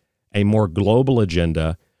advance a more global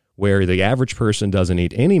agenda where the average person doesn't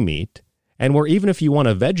eat any meat, and where even if you want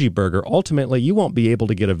a veggie burger, ultimately you won't be able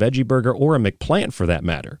to get a veggie burger or a McPlant for that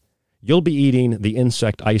matter. You'll be eating the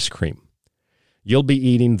insect ice cream. You'll be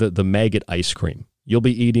eating the maggot ice cream. You'll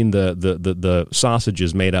be eating the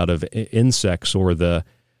sausages made out of insects or the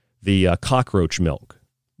cockroach milk.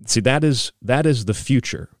 See, that is the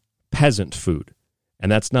future, peasant food.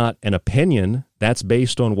 And that's not an opinion. That's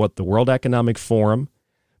based on what the World Economic Forum,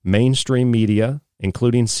 mainstream media,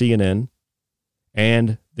 including CNN,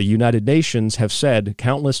 and the United Nations have said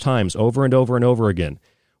countless times over and over and over again.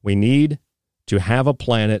 We need to have a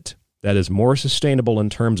planet that is more sustainable in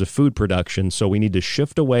terms of food production, so we need to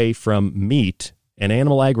shift away from meat and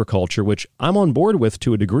animal agriculture, which I'm on board with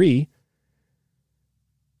to a degree,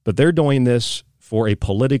 but they're doing this for a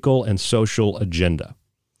political and social agenda.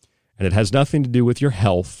 And it has nothing to do with your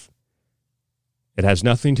health. It has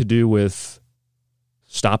nothing to do with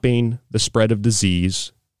stopping the spread of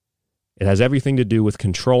disease. It has everything to do with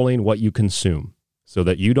controlling what you consume so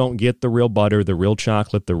that you don't get the real butter, the real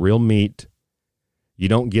chocolate, the real meat. You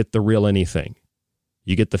don't get the real anything.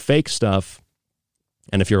 You get the fake stuff,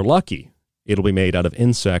 and if you're lucky, it'll be made out of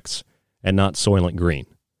insects and not Soylent Green.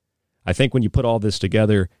 I think when you put all this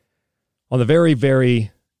together, on the very,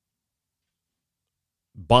 very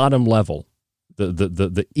bottom level,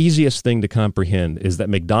 the easiest thing to comprehend is that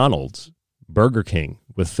McDonald's, Burger King,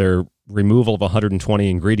 with their removal of 120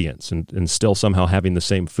 ingredients and still somehow having the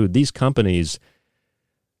same food, these companies,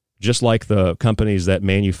 just like the companies that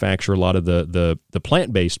manufacture a lot of the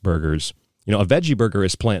plant-based burgers, you know, a veggie burger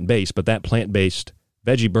is plant-based, but that plant-based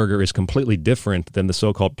veggie burger is completely different than the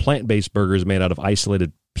so-called plant-based burgers made out of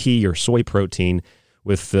isolated pea or soy protein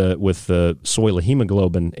with the soy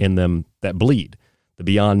hemoglobin in them that bleed, the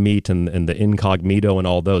Beyond Meat and the Incognito and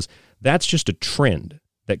all those. That's just a trend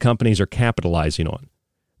that companies are capitalizing on.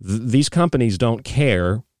 These companies don't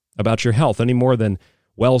care about your health any more than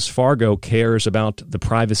Wells Fargo cares about the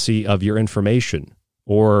privacy of your information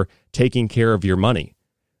or taking care of your money.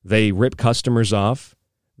 They rip customers off.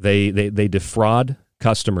 They defraud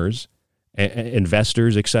customers,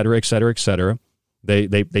 investors, et cetera, et cetera, et cetera.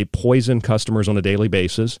 They poison customers on a daily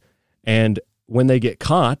basis. And when they get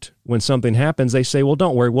caught, when something happens, they say, well,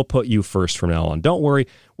 don't worry, we'll put you first from now on. Don't worry,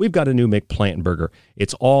 we've got a new McPlant burger.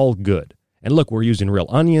 It's all good. And look, we're using real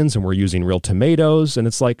onions and we're using real tomatoes. And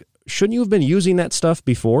it's like, shouldn't you have been using that stuff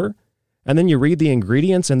before? And then you read the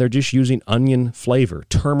ingredients and they're just using onion flavor,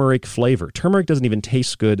 turmeric flavor. Turmeric doesn't even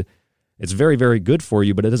taste good. It's very, very good for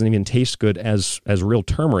you, but it doesn't even taste good as real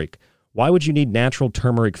turmeric. Why would you need natural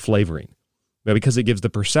turmeric flavoring? Well, because it gives the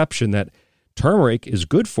perception that turmeric is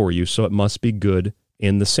good for you, so it must be good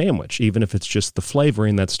in the sandwich, even if it's just the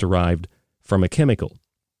flavoring that's derived from a chemical.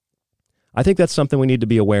 I think that's something we need to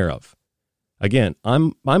be aware of. Again,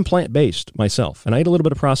 I'm plant-based myself, and I eat a little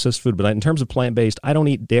bit of processed food, but in terms of plant-based, I don't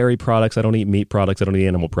eat dairy products, I don't eat meat products, I don't eat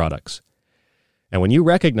animal products. And when you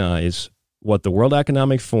recognize what the World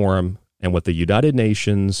Economic Forum and what the United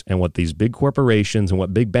Nations and what these big corporations and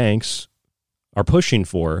what big banks are pushing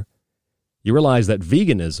for, you realize that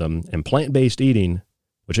veganism and plant-based eating,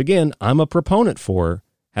 which again, I'm a proponent for,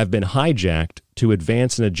 have been hijacked to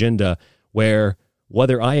advance an agenda where,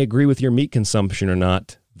 whether I agree with your meat consumption or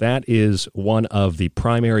not, that is one of the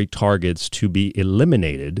primary targets to be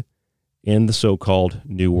eliminated in the so-called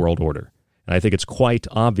New World Order. And I think it's quite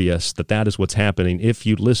obvious that that is what's happening if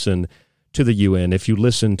you listen to the UN, if you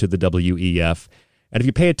listen to the WEF, and if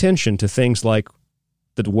you pay attention to things like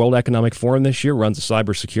the World Economic Forum this year runs a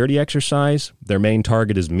cybersecurity exercise. Their main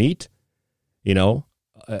target is meat. You know,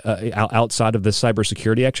 outside of the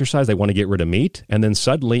cybersecurity exercise, they want to get rid of meat. And then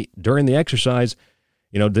suddenly, during the exercise,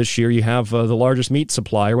 you know, this year you have the largest meat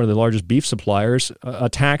supplier, one of the largest beef suppliers,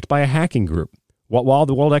 attacked by a hacking group while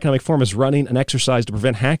the World Economic Forum is running an exercise to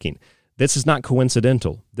prevent hacking. This is not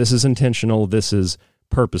coincidental. This is intentional. This is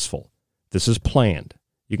purposeful. This is planned.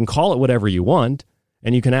 You can call it whatever you want,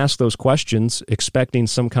 and you can ask those questions expecting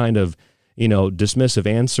some kind of, you know, dismissive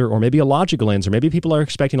answer or maybe a logical answer. Maybe people are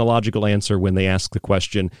expecting a logical answer when they ask the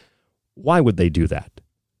question, why would they do that?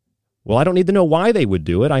 Well, I don't need to know why they would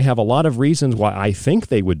do it. I have a lot of reasons why I think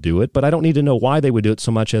they would do it, but I don't need to know why they would do it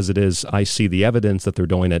so much as it is I see the evidence that they're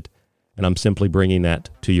doing it, and I'm simply bringing that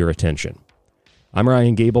to your attention. I'm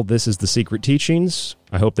Ryan Gable. This is The Secret Teachings.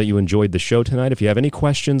 I hope that you enjoyed the show tonight. If you have any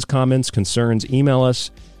questions, comments, concerns, email us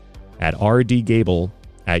at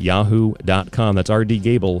rdgable@yahoo.com. That's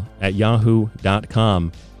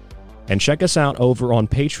rdgable@yahoo.com. And check us out over on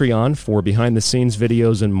Patreon for behind-the-scenes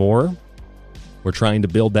videos and more. We're trying to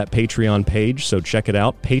build that Patreon page, so check it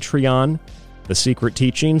out. Patreon, The Secret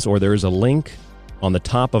Teachings, or there's a link on the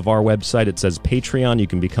top of our website. It says Patreon. You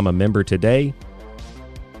can become a member today.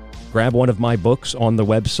 Grab one of my books on the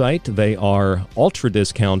website. They are ultra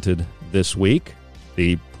discounted this week.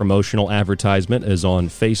 The promotional advertisement is on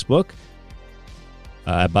Facebook.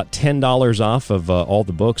 About $10 off of all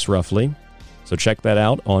the books, roughly. So check that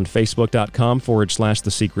out on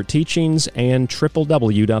facebook.com/The Secret Teachings and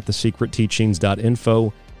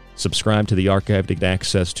www.thesecretteachings.info. Subscribe to the archive to get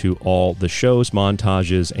access to all the shows,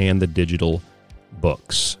 montages, and the digital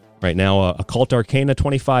books. Right now, Occult Arcana,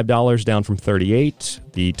 $25, down from $38.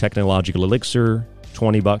 The Technological Elixir,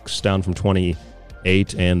 $20, down from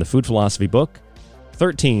 $28. And the Food Philosophy book,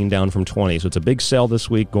 $13, down from $20. So it's a big sale this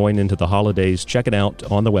week going into the holidays. Check it out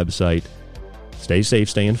on the website. Stay safe,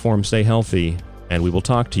 stay informed, stay healthy, and we will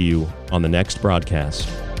talk to you on the next broadcast.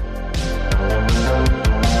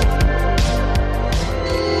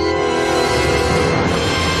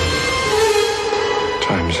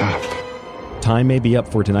 Time's up. Time may be up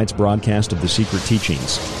for tonight's broadcast of The Secret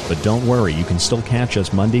Teachings, but don't worry, you can still catch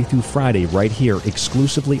us Monday through Friday right here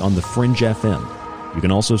exclusively on the Fringe FM. You can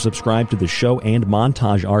also subscribe to the show and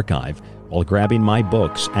montage archive while grabbing my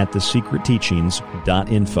books at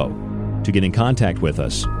thesecretteachings.info. To get in contact with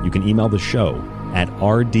us, you can email the show at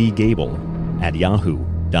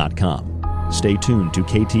rdgable@yahoo.com. Stay tuned to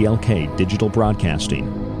KTLK Digital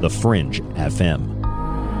Broadcasting, The Fringe FM.